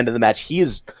near the end of the match, he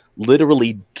is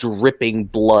literally dripping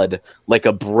blood like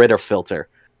a Brita filter.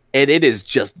 And it is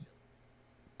just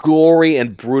gory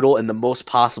and brutal in the most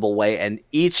possible way. And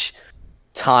each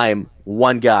time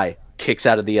one guy kicks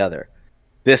out of the other,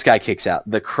 this guy kicks out,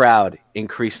 the crowd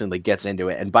increasingly gets into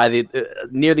it. And by the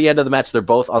near the end of the match, they're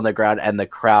both on the ground, and the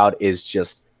crowd is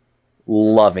just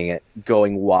loving it,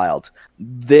 going wild.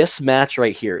 This match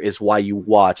right here is why you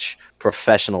watch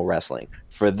professional wrestling.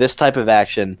 For this type of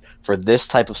action, for this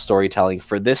type of storytelling,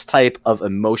 for this type of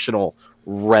emotional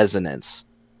resonance,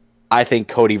 I think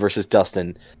Cody versus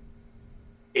Dustin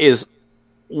is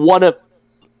one of,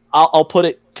 I'll put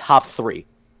it top 3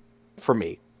 for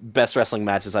me, best wrestling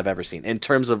matches I've ever seen in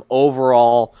terms of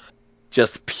overall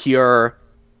just pure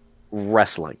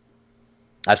wrestling.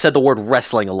 I've said the word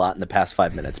wrestling a lot in the past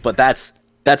 5 minutes, but that's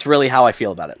really how I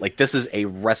feel about it. Like, this is a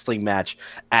wrestling match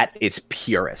at its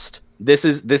purest. This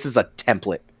is a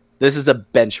template. This is a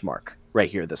benchmark right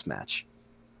here, this match.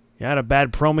 You had a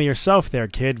bad promo yourself there,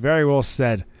 kid. Very well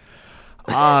said.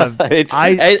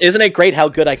 Isn't it great how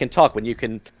good I can talk when you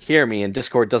can hear me and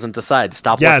Discord doesn't decide to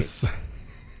stop yes. Working?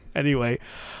 Anyway,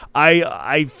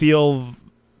 I feel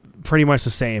pretty much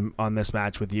the same on this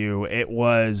match with you. It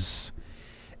was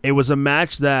a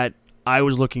match that I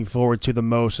was looking forward to the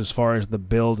most as far as the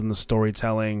build and the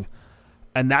storytelling.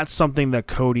 And that's something that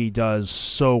Cody does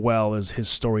so well, is his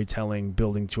storytelling,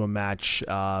 building to a match,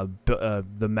 the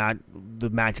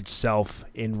match itself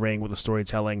in ring with the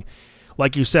storytelling.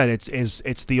 Like you said,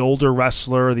 it's the older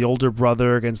wrestler, the older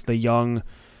brother against the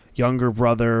younger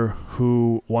brother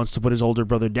who wants to put his older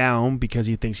brother down because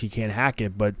he thinks he can't hack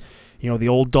it. But the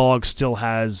old dog still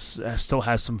has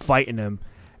some fight in him,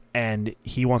 and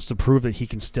he wants to prove that he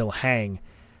can still hang.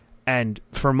 And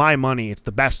for my money, it's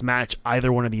the best match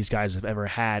either one of these guys have ever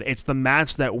had. It's the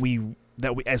match that we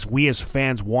as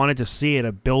fans wanted to see it,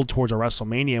 a build towards a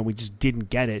WrestleMania, and we just didn't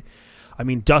get it. I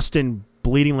mean, Dustin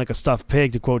bleeding like a stuffed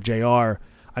pig, to quote JR.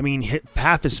 I mean,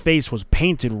 half his face was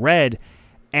painted red,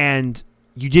 and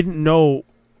you didn't know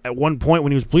at one point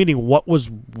when he was bleeding what was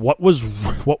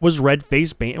red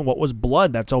face paint and what was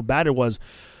blood. That's how bad it was.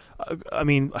 I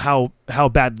mean, how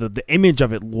bad the image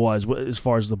of it was as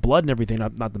far as the blood and everything,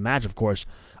 not the match, of course.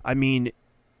 I mean,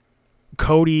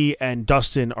 Cody and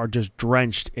Dustin are just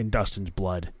drenched in Dustin's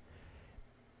blood.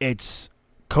 It's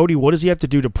Cody, what does he have to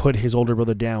do to put his older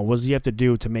brother down? What does he have to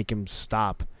do to make him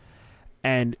stop?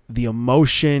 And the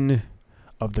emotion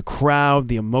of the crowd,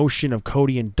 the emotion of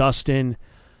Cody and Dustin,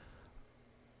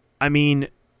 I mean,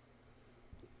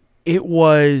 it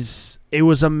was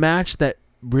a match that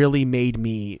really made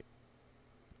me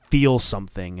feel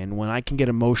something. And when I can get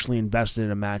emotionally invested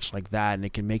in a match like that, and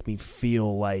it can make me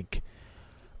feel like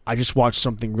I just watched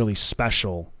something really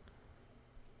special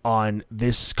on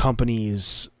this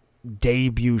company's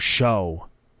debut show,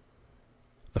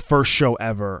 the first show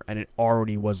ever, and it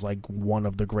already was like one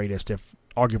of the greatest, if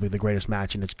arguably the greatest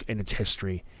match in its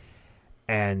history.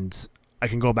 And I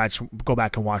can go back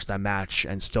and watch that match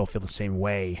and still feel the same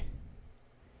way.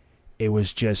 It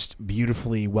was just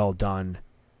beautifully well done.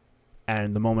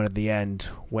 And the moment at the end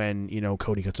when,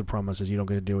 Cody cuts a promo and says, "You don't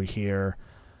get to do it here."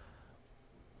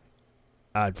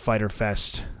 At Fyter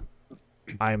Fest,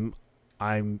 I'm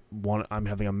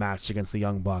having a match against the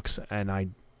Young Bucks,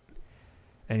 and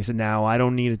he said, "Now I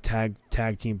don't need a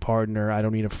tag team partner. I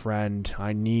don't need a friend.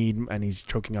 And he's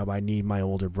choking up, "I need my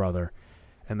older brother."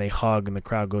 And they hug, and the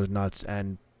crowd goes nuts.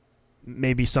 And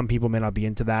maybe some people may not be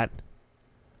into that,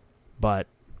 but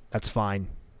that's fine.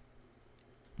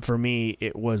 For me,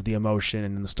 it was the emotion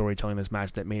and the storytelling of this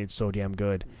match that made it so damn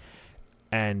good.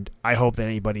 And I hope that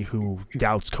anybody who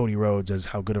doubts Cody Rhodes as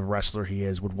how good of a wrestler he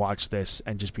is would watch this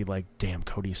and just be like, damn,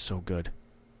 Cody's so good.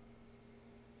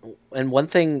 And one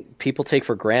thing people take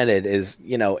for granted is,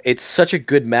 it's such a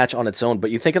good match on its own, but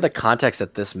you think of the context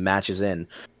that this match is in.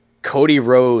 Cody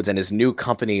Rhodes and his new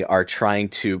company are trying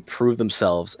to prove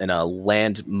themselves in a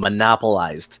land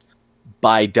monopolized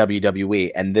by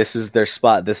WWE, and this is their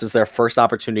spot. This is their first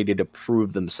opportunity to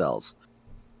prove themselves.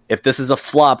 If this is a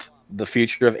flop, the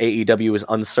future of AEW is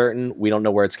uncertain. We don't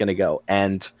know where it's going to go.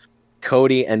 And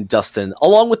Cody and Dustin,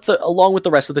 along with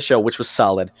the rest of the show, which was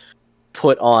solid,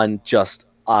 put on just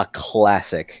a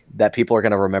classic that people are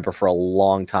going to remember for a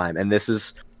long time. And this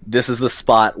is the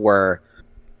spot where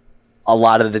a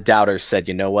lot of the doubters said,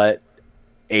 you know what?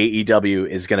 AEW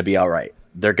is going to be all right.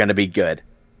 They're going to be good.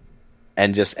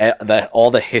 And just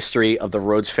all the history of the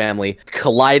Rhodes family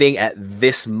colliding at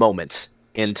this moment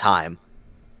in time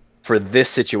for this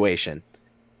situation,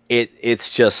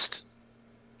 it's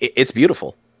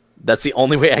beautiful. That's the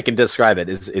only way I can describe it.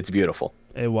 It's beautiful.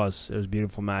 It was a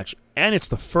beautiful match, and it's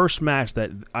the first match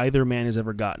that either man has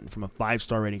ever gotten from a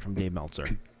 5-star rating from Dave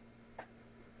Meltzer.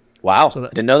 Wow, I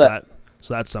didn't know that.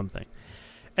 So that's something.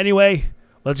 Anyway,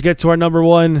 let's get to our number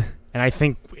one, and I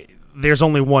think there's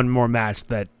only one more match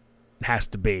that has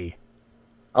to be.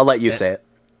 I'll let you say it.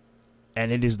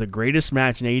 And it is the greatest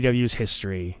match in AEW's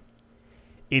history.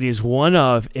 It is one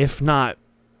of, if not,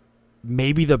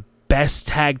 maybe the best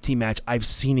tag team match I've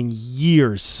seen in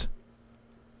years.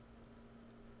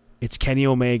 It's Kenny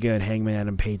Omega and Hangman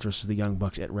Adam Page versus the Young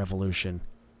Bucks at Revolution.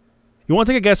 You want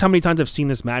to take a guess how many times I've seen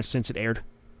this match since it aired?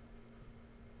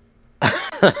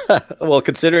 Well,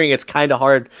 considering it's kind of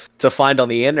hard to find on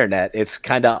the internet, it's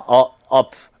kind of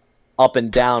up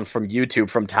and down from YouTube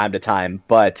from time to time.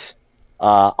 But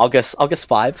I'll guess 5.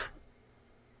 I've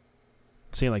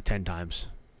seen it like 10 times.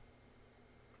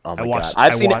 Oh my god!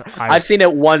 I've seen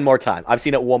it one more time. I've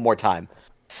seen it one more time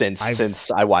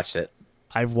since I watched it.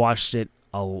 I've watched it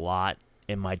a lot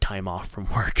in my time off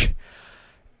from work.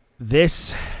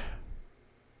 This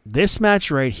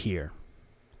match right here,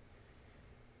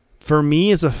 for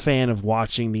me as a fan of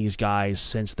watching these guys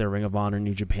since their Ring of Honor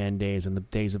New Japan days and the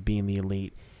days of being the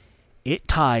Elite, it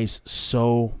ties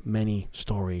so many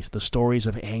stories. The stories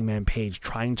of Hangman Page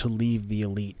trying to leave the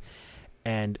Elite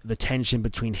and the tension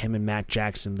between him and Matt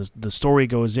Jackson. The story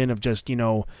goes in of just,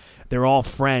 they're all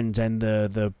friends, and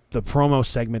the promo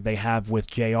segment they have with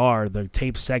JR, the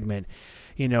tape segment,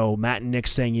 Matt and Nick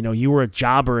saying, you were a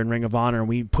jobber in Ring of Honor and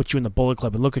we put you in the Bullet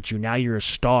Club and look at you, now you're a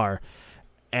star.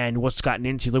 And what's gotten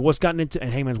into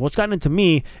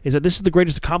me is that this is the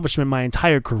greatest accomplishment in my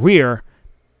entire career,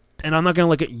 and I'm not going to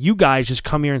look at you guys just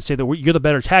come here and say that you're the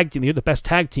better tag team, you're the best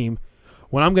tag team,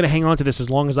 when I'm going to hang on to this as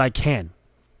long as I can.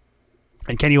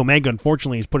 And Kenny Omega,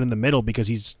 unfortunately, is put in the middle because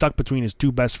he's stuck between his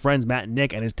two best friends, Matt and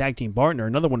Nick, and his tag team partner,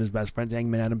 another one of his best friends,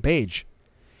 Hangman Adam Page.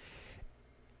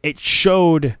 It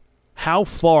showed how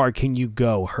far can you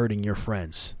go hurting your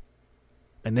friends.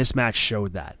 And this match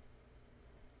showed that.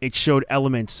 It showed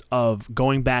elements of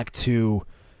going back to,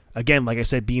 again, like I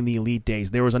said, being the Elite days.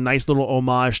 There was a nice little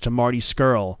homage to Marty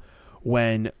Scurll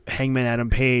when Hangman Adam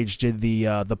Page did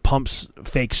the pumps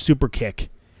fake super kick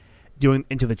doing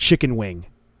into the chicken wing.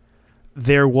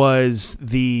 There was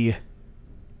the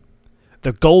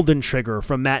golden trigger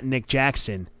from Matt and Nick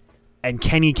Jackson and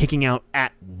Kenny kicking out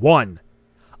at 1.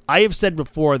 I have said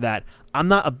before that I'm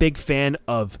not a big fan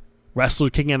of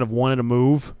wrestlers kicking out of 1 at a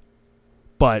move,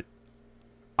 but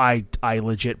I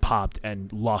legit popped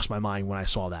and lost my mind when I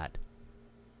saw that.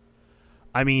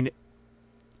 I mean,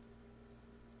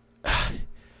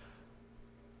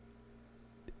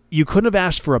 you couldn't have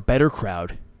asked for a better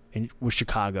crowd with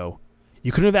Chicago.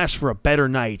 You couldn't have asked for a better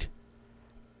night.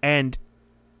 And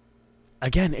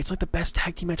again, it's like the best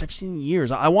tag team match I've seen in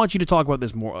years. I want you to talk about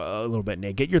this more a little bit,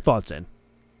 Nate. Get your thoughts in.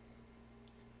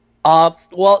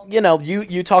 Well,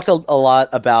 you talked a lot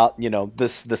about, the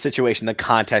situation, the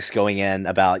context going in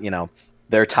about,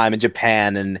 their time in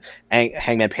Japan and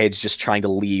Hangman Page just trying to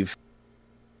leave,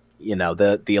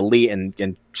 the Elite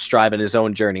and strive in his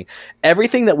own journey.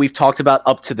 Everything that we've talked about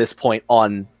up to this point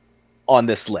on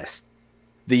this list.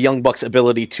 The Young Bucks'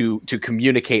 ability to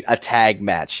communicate a tag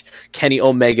match, Kenny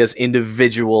Omega's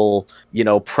individual,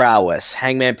 prowess,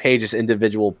 Hangman Page's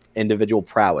individual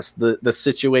prowess, the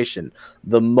situation,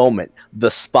 the moment,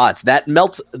 the spots, that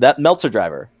Metzger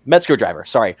driver,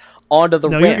 onto the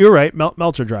ramp. You're right,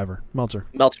 Meltzer driver.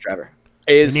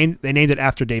 Is they named it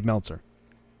after Dave Meltzer.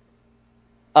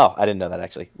 Oh, I didn't know that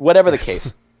actually. Whatever the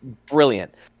case,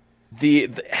 brilliant. the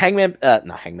Hangman,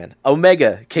 not Hangman,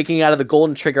 Omega kicking out of the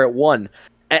Golden Trigger at 1.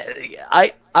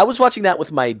 I was watching that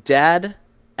with my dad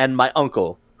and my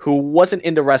uncle, who wasn't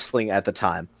into wrestling at the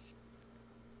time,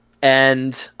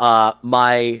 and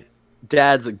my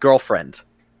dad's girlfriend.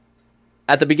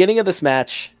 At the beginning of this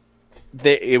match,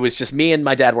 it was just me and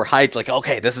my dad were hyped, like,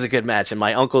 okay, this is a good match, and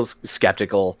my uncle's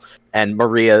skeptical, and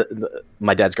Maria,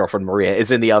 my dad's girlfriend Maria,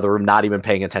 is in the other room, not even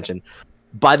paying attention.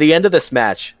 By the end of this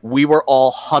match, we were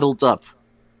all huddled up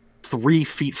 3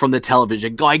 feet from the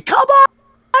television going, come on,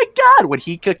 my God! When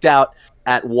he kicked out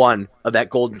at 1 of that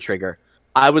Golden Trigger,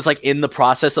 I was like in the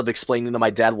process of explaining to my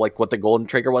dad like what the Golden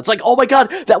Trigger was. Like, oh my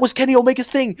God, that was Kenny Omega's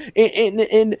thing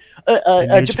in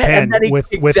Japan. And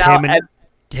with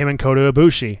him and Kota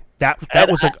Ibushi. That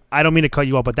was like, I don't mean to cut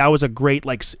you off, but that was a great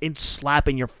like slap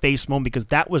in your face moment, because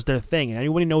that was their thing. And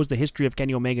anybody knows the history of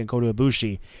Kenny Omega and Kota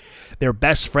Ibushi. They're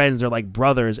best friends. They're like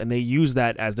brothers, and they use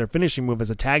that as their finishing move as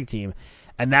a tag team.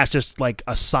 And that's just like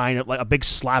a sign of like a big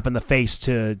slap in the face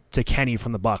to Kenny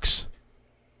from the Bucks.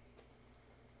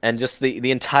 And just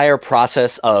the entire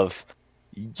process of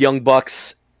Young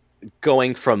Bucks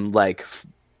going from like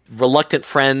reluctant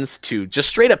friends to just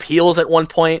straight up heels at one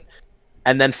point,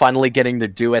 and then finally getting their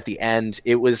due at the end.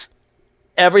 It was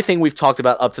everything we've talked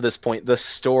about up to this point. The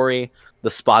story, the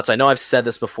spots. I know I've said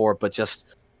this before, but just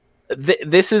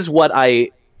this is what I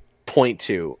point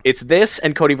to. It's this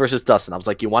and Cody versus Dustin. I was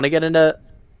like, you want to get into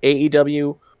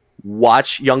AEW?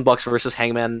 Watch Young Bucks versus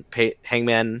Hangman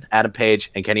Adam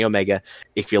Page, and Kenny Omega.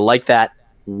 If you like that,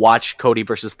 watch Cody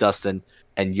versus Dustin,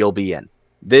 and you'll be in.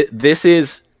 This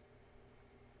is,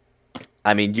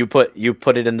 I mean, you put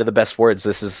it into the best words.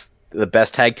 This is the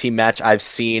best tag team match I've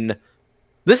seen.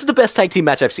 This is the best tag team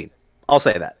match I've seen. I'll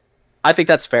say that. I think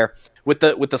that's fair. With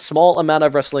the small amount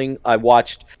of wrestling I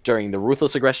watched during the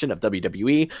Ruthless Aggression of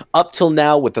WWE, up till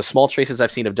now, with the small traces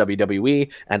I've seen of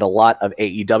WWE and a lot of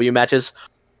AEW matches,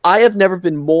 I have never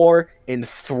been more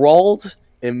enthralled,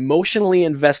 emotionally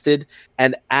invested,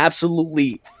 and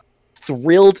absolutely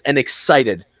thrilled and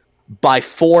excited by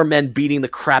 4 men beating the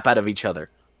crap out of each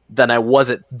other than I was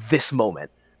at this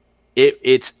moment.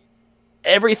 It's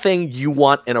everything you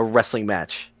want in a wrestling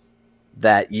match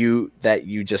that you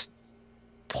just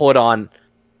put on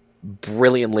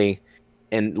brilliantly,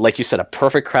 and like you said, a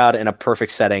perfect crowd in a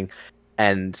perfect setting,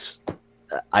 and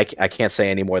I can't say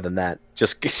any more than that.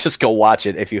 Just go watch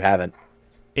it if you haven't.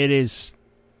 It is.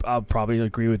 I'll probably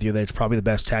agree with you that it's probably the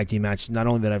best tag team match, not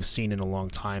only that I've seen in a long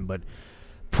time, but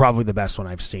probably the best one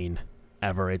I've seen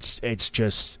ever. It's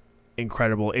just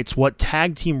incredible. It's what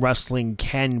tag team wrestling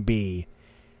can be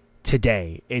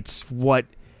today. It's what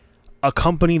a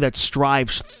company that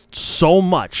strives so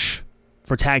much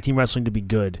for tag team wrestling to be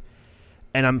good.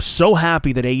 And I'm so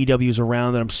happy that AEW is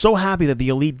around, and I'm so happy that the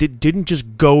Elite didn't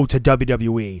just go to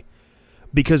WWE,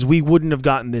 because we wouldn't have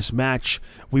gotten this match.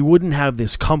 We wouldn't have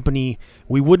this company.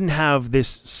 We wouldn't have this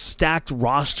stacked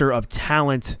roster of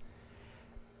talent,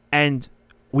 and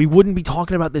we wouldn't be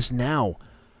talking about this now.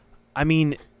 I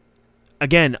mean,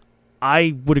 again,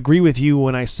 I would agree with you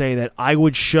when I say that I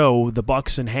would show the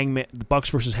Bucks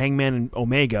versus Hangman and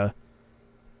Omega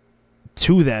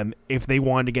to them if they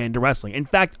wanted to get into wrestling. In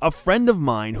fact, a friend of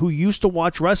mine who used to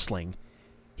watch wrestling,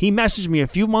 he messaged me a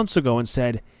few months ago and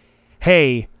said,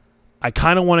 hey, I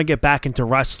kind of want to get back into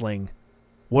wrestling.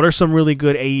 What are some really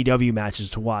good AEW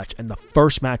matches to watch? And the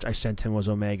first match I sent him was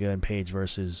Omega and Page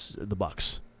versus the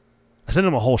Bucks. I sent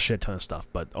him a whole shit ton of stuff,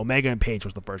 but Omega and Page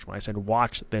was the first one. I said,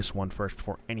 watch this one first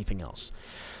before anything else.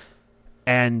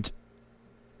 And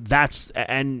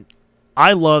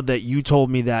I love that you told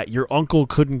me that your uncle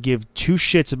couldn't give 2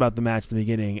 shits about the match at the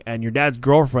beginning, and your dad's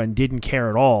girlfriend didn't care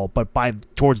at all, but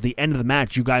towards the end of the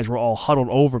match, you guys were all huddled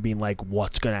over being like,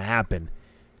 what's going to happen?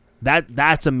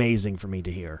 That's amazing for me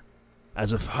to hear.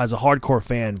 As a hardcore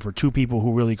fan, for 2 people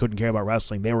who really couldn't care about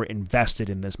wrestling, they were invested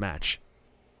in this match.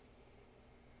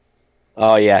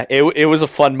 Oh yeah, it was a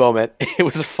fun moment. It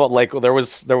was a fun, like there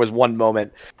was one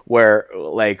moment where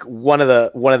like one of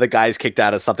the guys kicked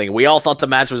out of something. We all thought the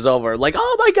match was over. Like,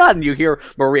 oh my God, and you hear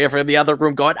Maria from the other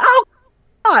room going, "Oh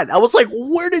God!" I was like,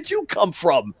 "Where did you come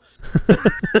from?"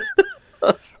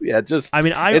 Yeah, just I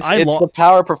mean, it's the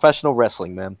power of professional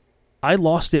wrestling, man. I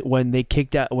lost it when Matt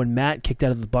kicked out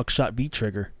of the buckshot V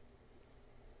trigger.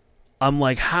 I'm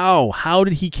like, how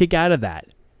did he kick out of that?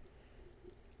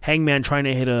 Hangman trying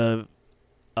to hit a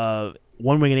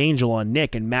one-winged angel on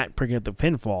Nick, and Matt picking up the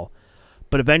pinfall.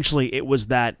 But eventually it was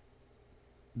that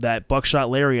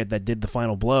buckshot lariat that did the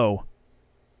final blow.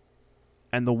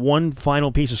 And the one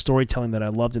final piece of storytelling that I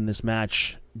loved in this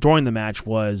match, during the match,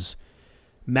 was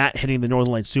Matt hitting the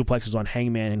Northern Lights suplexes on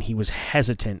Hangman, and he was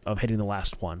hesitant of hitting the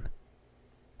last one.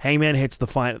 Hangman hits the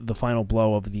final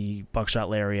blow of the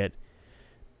buckshot lariat.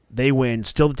 They win,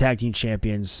 still the tag team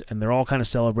champions, and they're all kind of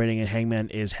celebrating, and Hangman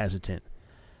is hesitant.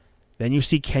 Then you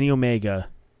see Kenny Omega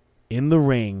in the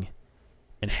ring,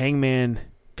 and Hangman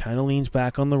kind of leans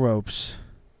back on the ropes,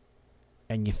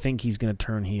 and you think he's going to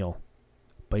turn heel.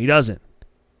 But he doesn't.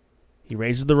 He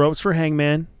raises the ropes for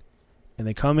Hangman, and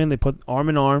they come in, they put arm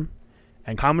in arm,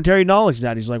 and commentary acknowledged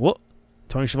that. He's like, well,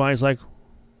 Tony Schiavone's like,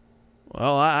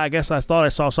 well, I guess I thought I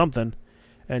saw something.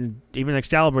 And even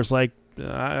Excalibur's like,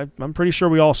 I'm pretty sure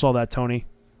we all saw that, Tony.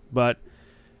 But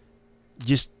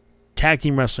just tag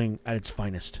team wrestling at its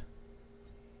finest.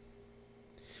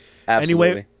 Absolutely.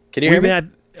 Anyway, can you hear me?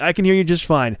 I can hear you just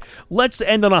fine. Let's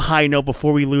end on a high note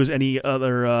before we lose any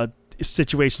other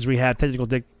situations we have, technical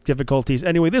difficulties.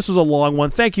 Anyway, this was a long one.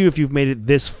 Thank you if you've made it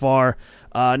this far.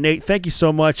 Nate, thank you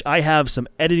so much. I have some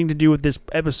editing to do with this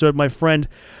episode, my friend.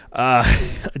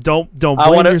 Don't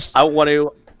blame yourself.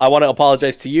 I want to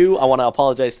apologize to you. I want to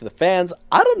apologize to the fans.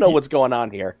 I don't know what's going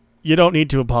on here. You don't need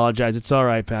to apologize. It's all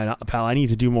right, pal. I need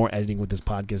to do more editing with this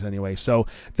podcast anyway. So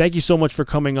thank you so much for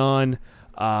coming on.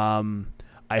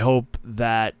 I hope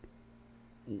that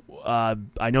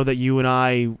I know that you and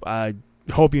I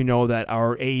hope you know that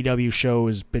our AEW show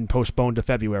has been postponed to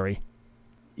February.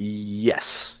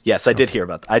 Yes, I did hear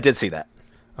about that. I did see that.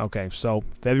 Okay, so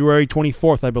February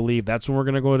 24th, I believe. That's when we're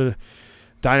going to go to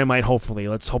Dynamite, hopefully.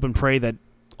 Let's hope and pray that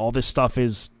all this stuff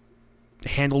is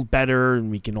handled better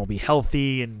and we can all be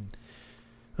healthy and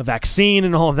a vaccine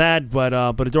and all of that.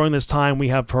 But during this time, we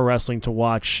have pro wrestling to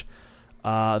watch.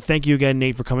 Thank you again,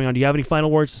 Nate, for coming on. Do you have any final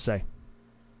words to say?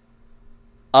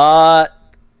 I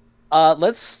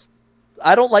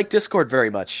don't like Discord very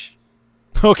much.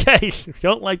 Okay, you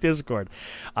don't like Discord.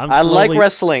 I like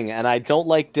wrestling, and I don't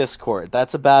like Discord.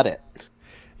 That's about it.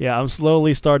 Yeah, I'm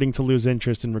slowly starting to lose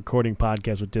interest in recording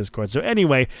podcasts with Discord. So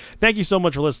anyway, thank you so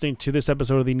much for listening to this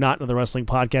episode of the Not Another Wrestling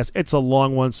Podcast. It's a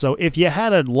long one, so if you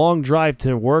had a long drive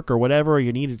to work or whatever, or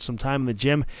you needed some time in the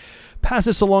gym, pass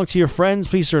this along to your friends.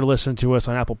 Please sure to listen to us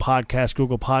on Apple Podcasts,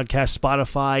 Google Podcasts,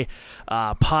 Spotify,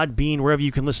 Podbean, wherever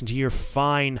you can listen to your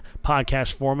fine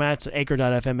podcast formats.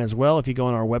 Anchor.fm as well. If you go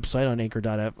on our website on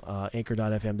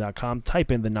anchor.fm.com,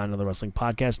 type in the Not Another Wrestling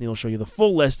Podcast, and it'll show you the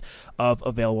full list of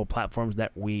available platforms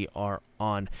that we are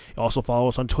on. You also follow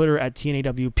us on Twitter at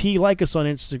TNAWP. Like us on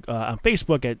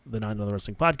Facebook at the Not Another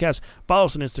Wrestling Podcast. Follow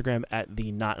us on Instagram at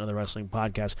the Not Another Wrestling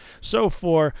Podcast. So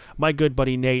for my good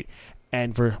buddy Nate,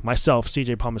 and for myself,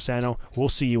 CJ Palmisano, we'll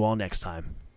see you all next time.